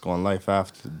disc on Life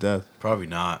After Death. Probably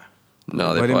not.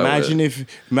 No, they But probably imagine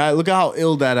would've. look at how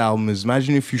ill that album is.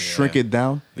 Imagine if you shrink it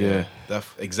down. Yeah.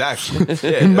 Exactly.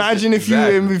 Yeah, Imagine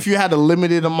exactly. if you had a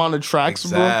limited amount of tracks,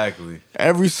 Exactly. bro.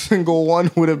 Every single one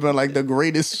would have been like the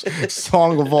greatest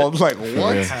song of all. Like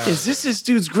what? Is this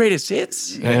dude's greatest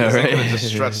hits? Yeah, They right. could've just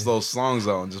stretched those songs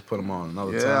out and just put them on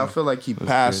another Yeah, I time. feel like he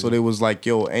passed, so they was like,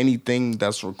 yo, anything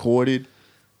that's recorded,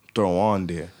 throw on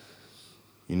there.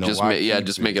 You know, Just why keep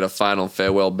just make it a final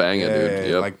farewell banger, dude.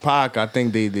 Yep. like Pac, I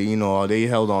think they they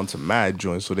held on to mad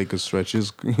joints so they could stretch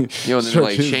his. You know, and then stretch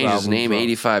like his changed his albums name out.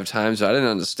 85 times. I didn't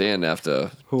understand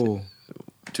after Who?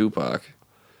 Tupac.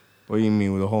 What do you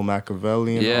mean with the whole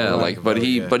Machiavelli? And Yeah, all that? like,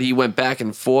 but he went back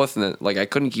and forth, and like I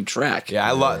couldn't keep track.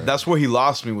 Yeah, that's where he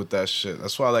lost me with that shit.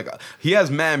 That's why, like, he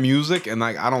has mad music, and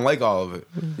like I don't like all of it.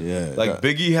 yeah, Like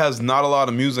Biggie has not a lot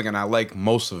of music, and I like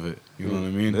most of it. You know what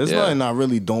I mean? There's Yeah. nothing I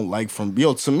really don't like from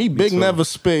to me. Big too. never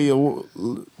spit.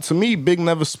 To me, Big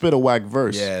never spit a whack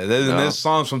verse. Yeah, No. there's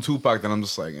songs from Tupac that I'm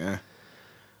just like,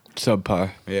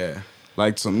 Subpar. yeah.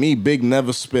 Like to me, Big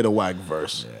never spit a whack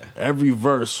verse. Yeah. Every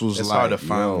verse was It's like, hard to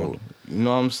find yo, one. you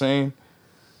know what I'm saying?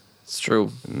 It's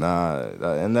true.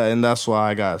 And that's why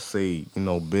I gotta say,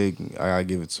 Big. I gotta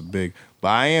give it to Big. But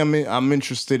I'm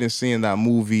interested in seeing that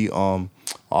movie, All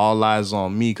Eyes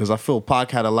on Me, because I feel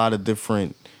Pac had a lot of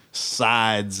different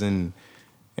sides and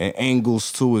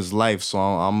angles to his life. So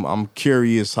I'm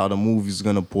curious how the movie's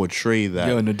gonna portray that.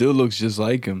 Yo, and the dude looks just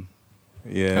like him.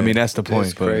 Yeah, I mean that's the point.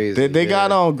 It's crazy. They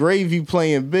got on Gravy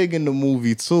playing Big in the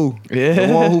movie too. Yeah.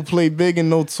 The one who played Big in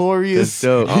Notorious. That's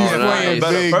dope. He's Oh, playing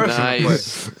nice. Big.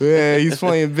 Nice. Yeah, he's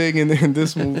playing Big in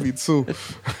this movie too.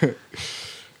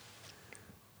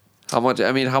 How much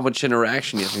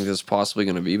interaction do you think there's possibly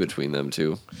going to be between them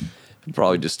two?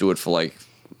 Probably just do it for like,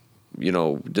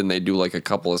 didn't they do like a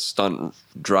couple of stunt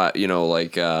drive,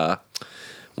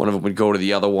 one of them would go to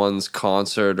the other one's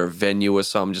concert or venue or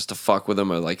something just to fuck with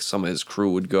him, or like some of his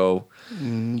crew would go.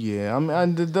 Yeah, I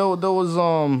mean, there was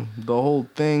the whole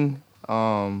thing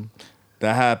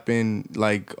that happened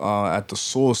like at the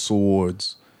Source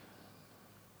Awards.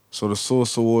 So the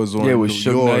Source Awards were Yeah, in with New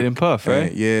Suge York, Knight and Puff,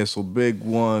 right? Yeah, so Big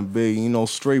won,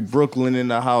 straight Brooklyn in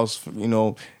the house,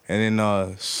 and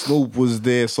then Snoop was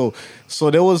there. So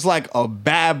there was like a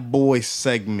bad boy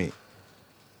segment.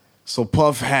 So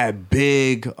Puff had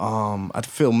Big. I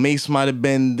feel Mace might have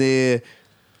been there.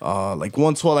 Like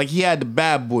 112, like he had the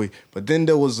bad boy. But then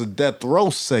there was a Death Row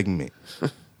segment.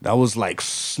 That was like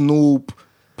Snoop,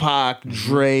 Pac,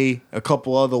 Dre, a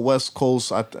couple other West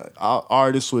Coast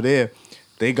artists were there.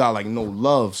 They got like no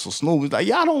love. So Snoop was like,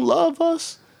 y'all don't love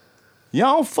us?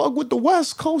 Y'all don't fuck with the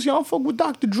West Coast? Y'all don't fuck with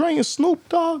Dr. Dre and Snoop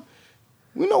Dogg?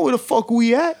 We know where the fuck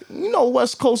we at. You know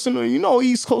West Coast and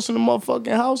East Coast in the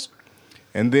motherfucking house.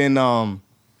 And then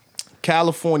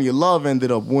California Love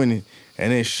ended up winning.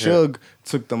 And then Suge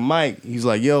took the mic. He's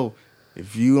like, yo,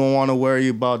 if you don't want to worry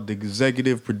about the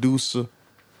executive producer,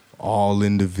 all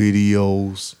in the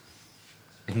videos,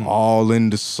 all in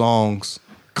the songs,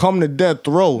 come to Death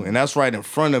Row. And that's right in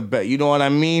front of Bet. You know what I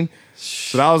mean?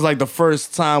 So that was like the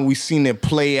first time we seen it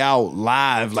play out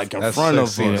live, like in front of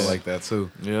us. Seen it like that too.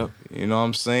 Yep. You know what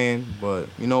I'm saying? But,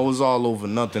 it was all over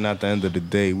nothing at the end of the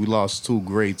day. We lost two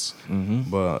greats.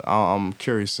 But I'm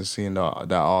curious to seeing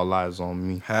that All Eyes on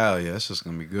Me. Hell yeah, it's just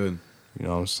gonna be good. You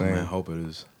know what I'm saying? Man, I hope it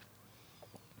is.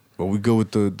 But we go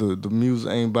with the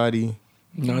music. Anybody?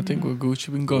 No, I think we're Gucci.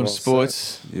 We can go to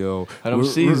sports. Yo. How them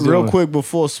C's real doing? quick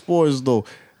before sports, though.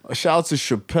 Shout out to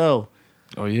Chappelle.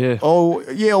 Oh yeah. Oh,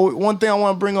 yeah, one thing I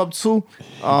want to bring up, too.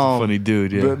 Funny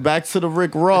dude, yeah. Back to the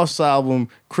Rick Ross album,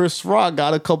 Chris Rock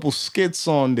got a couple skits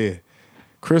on there.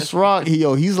 Chris Rock,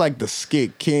 he's like the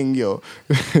skit king, yo.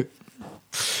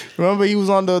 Remember he was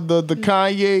on the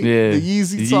Kanye, Yeah. the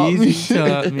Yeezy Taught Me Yeezy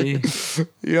Taught Me.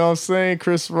 You know what I'm saying?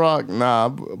 Chris Rock, nah.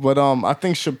 But I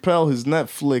think Chappelle, his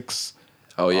Netflix.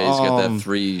 Oh yeah, he's got that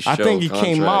 3-show I think he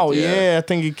came contract, out. Yeah, I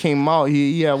think he came out.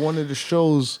 He had one of the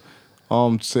shows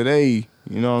today.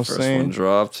 You know what I'm First saying? one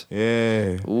dropped.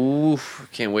 Yeah. Ooh,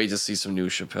 can't wait to see some new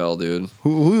Chappelle, dude.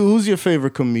 Who's your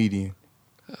favorite comedian?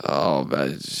 Oh,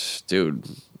 dude,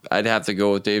 I'd have to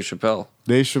go with Dave Chappelle.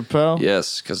 Dave Chappelle?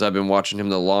 Yes, because I've been watching him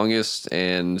the longest,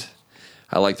 and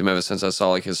I liked him ever since I saw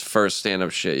like his first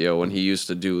stand-up shit, yo. When he used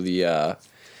to do the,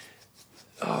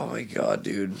 oh my god,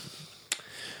 dude,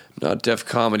 not Def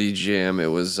Comedy Jam. It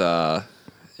was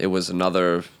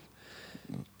another.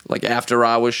 Like after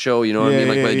hours show, you know what I mean?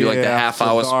 Like when they do like the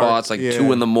half-hour spots, like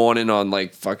 2 a.m. on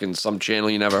like fucking some channel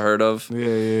you never heard of. Yeah.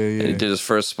 And he did his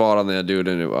first spot on there, dude,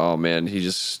 and oh man, it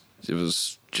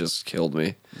was just killed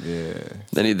me. Yeah.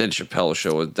 Then Chappelle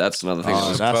show. That's another thing.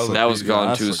 Oh, that was gone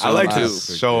that's too a- soon. I like too.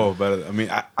 his show, but I mean,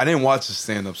 I didn't watch the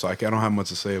stand-up, so I don't have much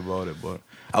to say about it. But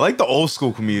I like the old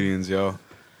school comedians, yo.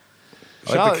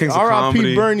 I like the Kings of R.I.P.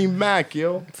 Comedy. Bernie Mac,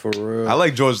 yo. For real. I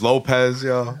like George Lopez,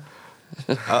 yo.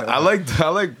 I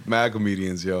like mad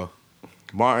comedians, yo.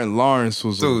 Martin Lawrence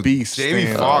was a Dude, beast. Jamie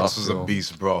stand-up, Foxx was yo. a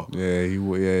beast, bro.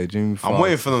 Yeah, Jamie Foxx. I'm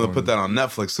waiting for them to put that on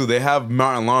Netflix too. They have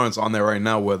Martin Lawrence on there right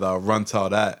now with Run Tell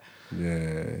That.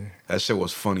 Yeah. That shit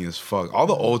was funny as fuck. All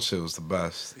the old shit was the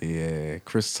best. Yeah,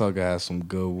 Chris Tucker has some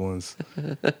good ones.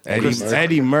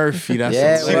 Eddie Murphy, that's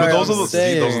Yeah, some See, what but I'm those are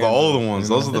saying. the older ones.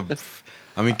 Those are the.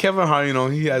 I mean, Kevin Hart,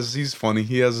 he's funny.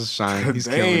 He has his shine. He's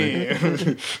killing it. Damn.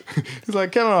 He's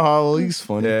like Kevin Hart. Well, he's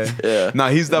funny. Yeah. Nah,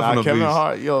 he's definitely Kevin a beast.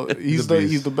 Hart, yo, He's a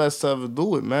beast. he's the best to ever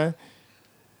do it, man.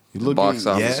 You look Box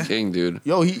at, office Yeah. king, dude.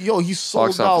 he sold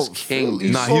Box office out. king.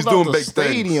 He Nah, sold he's out doing the big things.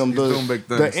 stadium. He's doing big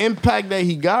things. The impact that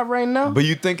he got right now. But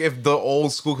you think if the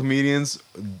old school comedians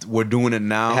were doing it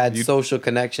now, Had you- social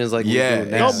connections like Yeah, we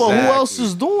do now. Yo, but who Exactly. else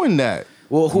is doing that?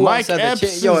 Well, who Mike else had Epps the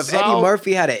chance? Yo, if is Eddie out.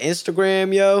 Murphy had an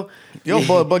Instagram, yo.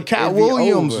 But Cat it'd be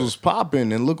Williams over. was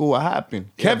popping, and look at what happened.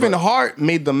 Kevin Hart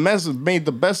made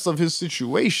the best of his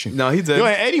situation. No, he did. Yo,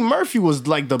 and Eddie Murphy was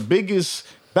like the biggest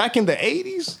back in the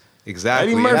 80s.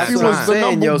 Exactly. Eddie Murphy That's was what I'm the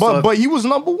saying, number, yo, so but he was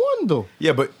number one though.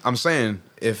 Yeah, but I'm saying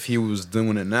if he was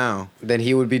doing it now, Then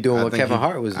he would be doing I what think Kevin he-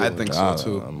 Hart was doing. I think so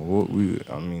too.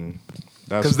 I mean,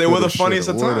 that's Because they were the coulda, funniest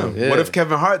shoulda, at the woulda. time. What Yeah. if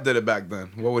Kevin Hart did it back then?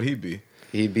 What would he be?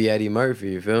 He'd be Eddie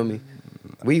Murphy. You feel me?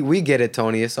 We get it,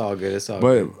 Tony. It's all good. It's all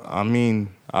But good. I mean,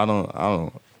 I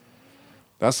don't.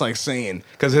 That's like saying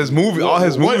Because his movie, all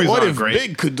his movies what are if great.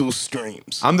 Big could do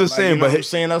streams? I'm just saying, you know but what I'm he-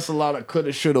 saying that's a lot of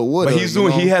coulda, shoulda, woulda. But he's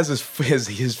doing. you know? He has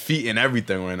his feet in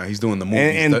everything right now. He's doing the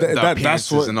movies, and the that's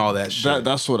appearances what and all that shit.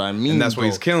 That's what I mean. that's what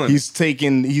he's though.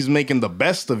 killing. He's making the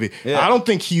best of it. Yeah. I don't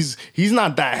think he's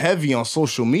not that heavy on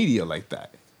social media like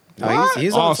that. No,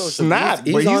 he's on on social, Snap,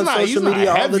 he's but on social media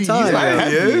all the heavy. time. He's not yo.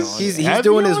 heavy He is? on it. He's Heavy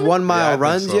doing his on it? 1 mile Yeah, I think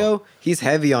runs, so. yo. He's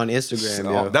heavy on Instagram,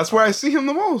 yo. That's where I see him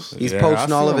the most. He's Yeah,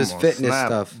 posting I all see of his him on fitness Snap,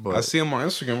 stuff. but- I see him on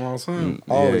Instagram all the time.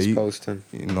 Always he- posting.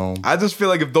 You know, I just feel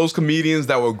like if those comedians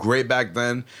that were great back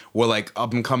then were like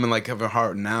up and coming like Kevin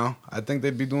Hart now, I think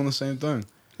they'd be doing the same thing.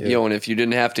 Yeah. Yo, and if you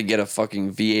didn't have to get a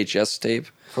fucking VHS tape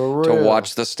For to real.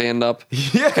 watch the stand up,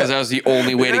 Yeah. because that was the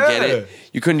only way to get Yeah. it,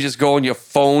 you couldn't just go on your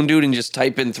phone, dude, and just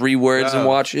type in 3 words and Yeah.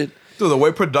 watch it. Dude, the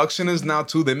way production is now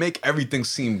too, they make everything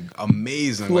seem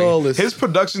amazing. Like, Flawless. his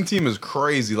production team is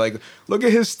crazy. Like, look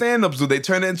at his stand-ups, dude. They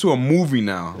turn it into a movie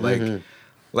now.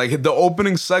 Like the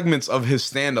opening segments of his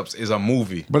stand-ups is a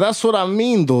movie. but that's what I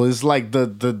mean though. It's like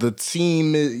the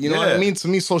team. You know what I Yeah. mean? To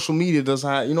me, social media doesn't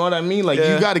have. You know what I mean? Like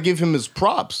Yeah. you got to give him his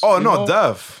props. Oh you no, know?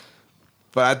 Def.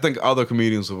 But I think other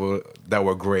comedians that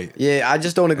were great. Yeah, I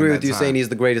just don't agree In with that you time. saying he's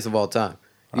the greatest of all time.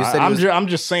 You said he I'm, was, I'm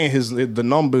just saying the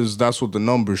numbers. That's what the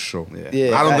numbers show.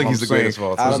 Yeah, I don't I- think he's the I'm saying, greatest of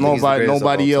all I time. don't think he's the greatest of all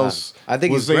nobody time. else I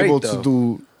think was he's great, able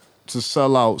though. to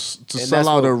sell out And sell that's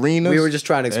out what arenas. we were just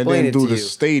trying to explain and then it do to the you,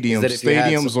 is stadiums. that if you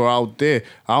had Stadiums some- are out there.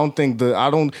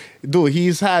 Dude.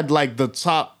 He's had like the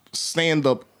top stand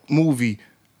up movie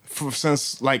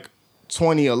since like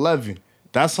 2011.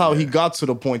 That's how he got to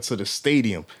the point to the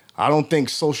stadium. I don't think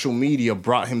social media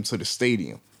brought him to the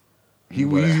stadium.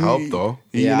 But it helped, though.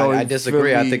 yeah, I in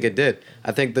disagree. I Philly- think it did.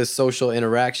 I think the social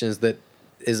interactions that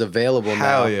is available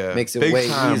Hell now yeah. makes it Big way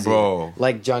time, easier. bro.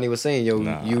 Like Johnny was saying, yo,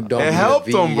 you don't. It need a helped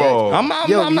him, bro.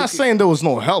 VX. I'm not saying there was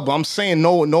no help. I'm saying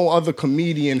no other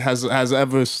comedian has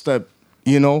ever stepped.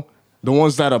 You know, the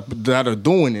ones that are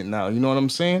doing it now. You know what I'm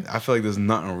saying? I feel like there's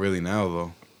nothing really now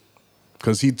though.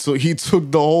 Because he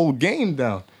took the whole game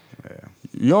down. Yeah.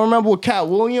 You don't remember with Cat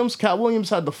Williams? Cat Williams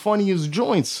had the funniest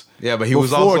joints. Yeah, but he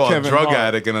was before also Kevin a drug Hart.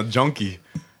 addict and a junkie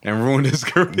and ruined his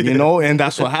career. You know, and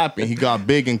that's what happened. He got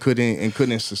big and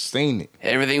couldn't sustain it.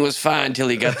 Everything was fine till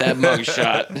he got that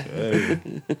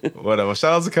mugshot. Whatever.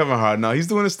 Shout out to Kevin Hart. No, he's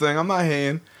doing his thing. I'm not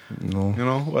hating. No. You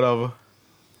know, whatever.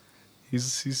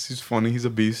 He's funny. He's a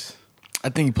beast. I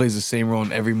think he plays the same role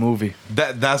in every movie.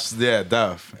 That's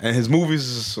Def. And his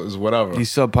movies is whatever.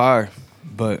 He's subpar,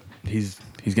 but he's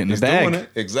getting He's the bag. doing it.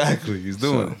 Exactly. He's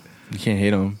doing So, you can't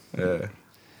hate him. it. Yeah.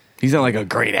 He's not like a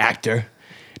great actor.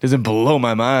 Doesn't blow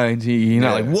my mind. He's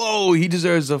not Yeah. like, whoa, he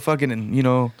deserves a fucking,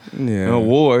 Yeah. an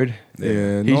award.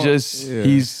 Yeah,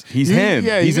 He's he's him.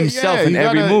 He's himself in you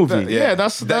every gotta- movie. Yeah,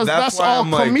 that's That's why all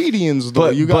I'm like- comedians though.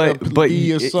 But You gotta but be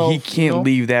yourself. he can't you know?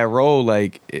 leave that role.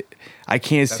 I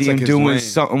can't see like him his doing lane.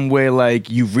 something where like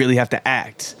you really have to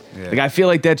act. Yeah. Like I feel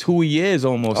like that's who he is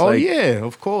almost. Oh like, yeah,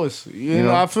 of course. You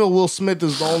know, I feel Will Smith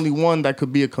is the only one that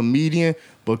could be a comedian,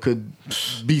 but could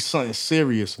be something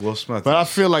serious. Will Smith But I is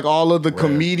feel like all of the rare.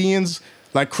 comedians,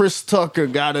 like Chris Tucker,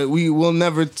 we will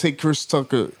never take Chris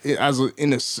Tucker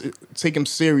take him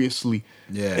seriously.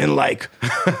 Yeah. And like,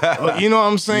 you know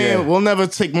what I'm saying? Yeah. We'll never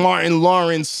take Martin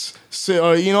Lawrence.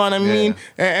 You know what I mean?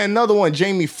 Yeah. And another one,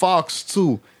 Jamie Foxx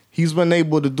too. He's been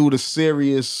able to do the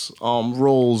serious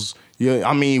roles. Yeah,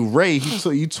 I mean Ray,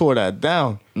 he tore that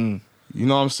down. You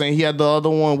know what I'm saying? He had the other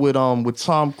one with Tom, with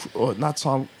Tom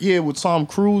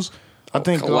Cruise. I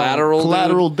think Collateral,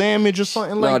 collateral damage or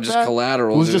something No, like just that.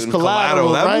 Collateral, It was dude. just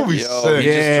collateral. That right? movie's Yo, sick. he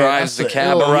just Yeah, drives the that's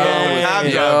cab ill. around. Yeah,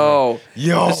 with, yeah.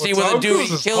 Yo, You see when the Tom dude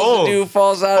Cruise is kills cold. the dude,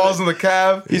 falls out. Falls in the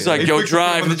cab. He's like, He yo, picks him up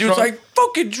drive. in And the dude's trunk. like,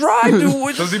 fucking drive,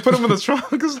 dude. Does he put him in the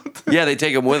trunk or something? Yeah, they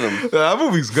take him with him. That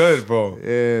movie's good, bro.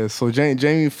 Yeah, so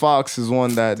Jamie Foxx is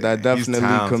one that definitely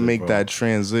talented, could make bro. that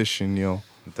transition, yo.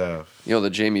 Def. You know, the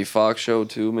Jamie Foxx show,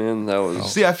 too, man. That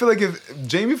was. See, I feel like if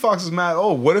Jamie Foxx is mad,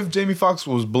 what if Jamie Foxx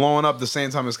was blowing up the same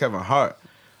time as Kevin Hart?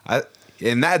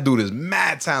 And that dude is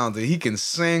mad talented. He can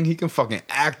sing. He can fucking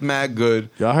act mad good.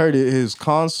 Y'all heard it, his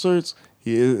concerts?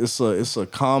 It's a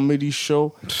comedy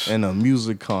show and a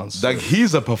music concert. Like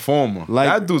he's a performer. Like-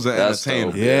 that dude's an That's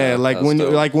entertainer. dope. Yeah, Yeah, like that's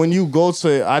dope. when you go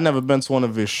to, I never been to one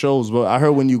of his shows, but I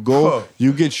heard when you go, Huh.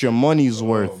 you get your money's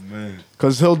worth. Oh man.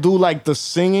 Cause he'll do like the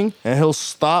singing and he'll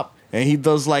stop and he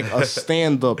does like a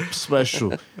stand-up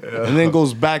special, and then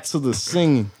goes back to the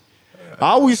singing. I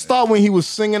always thought when he was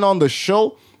singing on the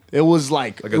show, it was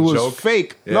like Like it a was joke?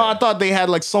 fake. Yeah. No, I thought they had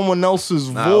like someone else's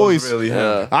Nah, it was voice. really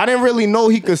him. I didn't really know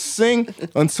he could sing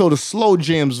until the Slow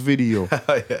Jams video.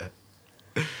 Yeah.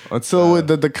 Until with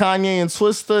the Kanye and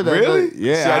Twista. Really?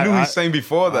 Yeah. See, I knew he sang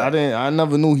before that. I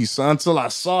never knew he sang until I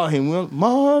saw him.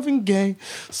 Marvin Gaye,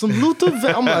 some Luther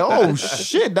Van. I'm like, oh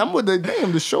shit,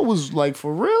 the show was like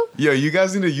for real. Yo, you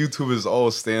guys need to YouTube his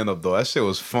old stand-up though. That shit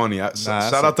was funny. that's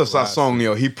Shout out a to Sasong,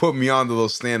 yo. He put me on to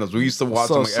those stand-ups. We used to watch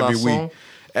What's them up, like every Sasong? week.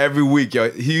 Every week,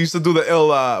 yo. He used to do the ill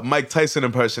Mike Tyson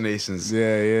impersonations.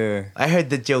 Yeah. I heard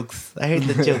the jokes.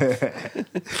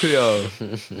 Yo.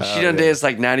 She done danced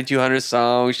like 9,200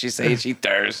 songs. She saying she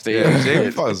thirsty. Yeah,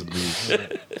 Jamie Foxx is a beast.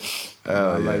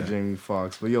 I like Jamie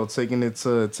Foxx, but yo, taking it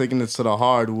to the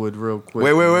hardwood real quick.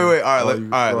 Wait. All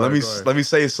right, Oh, let me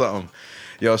say something.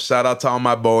 Yo, shout out to all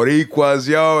my Boricuas,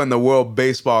 yo, in the World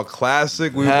Baseball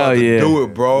Classic. We Hell about to yeah. do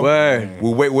it, bro. Word.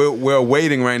 We're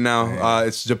waiting right now.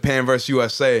 It's Japan versus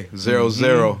USA,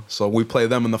 0-0. So we play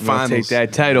them in the We're gonna finals. take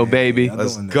that title, baby.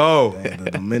 Let's go.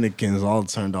 The Dominicans all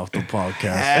turned off the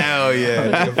podcast. Hell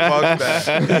yeah. Fuck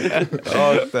that.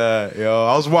 Fuck that, yo.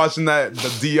 I was watching the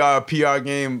DR PR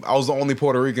game. I was the only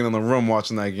Puerto Rican in the room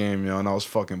watching that game, yo, and I was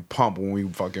fucking pumped when we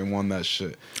fucking won that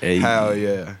shit. Hey. Hell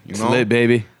yeah. You It's know? lit,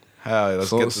 baby. Hell yeah. Let's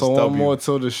get this So one W. more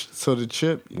till the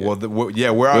chip. Well, we're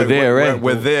there, right?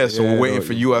 We're there, so Yeah, we're waiting no,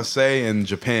 for USA and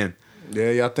Japan,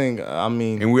 Yeah, I think. I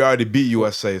mean, and we already beat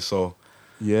USA. So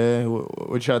yeah.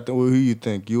 What y'all think? Who you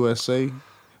think? USA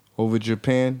over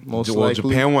Japan? Most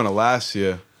likely. Japan won it last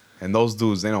year, and those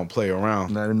dudes they don't play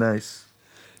around. Not nice.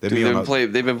 They Dude, be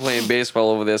on they've been playing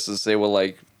baseball over there since they were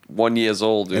like 1 year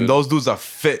old, dude. and those dudes are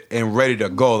fit and ready to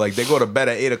go. Like they go to bed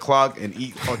at 8 o'clock and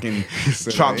eat fucking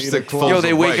chopstick full. Yo,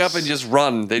 they wake up and just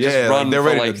run. They just run they're for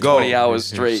ready like to go. 20 hours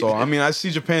straight. So I mean, I see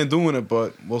Japan doing it,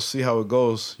 but we'll see how it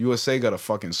goes. USA got a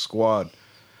fucking squad,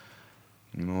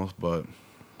 you know. But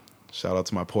shout out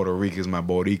to my Puerto Ricans, my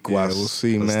Boricuas. Yeah, we'll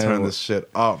see, Let's man. turn this shit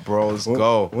up, bro. Let's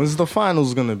go. When's the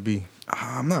finals gonna be?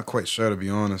 I'm not quite sure, to be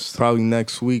honest. Probably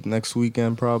next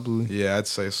weekend, probably. Yeah, I'd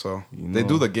say so. You They know.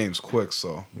 do the games quick,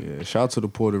 so. Yeah, shout out to the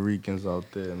Puerto Ricans out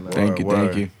there, man. Thank you,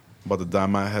 thank you. About to dye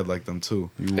my head like them too.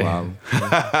 You wild.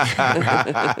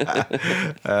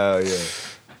 Hell yeah.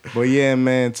 But yeah,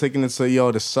 man, taking it to the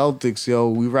Celtics,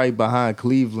 we right behind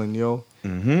Cleveland, yo.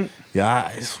 Mm-hmm. Yeah,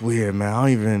 it's weird,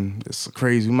 man. It's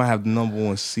crazy. We might have the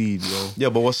 #1 seed, yo. Yeah,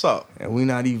 but what's up? And we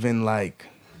not even like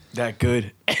That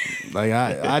good.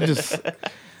 I just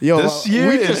yo, This year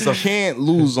we is just can't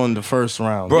lose on the first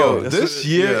round. Bro, Yo, this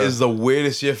year is the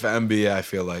weirdest year for NBA, I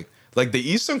feel like. Like the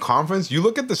Eastern Conference, you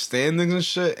look at the standings and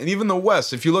shit, and even the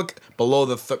West, if you look below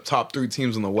the top 3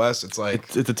 teams in the West, it's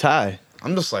like, It's a tie.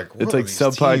 I'm just like, what It's are like these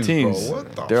subpar teams. Bro?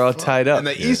 What the They're all fuck? tied up. And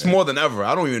the East more than ever.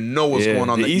 I don't even know what's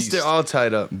going on in the East. They're all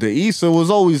tied up. the East, it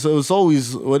was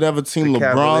always whatever team The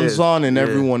LeBron's Cavaliers. on and Yeah.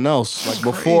 everyone else. Like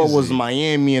before it was crazy.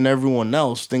 Miami and everyone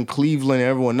else, then Cleveland and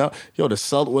everyone else. Yo, the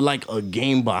Celtics were like a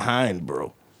game behind,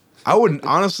 bro. I wouldn't,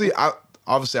 honestly,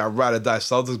 obviously I'd rather die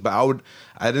Celtics, but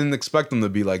I didn't expect them to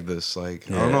be like this. Like,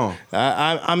 I don't know.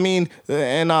 I mean,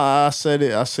 and I said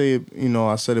it. I say it.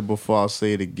 I said it before. I'll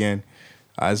say it again.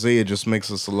 Isaiah just makes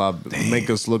us make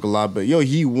us look a lot better. Yo,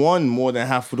 he won more than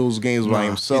half of those games by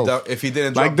himself. If he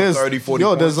didn't drop Like this, 30, 40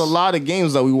 yo, there's a points. lot of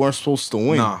games that we weren't supposed to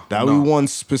win. We won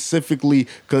specifically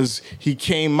because he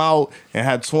came out and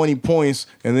had 20 points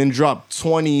and then dropped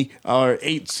 20 or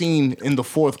 18 in the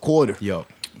fourth quarter. Yo.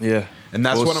 Yeah. And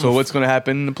that's what I'm So what's going to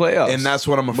happen in the playoffs? And that's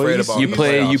what I'm afraid you about. you in the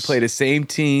play playoffs. the same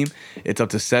team. It's up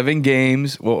to 7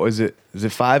 games. What was it? Is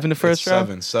it 5 in the first It's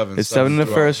round? seven. It's 7 in the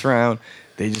throughout. first round.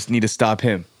 They just need to stop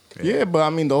him. Yeah, but I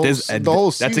mean the whole There's- season.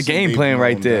 that's a game plan they've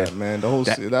right known there. that, man. The whole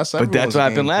That- se- that's but that's everyone's what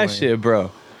happened game last plan. year,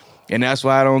 bro. And that's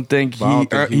why I don't think But I don't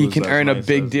think he was can as earn a nice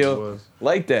big as he deal was.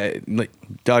 like that. Like,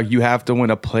 dog, you have to win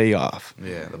a playoff.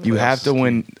 Yeah, the You playoffs have to is key.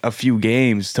 win a few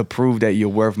games to prove that you're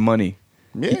worth money.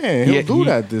 Yeah, he'll Yeah, do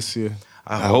that this year.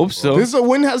 I hope so.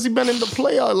 When has he been in the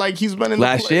playoff? Like he's been in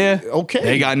Last the year, Okay,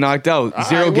 they got knocked out. All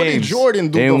 0 right, what did games. Jordan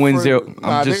do? They didn't the win first- 0.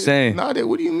 I'm just saying. What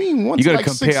do you mean? Won You gotta like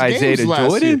compare 6 Isaiah games to last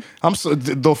Jordan? year. I'm so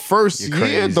the first You're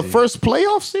year, the crazy. first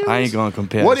playoff series. I ain't gonna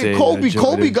compare What Isaiah did to Kobe? Jordan.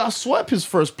 Kobe got swept his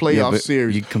first playoff but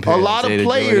series. you compare A lot Isaiah of to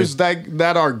players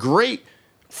that are great.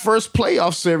 First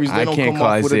playoff series, they I don't can't come call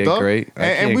off with a Isaiah dub. great. I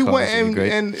And can't we call went Isaiah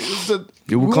great. and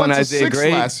You we were calling went to Isaiah 6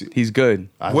 great? last year. He's good.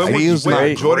 When was Isaiah's when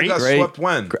not Jordan great. got swept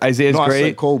when? Isaiah's No, I said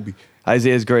great. Kobe.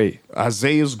 Isaiah's great.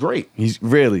 Isaiah's great. He's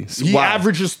really. He wow.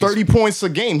 averages 30 points a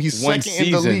game. He's One second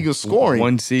in the season. league of scoring.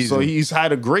 One season. So he's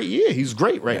had a great year. He's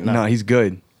great right now. No, he's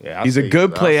good. Yeah, I'll he's a say-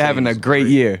 good I'll player say having a he's great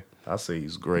great. year. I say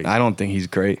he's great. I don't think he's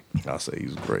great. I say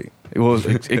he's great. Well,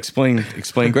 explain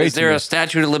great. Is there a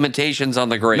statute of limitations on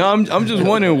the great? No, I'm just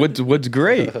wondering what's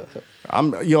great.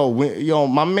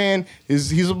 My man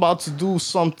he's about to do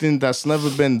something that's never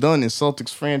been done in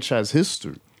Celtics franchise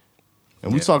history,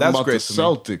 and we talking that's about the great to me.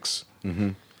 Celtics.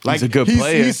 Like He's a good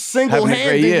player. He's Having a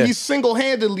great year.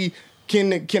 single-handedly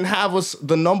can have us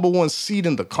the number 1 seed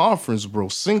in the conference, bro.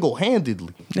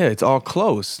 Single-handedly. Yeah, it's all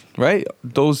close, right?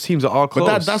 Those teams are all close.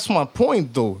 But that's my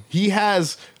point, though. He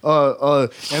has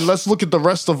and let's look at the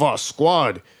rest of our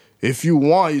squad. If you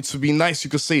want it to be nice, you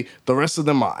could say the rest of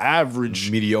them are average,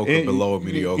 Mediocre, below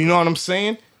mediocre. You know what I'm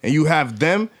saying? And you have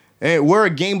them, and we're a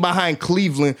game behind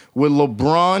Cleveland with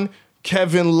LeBron,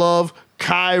 Kevin Love,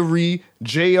 Kyrie,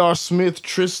 J.R. Smith,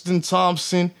 Tristan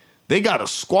Thompson. They got a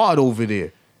squad over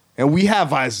there. And we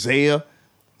have Isaiah,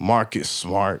 Marcus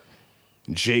Smart,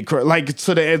 Jay Crowder. Like,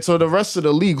 to the rest of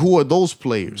the league, who are those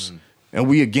players? And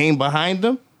we a game behind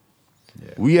them?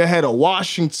 Yeah. We ahead of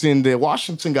Washington. There,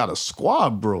 Washington got a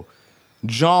squad, bro.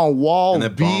 John Wall, And they're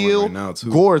balling Beal, right now, too.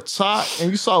 Gortat,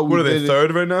 and you saw What are they,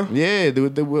 third right now? Yeah,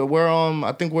 we're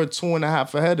I think we're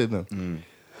 2.5 ahead of them.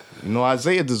 You know,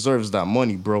 Isaiah deserves that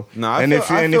money, bro. Nah, I and feel-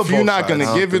 if I feel you're both not gonna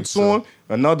sides. I give don't it to think so. him,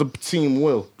 another team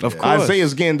will. Of course.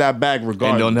 Isaiah's getting that bag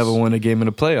regardless. and they'll never win a game in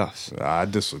the playoffs. I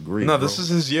disagree. No, bro. this is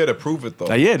his year to prove it,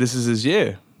 though. Yeah, this is his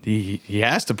year. He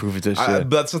has to prove it this year. But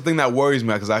that's the thing that worries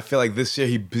me because I feel like this year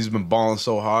he's been balling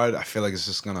so hard. I feel like it's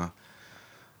just gonna.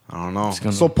 I don't know.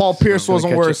 gonna- So Paul Pierce gonna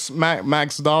wasn't catch worth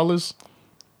max dollars.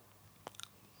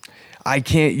 I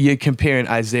can't. You're comparing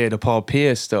Isaiah to Paul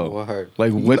Pierce, though. Word.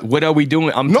 Like, what are we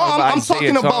doing? I'm No, talking about I'm Isaiah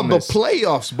talking about Thomas. the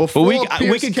playoffs But before we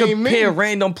Pierce can came compare in.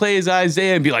 random players to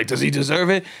Isaiah and be like, does he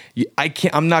deserve it? I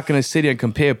can't. I'm not gonna sit here and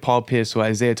compare Paul Pierce to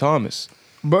Isaiah Thomas.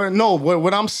 But no,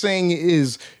 what I'm saying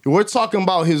is we're talking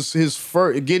about his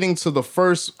getting to the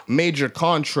first major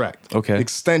contract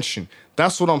extension.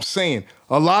 That's what I'm saying.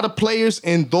 A lot of players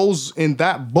in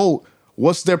that boat.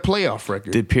 What's their playoff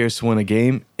record? Did Pierce win a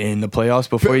game in the playoffs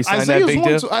before he signed that big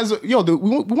deal?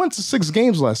 We went to 6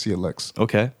 games last year, Lex.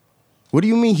 Okay. What do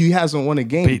you mean he hasn't won a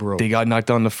game, bro? They got knocked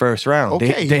out in the first round. Okay,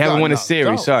 they he haven't got won a knocked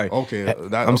series. out. Sorry. Okay,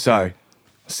 I'm sorry.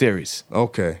 Series.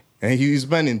 Okay, and he's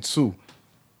been in 2.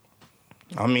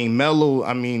 I mean, Melo.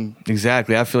 I mean,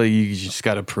 Exactly. I feel like you just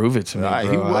got to prove it to me,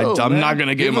 he bro. will, I'm man. not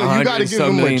gonna give him You gotta give him $100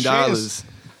 a million. chance.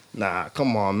 Nah,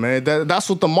 come on, man. That's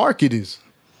what the market is.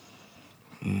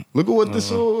 Look at what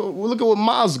look at what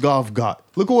Mozgov got.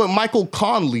 Look at what Michael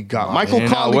Conley got. Michael They're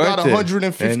not Conley got worth it.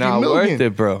 150 They're not million. worth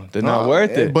it, bro. They're not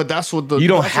worth it. But that's what the You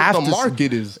don't that's have what to. the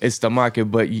market is. It's the market,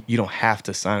 but you don't have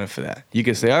to sign him for that. You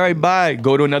can say, all right, bye.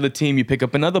 Go to another team. You pick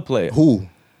up another player. Who?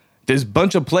 There's a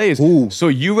bunch of players. Who? So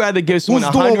you rather give someone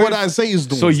Who's doing 100. what Isaiah's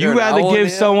doing? So there you an rather owl in give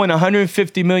here? someone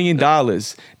 $150 million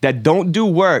that don't do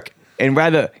work and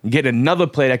rather get another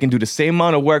player that can do the same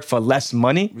amount of work for less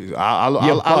money? I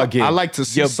like to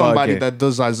see You're somebody bugging. that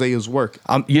does Isaiah's work.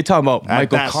 You're talking about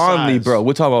Michael that Conley, size. bro.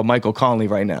 We're talking about Michael Conley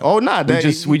right now. Oh, nah,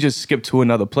 we just skipped to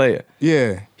another player.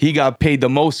 Yeah. He got paid the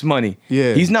most money.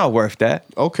 Yeah. He's not worth that.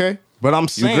 Okay. But I'm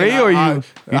saying agree or you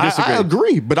I disagree?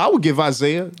 agree, but I would give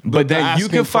Isaiah. But the then you asking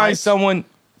can find price. someone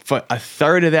for a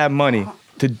third of that money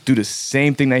to do the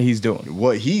same thing that he's doing.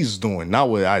 What he's doing, not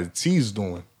what IT's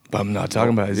doing. But I'm not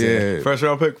talking about Isaiah. Yeah. First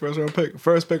round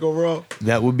pick overall.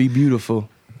 That would be beautiful.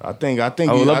 I think I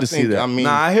would love to see that. I mean,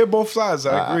 Nah, I hear both sides.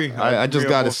 I agree. I just agree on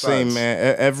gotta both say, sides.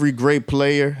 man, every great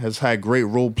player has had great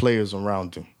role players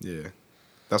around him. Yeah,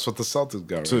 that's what the Celtics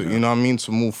got. To Right now. you know what I mean,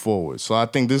 to move forward. So I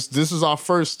think this is our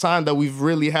first time that we've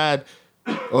really had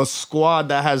a squad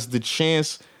that has the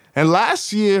chance. And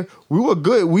last year we were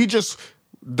good.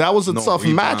 That was a No tough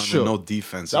rebound and matchup. no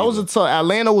defense. That was either.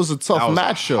 Atlanta was a tough That was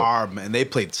matchup. hard, man. They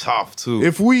played tough too.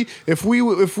 If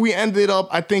we ended up,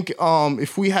 I think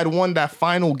if we had won that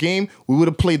final game, we would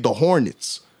have played the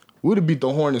Hornets. We would have beat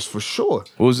the Hornets for sure.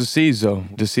 What was the seeds though?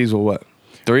 The seeds were what?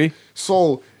 3?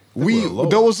 So we're low.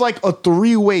 there was like a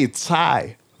 3-way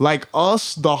tie, like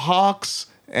us, the Hawks,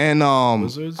 and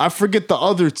Wizards? I forget the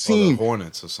other Or the team.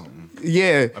 Hornets or something.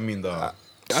 Yeah, I mean the.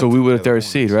 So we were the third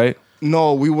seed, right?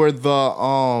 no, we were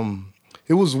the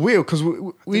It was weird because we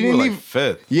We didn't were even. like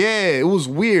fifth Yeah, it was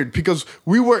weird because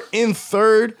we were in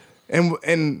third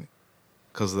and.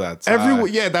 because of that.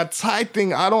 Tie. That tie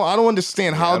thing. I don't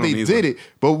understand how I don't they either. did it.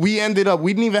 But we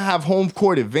didn't even have home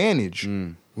court advantage.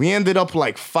 Mm. We ended up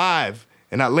like 5,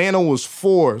 and Atlanta was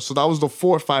 4. So that was the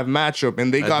 4-5 matchup,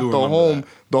 and they I got do the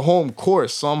remember home court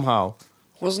somehow.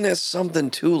 Wasn't there something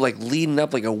too, like leading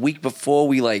up like a week before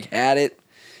we like had it?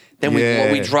 Then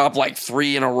Yeah. we dropped like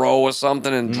 3 in a row or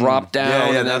something and dropped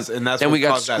down. Yeah, and that's then what we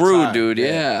got caused that screwed, tie. dude.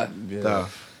 Yeah. The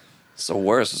It's the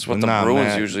worst. It's what the Nah, Bruins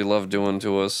man. usually love doing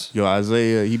to us. Yo,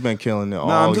 Isaiah, he been killing it all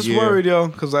Nah, I'm just year. worried, yo,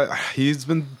 because he's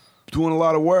been doing a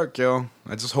lot of work, yo.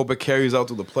 I just hope it carries out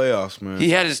to the playoffs, man.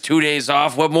 He had his 2 days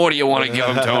off. What more do you want to give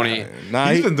him, Tony? Nah,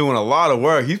 He's been doing a lot of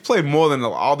work. He's played more than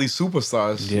all these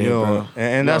superstars. Yeah, yo, bro.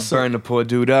 and That's that's burn the poor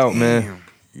dude out, man.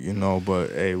 you know, but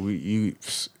hey,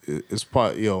 it's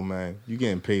part, yo, man, you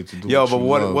getting paid to do. Yo, but you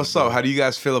love, what's bro. up? How do you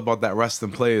guys feel about that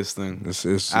resting players thing?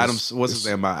 It's Adam, what's his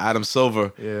name? Adam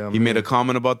Silver. Yeah, I he made mean- a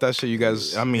comment about that shit. You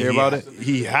guys I mean, hear about it?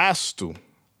 He has to.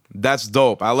 That's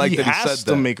dope. I like he that he has said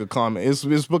to that. make a comment.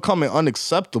 It's becoming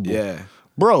unacceptable. Yeah.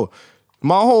 Bro,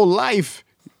 my whole life,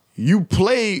 you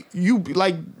play.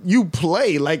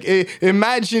 Like,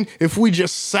 imagine if we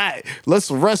just sat. Let's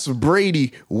rest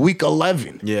Brady week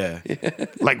 11. Yeah.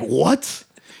 Like, what?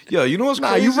 Yo, you know what's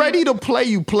Nah, crazy? you ready to play?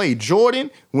 You play. Jordan,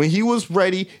 when he was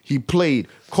ready, he played.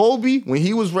 Kobe, when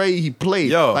he was ready, he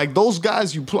played. Yo. Like, those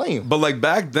guys, you playing. But like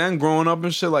back then, growing up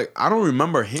and shit, like I don't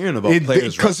remember hearing about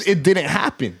players Because resting. it didn't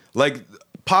happen. Like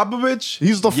Popovich,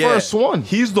 He's the first one.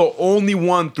 He's the only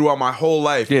one throughout my whole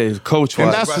life. Yeah, his coach And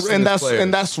was. Right. Resting his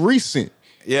players. that's recent.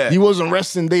 Yeah. He wasn't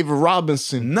resting David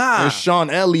Robinson. Nah. And Sean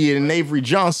Elliott and Avery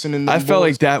Johnson and them I felt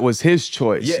boys. like that was his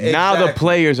choice. Yeah, Now the exactly.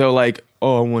 players are like,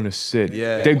 oh, I want to sit.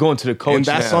 Yeah. They're going to the coach and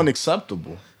that's now.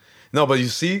 unacceptable. No, but you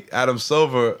see, Adam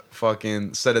Silver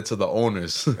fucking said it to the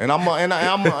owners. And I'm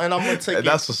gonna take it.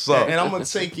 That's what's up. And I'm gonna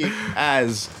take it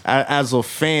as a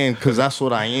fan because that's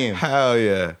what I am. Hell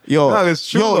yeah. Yo, no, it's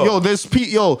true.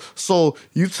 though. So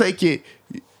you take it.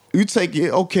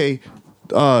 Okay,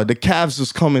 the Cavs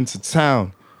is coming to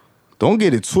town. Don't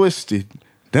get it twisted.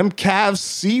 Them Cavs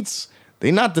seats,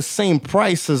 they not the same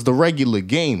price as the regular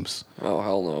games. Oh,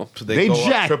 hell no. So They go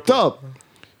jacked triple. up.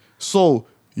 So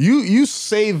you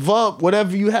save up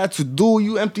whatever you had to do.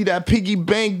 You empty that piggy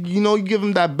bank. You know, you give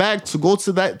them that back to go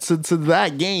to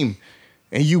that game,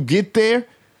 and you get there,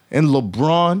 and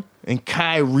LeBron and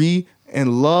Kyrie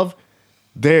and Love,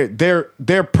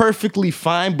 they're perfectly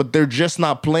fine, but they're just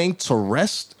not playing to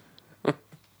rest.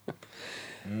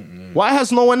 Why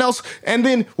has no one else? And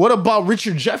then what about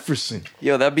Richard Jefferson?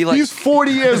 Yo, that'd be like. He's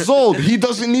 40 years old. He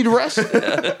doesn't need rest.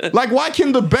 Like, why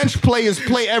can the bench players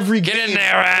play every Get game? in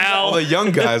there, All Al. the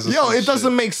young guys. or Yo, some it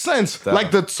doesn't shit. make sense. That-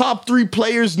 Like, the top 3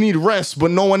 players need rest,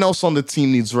 but no one else on the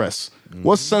team needs rest.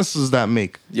 What sense does that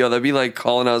make? Yo, that'd be like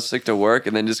calling out sick to work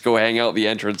and then just go hang out at the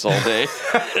entrance all day.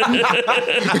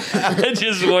 And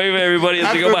just wave at everybody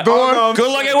as they go by. door.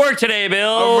 Good luck at work today, Bill.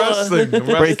 I'm wrestling.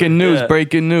 Breaking news, Yeah.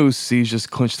 breaking news. C's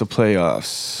just clinched the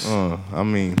playoffs. I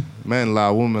mean, men lie,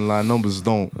 women lie, numbers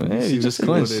don't. Hey, you just what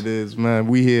clinched. it is, man.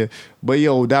 We here. But,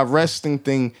 yo, that resting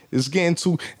thing is getting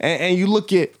too... And you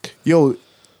look at... Yo,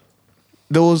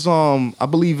 there was, I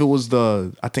believe it was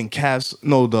the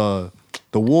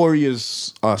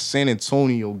Warriors San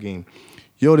Antonio game.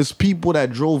 Yo, there's people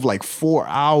that drove like 4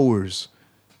 hours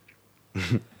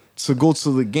to go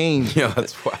to the game. Yeah,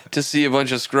 that's why. To see a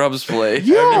bunch of scrubs play.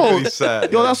 Yo, really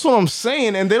sad, yo, yeah. that's what I'm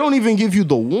saying. And they don't even give you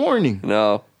the warning.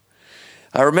 No.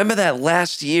 I remember that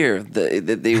last year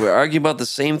that they were arguing about the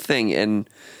same thing. And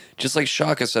just like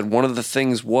Shaka said, one of the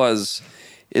things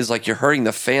is like you're hurting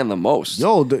the fan the most.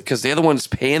 Yo, because they're the ones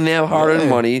paying their hard-earned Yeah.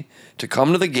 money to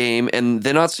come to the game, and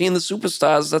they're not seeing the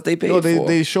superstars that they paid Yo, for.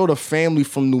 they showed a family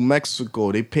from New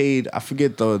Mexico. They paid, I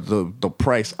forget the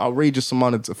price, outrageous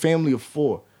amount. It's a family of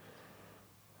 4.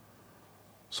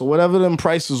 So whatever them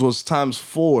prices was times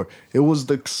 4. It was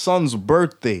the son's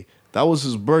birthday. That was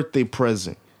his birthday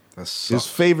present. That's His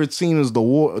favorite team is the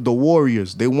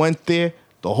Warriors. They went there.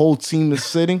 The whole team is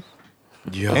sitting,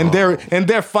 Yo. and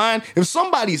they're fine. If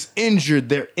somebody's injured,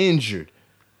 they're injured.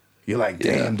 You're like,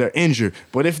 damn, Yeah. they're injured.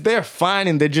 But if they're fine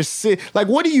and they're just like,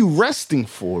 what are you resting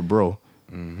for, bro?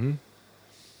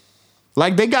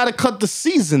 Like, they got to cut the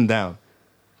season down.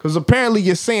 Because apparently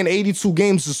you're saying 82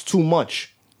 games is too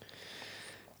much.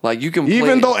 like you can play,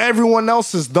 Even though everyone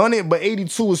else has done it, but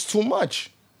 82 is too much.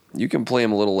 you can play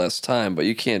them a little less time, but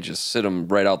you can't just sit them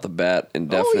right out the bat Oh,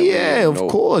 indefinitely. yeah, of No-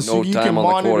 course. No you time can on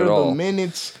the court monitor at the all.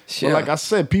 minutes. Yeah. But like I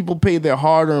said, people pay their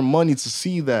hard-earned money to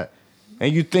see that.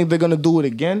 And you think they're going to do it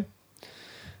again?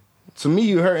 To me,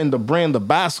 you're hurting the brand of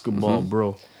basketball, Mm-hmm.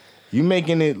 bro. You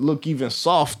making it look even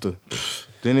softer.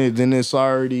 Then it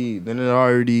already,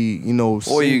 you know. Or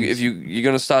seems- if you're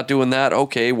gonna start doing that,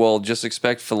 okay, well, just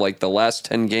expect for like the last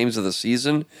 10 games of the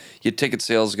season, your ticket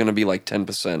sales is gonna be like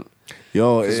 10%.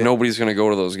 yo, Because it, nobody's gonna go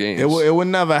to those games. it would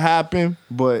never happen.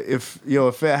 But if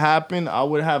it happened, I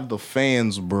would have the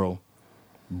fans, bro,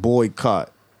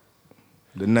 boycott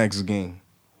the next game.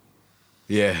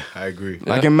 Yeah, I agree.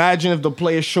 Like, imagine if the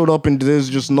players showed up and there's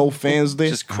just no fans there.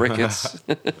 Just crickets.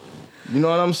 You know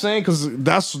what I'm saying? Because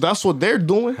that's what they're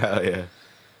doing. Hell yeah.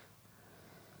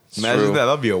 Imagine true. that.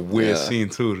 That'd be a weird Yeah. scene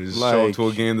too. To just show up to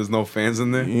a game, there's no fans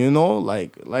in there. You know,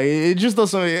 like it just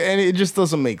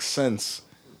doesn't make sense.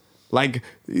 Like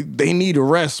they need a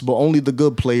rest, but only the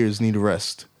good players need a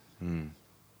rest.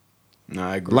 No,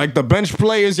 I agree. Like the bench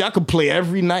players, y'all can play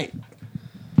every night.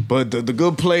 But the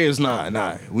good players,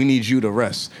 nah. We need you to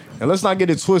rest. And let's not get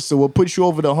it twisted. What puts you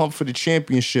over the hump for the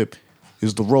championship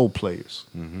is the role players.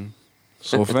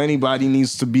 So if anybody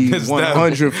needs to be It's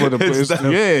 100 for the It's players,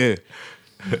 them. yeah.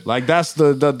 Like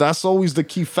that's always the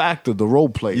key factor, the role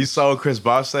players. You saw what Chris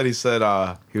Bosh said. He said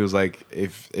he was like,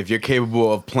 if you're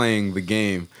capable of playing the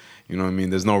game, you know what I mean.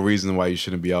 There's no reason why you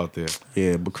shouldn't be out there.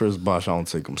 Yeah, but Chris Bosh, I don't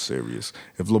take him serious.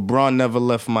 If LeBron never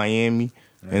left Miami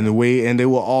and they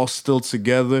were all still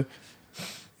together,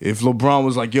 if LeBron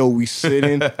was like, "Yo, we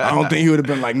sitting," I don't think he would have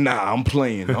been like, "Nah, I'm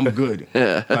playing, I'm good."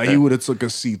 Like he would have took a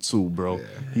seat too, bro.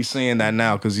 He's saying that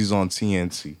now because he's on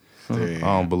TNT. I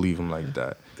don't believe him like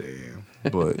that. Damn.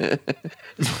 But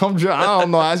I don't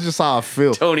know. That's just how I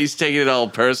feel. Tony's taking it all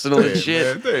personal and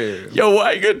shit. Damn. Yo,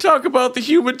 why you gonna talk about the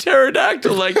human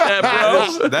pterodactyl like that,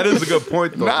 bro? That is a good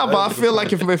point, though. Nah, That but I is a feel good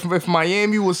like if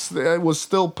Miami was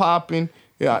still popping,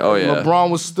 Oh, yeah.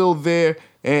 LeBron was still there,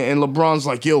 and LeBron's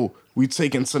like, "Yo, we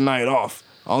taking tonight off."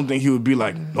 I don't think he would be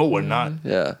like, "No, we're not.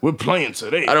 Yeah. We're playing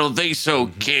today." I don't think so,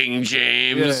 King Yeah,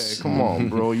 James. come on,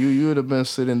 bro. You would have been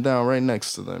sitting down right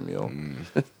next to them, yo.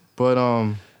 But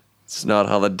It's not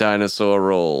how the dinosaur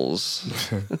rolls.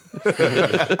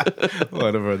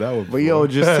 Whatever that would. But yo,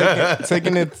 just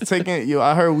taking it. Yo,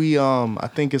 I heard I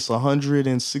think it's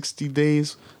 160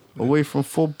 days away from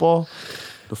football.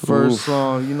 The first,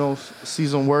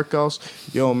 season workouts.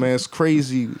 Yo, man, it's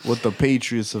crazy what the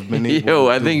Patriots have been able Yo, to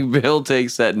I do. think Bill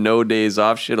takes that no days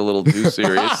off shit a little too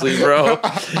seriously, bro.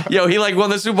 Yo, he like won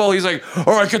the Super Bowl. He's like,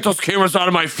 all right, get those cameras out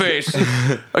of my face.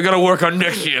 I gotta work on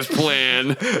next year's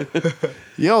plan.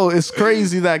 Yo, it's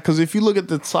crazy that because if you look at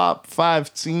the top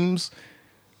 5 teams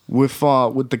with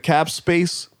the cap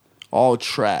space, all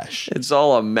trash. It's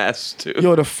all a mess, too.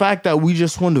 Yo, the fact that we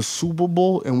just won the Super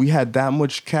Bowl and we had that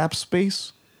much cap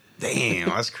space. Damn,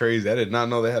 that's crazy. I did not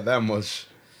know they had that much.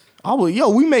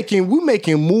 We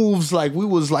making moves like we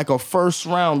was like a first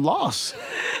round loss.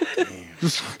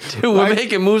 Dude, we're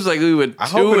making moves like we were I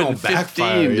hope 2 it and don't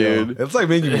backfire, 15, yo. dude. It's like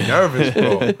making me nervous,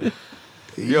 bro.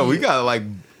 Yo, we got like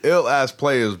ill ass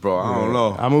players, bro. I don't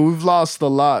know. I mean, we've lost a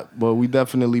lot, but we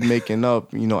definitely making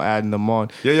up. Adding them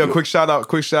on. Yo, quick shout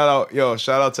out. Yo,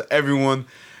 shout out to everyone,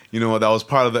 that was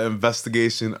part of the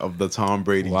investigation of the Tom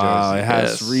Brady Wow, it jersey.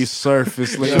 has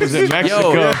resurfaced. Like, It was in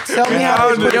Mexico. Yo, Tell me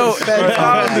how they put Yo, the feds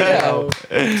on that, yo.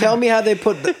 Tell me how they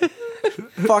put the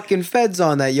fucking feds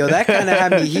on that, yo. That kind of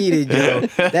had me heated, yo.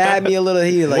 That had me a little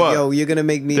heated. Like, What? yo, you're gonna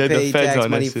make me The pay feds tax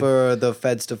on money that shit. for the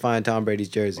feds to find Tom Brady's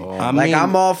jersey. I like, mean-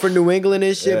 I'm all for New England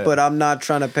and shit, Yeah. but I'm not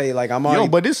trying to pay. Like, I'm already. yo,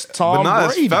 but it's Tom But nah,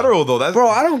 Brady. it's federal though. That's bro,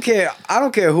 I don't care. I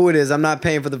don't care who it is. I'm not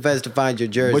paying for the feds to find your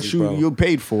jersey, But bro. you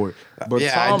paid for it. But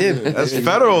Yeah, I did. That's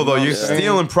federal though. You're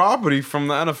stealing property from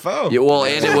the NFL. Yeah, well,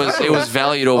 and it was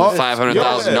valued over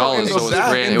 $500,000,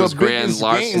 so it was grand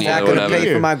larceny Is that or gonna whatever.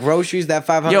 pay for my groceries? That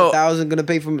 $500,000 gonna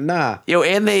pay for nah. Yo,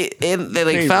 and they like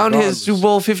Hey, found regardless. his Super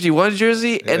Bowl 51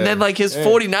 jersey, and Yeah. then like his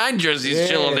 49 jersey's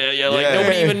chilling there. Yeah, like Yeah.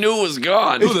 nobody even knew it was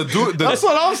gone. Dude, the dude, That's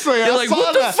what I'm saying. You're I like, saw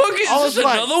what the that. fuck is I was this,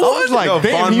 like- another I was one? like, Yo,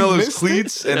 damn, Von he Miller's missed it?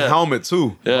 cleats and helmet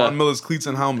too. Yeah. Von Miller's cleats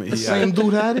and helmet. He Same had.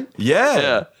 dude had it. Yeah.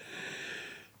 Yeah.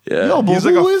 Yeah. Yo, but He's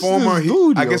like who a is former. this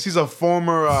dude? I yo? guess he's a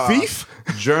former Thief?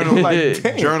 journalist,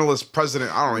 Damn. journalist,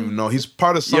 president. I don't even know. He's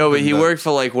part of something. Yo, but he that- worked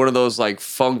for like one of those like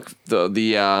funk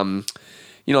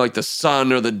like the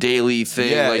Sun or the Daily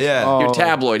thing, Yeah, like yeah. your Oh.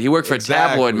 tabloid. He worked for a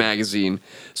Exactly. tabloid magazine,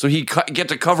 so he get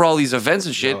to cover all these events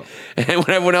and shit. And when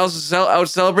everyone else is out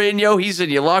celebrating, yo, he's in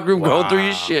your locker room going through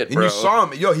your shit, And bro. you saw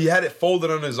him. Yo, he had it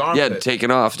folded on his arm. Yeah, taking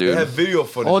off, They dude. had video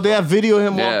footage. Oh, they have video of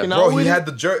him Yeah. walking Bro, out he with had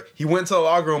the jersey. He went to the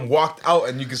locker room, walked out,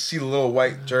 and you could see the little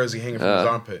white jersey hanging from his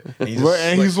armpit. And he's, it.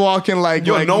 And he's walking like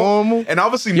normal. And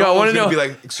obviously, Yo, I no wanna one's gonna know- be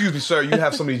like, "Excuse me, sir, you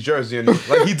have somebody's jersey." And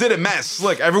like he did it, mad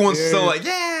slick. Everyone's still like,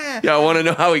 "Yeah." Yeah, I want to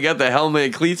know how he got the helmet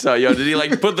and cleats on. Yo, did he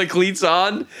like put the cleats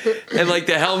on and like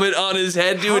the helmet on his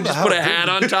head, dude, and just put a hat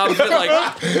on top of it?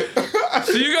 Like,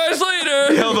 see you guys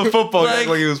later. Held the football like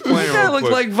he was playing. That real looked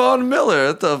quick. like Von Miller.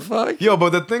 What the fuck? Yo, but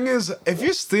the thing is, if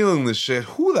you're stealing this shit,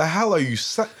 who the hell are you?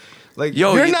 Like,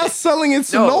 Yo, You're you- not selling it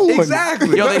to No, no one.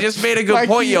 exactly. Yo, they just made a good Like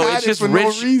point. he Yo, had it's it just for no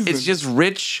rich. reason. It's just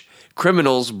rich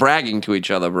criminals bragging to each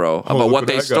other, bro, about look what what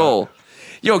they I got. stole.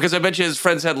 Yo, because I bet you his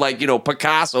friends had like,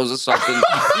 Picassos or something.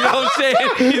 You know what I'm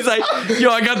saying? He's like, yo,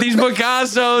 I got these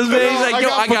Picassos, man. He's like, yo,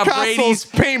 I got Picasso's Brady's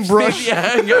paintbrush.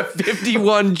 I got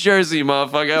 51 jersey,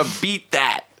 motherfucker. Beat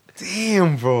that.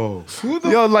 Damn, bro. Who the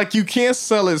Yo, like you can't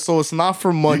sell it, so it's not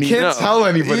for money. You can't tell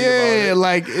anybody about Yeah, it.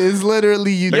 like it's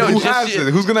literally you. Yo, do who just has your-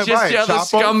 it? Who's gonna just buy it? your other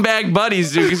Chapo? scumbag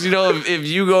buddies, dude. Because if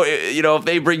you go, if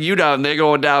they bring you down, they're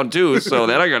going down too. So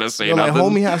they're not gonna say Yo, like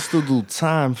nothing. homie has to do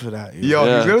time for that. Yo,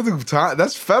 Yeah. he's gonna do time.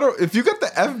 That's federal. If you got the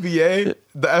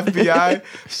FBI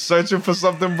searching for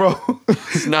something, bro,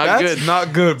 It's not that's good. not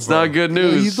good, bro. It's not good Yo,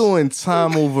 news. you doing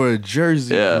time over a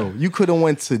jersey, Yeah. bro. You could have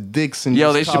went to Dick's and Yo,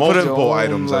 just they should copped put your multiple own,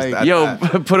 items as like, that. Yo,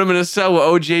 put him in a cell with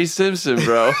O.J. Simpson,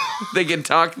 bro. They can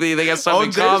talk. They got something in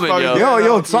O.J.'s common, probably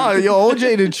yo. dead. OJ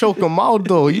didn't choke him out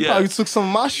though. He Yeah. probably took some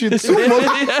of my shit too.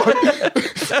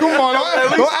 Motherfucker. Come on,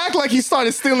 don't act like he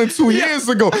started stealing 2 years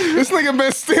ago. This nigga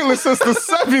been stealing since the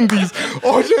 70s.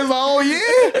 OJ's like, oh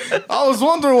yeah. I was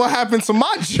wondering what happened to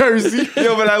my jersey.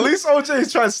 Yo, but at least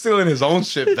OJ's trying stealing his own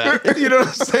shit back. You know what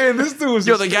I'm saying? This dude was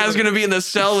Yo, the guy's gonna be in the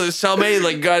cell. His cellmate,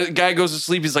 like, guy goes to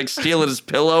sleep. He's like stealing his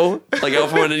pillow, like out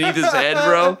from underneath his head,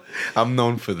 bro. I'm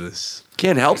known for this.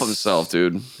 Can't help himself,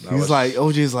 dude. He's like,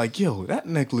 OJ's like, yo, that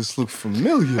necklace look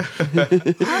familiar.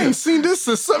 I ain't seen this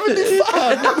since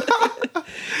 75.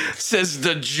 Says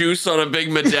the juice on a big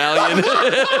medallion.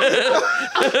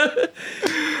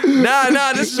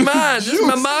 nah, this is mine. This is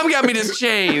my mom got me this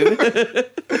chain.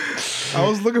 I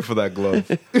was looking for that glove.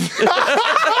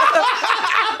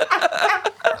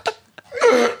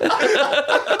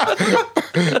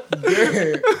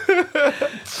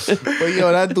 But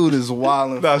yo, that dude is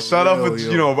wilding. Nah, for shout out real, for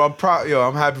yo. you know. I'm proud. Yo,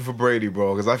 I'm happy for Brady,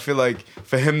 bro, because I feel like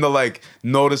for him to like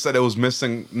notice that it was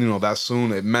missing, you know, that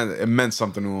soon, it meant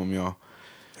something to him, yo.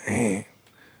 Man.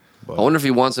 I wonder if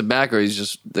he wants it back or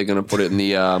they're gonna put it in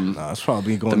the Nah, it's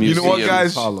probably going. The You know what, museum.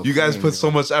 guys? Hall of You guys Fame, put yo.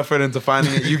 so much effort into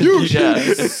finding it. You keep Yeah.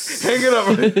 hang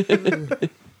it up.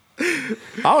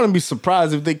 I wouldn't be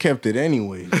surprised if they kept it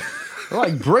anyway.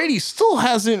 Like Brady still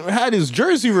hasn't had his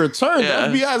jersey returned. Yeah.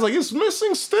 The FBI's like, it's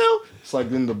missing still. It's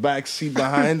like in the back seat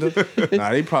behind him. Nah,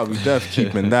 they probably def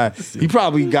keeping that. He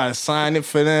probably got to sign it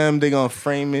for them. They gonna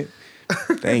frame it.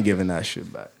 They ain't giving that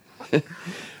shit back.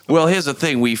 Well, here's the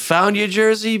thing. We found your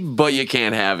jersey, but you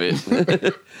can't have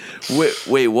it.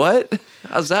 wait, what?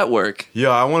 How's that work? Yo,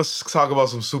 I want to talk about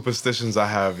some superstitions I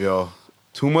have, yo.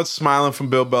 Too much smiling from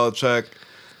Bill Belichick.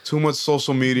 Too much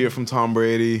social media from Tom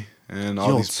Brady. And all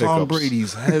Yo, these Tom pickups.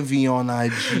 Brady's heavy on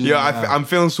IG. Yeah, now. I'm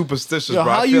feeling superstitious, Yo,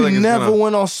 bro. how I feel you like it's never gonna...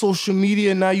 went on social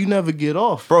media? Now you never get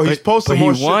off. Bro, he's posting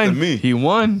more shit than me. He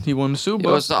won. He won the Super Yo,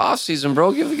 Bowl. it's the off season,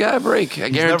 bro. Give the guy a break. I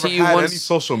He's never guarantee you had any once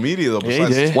social media though. Yeah, he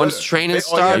Besides did. Twitter. Once training Yeah,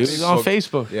 starts- He was on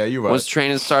Facebook. Yeah, you're right. once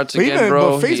training starts But again, even,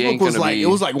 bro. but he Facebook ain't was gonna like be. it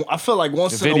was like I felt like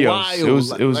once The in a videos. while It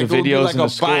was- like, it was like the it'll be videos like and a the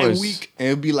scores. bye week and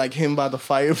it'd be like him by the He's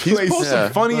fireplace. posting Yeah.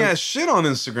 funny ass shit on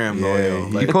Instagram though. Yeah, yo.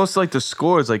 he Like, He posts like the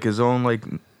scores, like his own like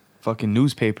fucking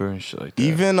newspaper and shit like that.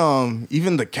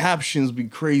 Even the captions be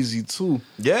crazy too.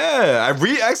 yeah,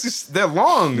 actually they're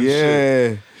long. and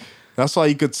shit. Yeah. That's why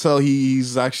you could tell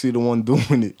he's actually the one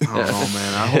doing it. I don't know,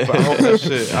 man. I hope that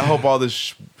shit. I hope all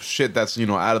this shit that's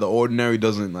out of the ordinary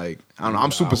doesn't like. I don't know.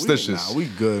 I'm superstitious. We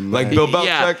good, man. Like Bill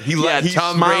Belichick, he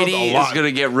Tom smiled Brady a lot. is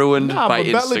gonna get ruined Nah, by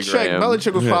but Instagram.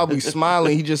 Belichick was probably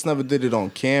smiling. He just never did it on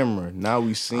camera. Now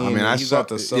we see him. I mean, I he's saw- at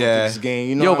the Celtics yeah. game.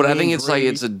 You know Yo, what but I mean? think it's like Brady.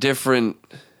 it's a different.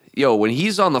 Yo, when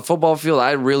he's on the football field,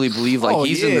 I really believe like Oh,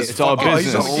 he's yeah. in this It's all fucking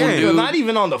business. zone, Yeah, dude. Not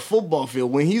even on the football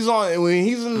field. When he's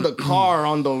in the car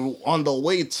on the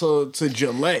way to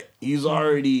Gillette, he's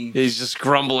already. He's just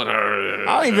grumbling.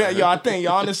 I don't even. Yo, I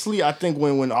think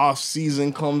when off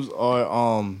season comes or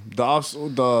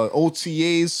the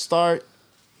OTAs start,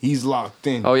 he's locked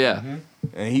in. Oh yeah,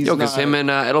 and he's yo, because not- him and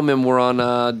Edelman were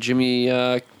on Jimmy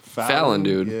Fallon,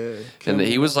 dude. Yeah, And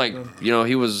he was like, it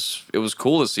was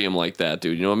cool to see him like that,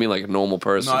 dude. You know what I mean? Like a normal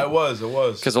person. No, it was.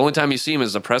 Because the only time you see him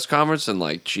is the press conference, and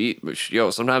like,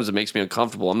 sometimes it makes me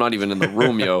uncomfortable. I'm not even in the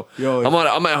room, yo. Yo,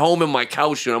 I'm at home in my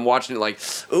couch, and I'm watching it like,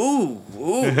 ooh,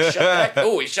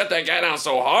 he shut that guy down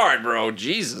so hard, bro.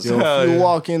 Jesus. Yo, Hell if you yeah.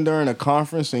 walk in during a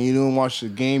conference and you didn't watch the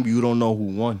game, you don't know who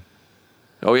won.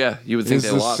 Oh yeah, you would think It's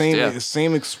they the lost. same, Yeah.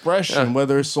 same expression, Yeah.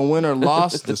 whether it's a win or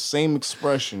loss, the same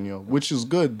expression, yo. Which is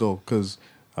good though, because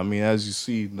I mean, as you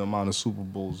see, the amount of Super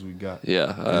Bowls we got,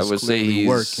 Yeah, I It's would say clearly he's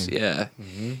working. yeah,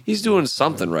 he's doing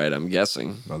something right. I'm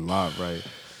guessing. a lot, right?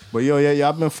 But yo, yeah,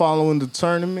 y'all been following the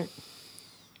tournament?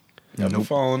 I've been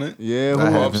following it. Yeah, No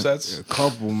who- upsets. A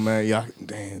couple, man. Y'all,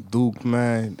 damn, Duke,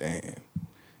 man, damn,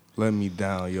 let me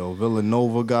down, yo.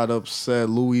 Villanova got upset.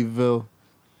 Louisville.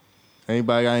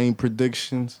 Anybody got any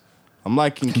predictions? I'm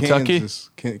liking Kentucky? Kansas,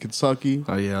 Kentucky.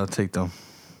 Oh yeah, I'll take them.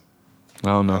 I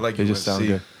don't know. I like they just sound USC.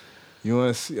 good. You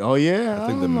want to see? Oh yeah, I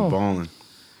think they've don't been know. balling.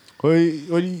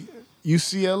 What do you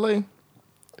UCLA?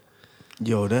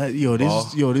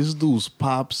 This dude's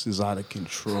pops is out of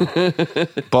control.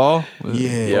 Ball?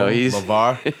 Yeah. Yo, he's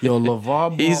LeVar. LeVar Ball.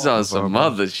 he's on some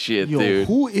other shit, Yo,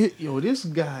 dude. this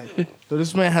guy.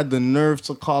 This man had the nerve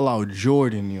to call out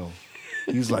Jordan, yo.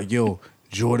 He's like, yo,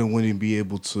 Jordan wouldn't be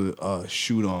able to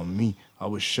shoot on me. I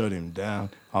would shut him down.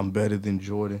 I'm better than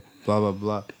Jordan. Blah, blah,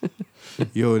 blah.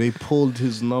 Yo, they pulled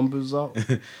his numbers out.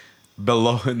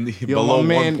 Below my 1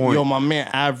 man, point. Yo, my man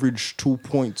averaged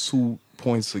 2.2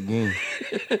 points a game.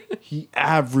 He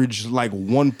averaged like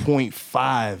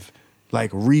 1.5. Like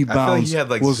rebounds he had,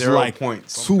 like, was 0 like point 2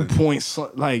 something. points.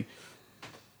 Like,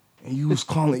 and you was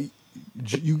calling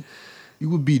you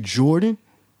would be Jordan.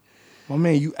 My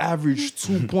man, you averaged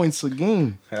 2 points a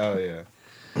game. Hell yeah.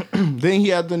 Then he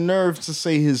had the nerve to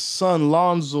say his son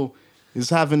Lonzo is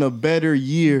having a better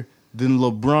year than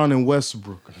LeBron and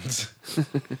Westbrook.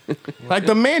 Like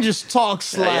the man just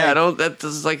talks like Yeah, I don't.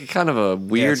 That's like a kind of a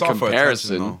weird it's all for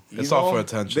comparison. attention, though. It's you all know, for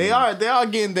attention. They are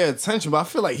getting their attention, but I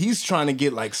feel like he's trying to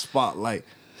get like spotlight.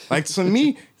 Like to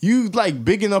me, you like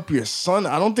bigging up your son.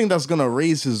 I don't think that's gonna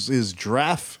raise his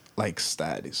draft like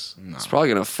status. It's probably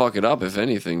gonna fuck it up if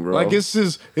anything, bro. Like it's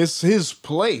his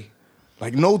play.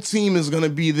 Like no team is gonna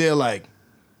be there like,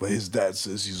 but his dad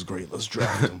says he's great. Let's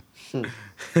draft him.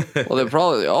 Well, they're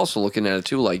probably also looking at it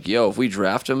too, like, yo, if we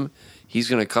draft him, he's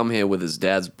gonna come here with his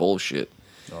dad's bullshit.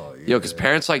 Oh, yeah. Yo, because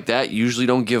parents like that usually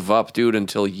don't give up, dude,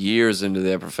 until years into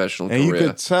their professional And career. you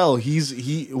could tell he's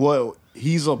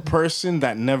a person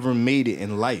that never made it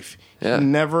in life. Yeah. He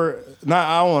never,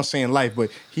 I don't want to say in life,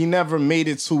 but he never made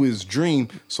it to his dream.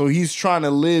 So he's trying to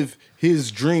live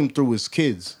his dream through his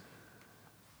kids.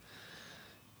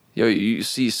 Yo, you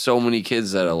see so many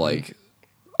kids that are like,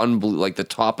 like the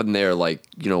top in their like,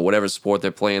 you know, whatever sport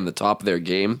they're playing, the top of their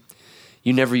game.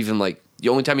 You never even like. The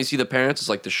only time you see the parents is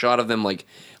like the shot of them like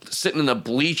sitting in the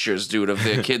bleachers, dude, of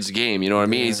their kid's game. You know what I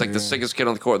mean? He's like the sickest kid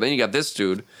on the court. Then you got this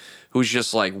dude who's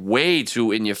just like way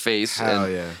too in your face. Hell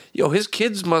and, yeah. Yo, his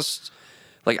kids must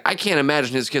like. I can't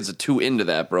imagine his kids are too into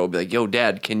that, bro. Be like, yo,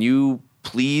 dad, can you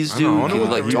please, I know, I dude? wonder Can you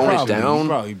what like the tone it He down?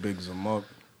 probably bigs him up.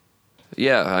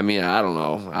 Yeah, I mean, I don't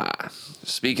know.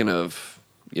 Speaking of,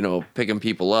 you know, picking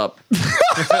people up,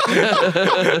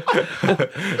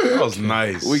 That was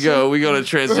nice. we go to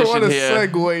transition What a here.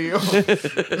 segue, yo.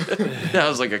 That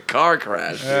was like a car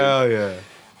crash. Dude. Hell yeah.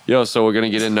 Yo, so we're gonna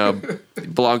get into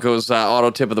Blanco's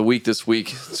auto tip of the week this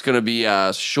week. It's gonna be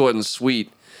short and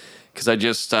sweet because I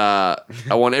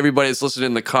want everybody that's listening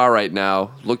in the car right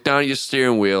now, look down at your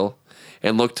steering wheel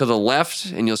and look to the left,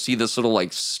 and you'll see this little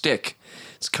like stick.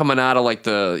 It's coming out of like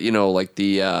the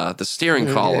steering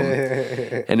column,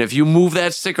 and if you move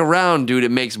that stick around, dude,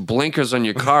 it makes blinkers on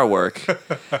your car work.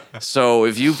 So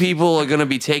if you people are gonna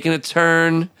be taking a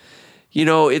turn, you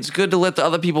know, it's good to let the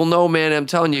other people know, man. I'm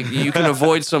telling you, you can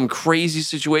avoid some crazy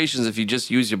situations if you just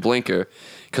use your blinker.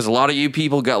 Because a lot of you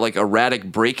people got like erratic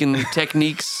braking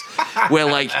techniques where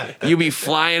like you be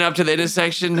flying up to the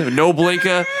intersection, no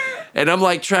blinker, and I'm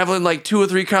like traveling like 2 or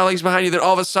 3 car lengths behind you. Then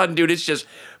all of a sudden, dude, it's just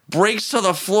breaks to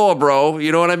the floor, bro.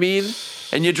 You know what I mean?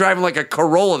 And you're driving like a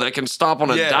Corolla that can stop on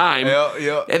a dime.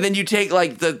 Yeah. And then you take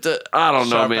like the I don't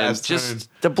know, man. Sharp-ass Just turn.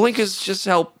 the blinkers just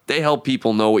help. They help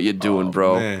people know what you're doing,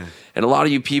 bro. man. And a lot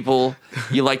of you people,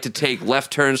 you like to take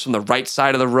left turns from the right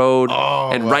side of the road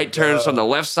and my right turns God. from the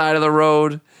left side of the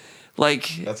road. Like,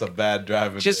 That's a bad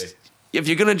driving just day. if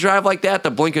you're gonna drive like that,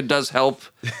 the blinker does help.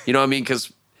 You know what I mean?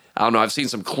 Because I don't know. I've seen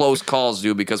some close calls,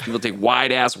 dude, because people take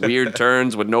wide ass weird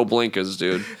turns with no blinkers,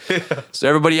 dude. So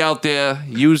everybody out there,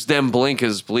 use them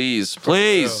blinkers, please,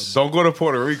 please. Don't go to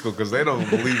Puerto Rico because they don't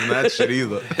believe in that shit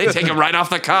either. They take them right off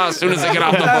the car as soon as they get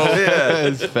off the boat.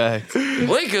 That's facts.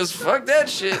 Blinkers, fuck that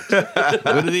shit. What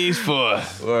are these for?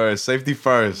 Or safety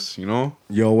first, you know?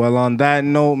 Yo, well, on that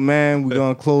note, man, we're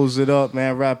going to close it up,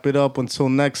 man. Wrap it up. Until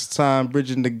next time,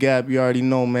 Bridging the Gap, you already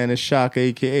know, man. It's Shock,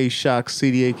 a.k.a. Shock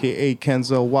City, a.k.a.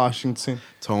 Kenzel, Washington.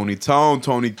 Tony Tone,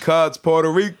 Tony Cuts,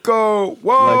 Puerto Rico.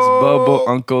 Whoa! Lex Bubble,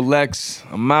 Uncle Lex.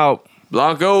 I'm out.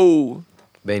 Blanco.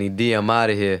 Benny D, I'm out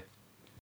of here.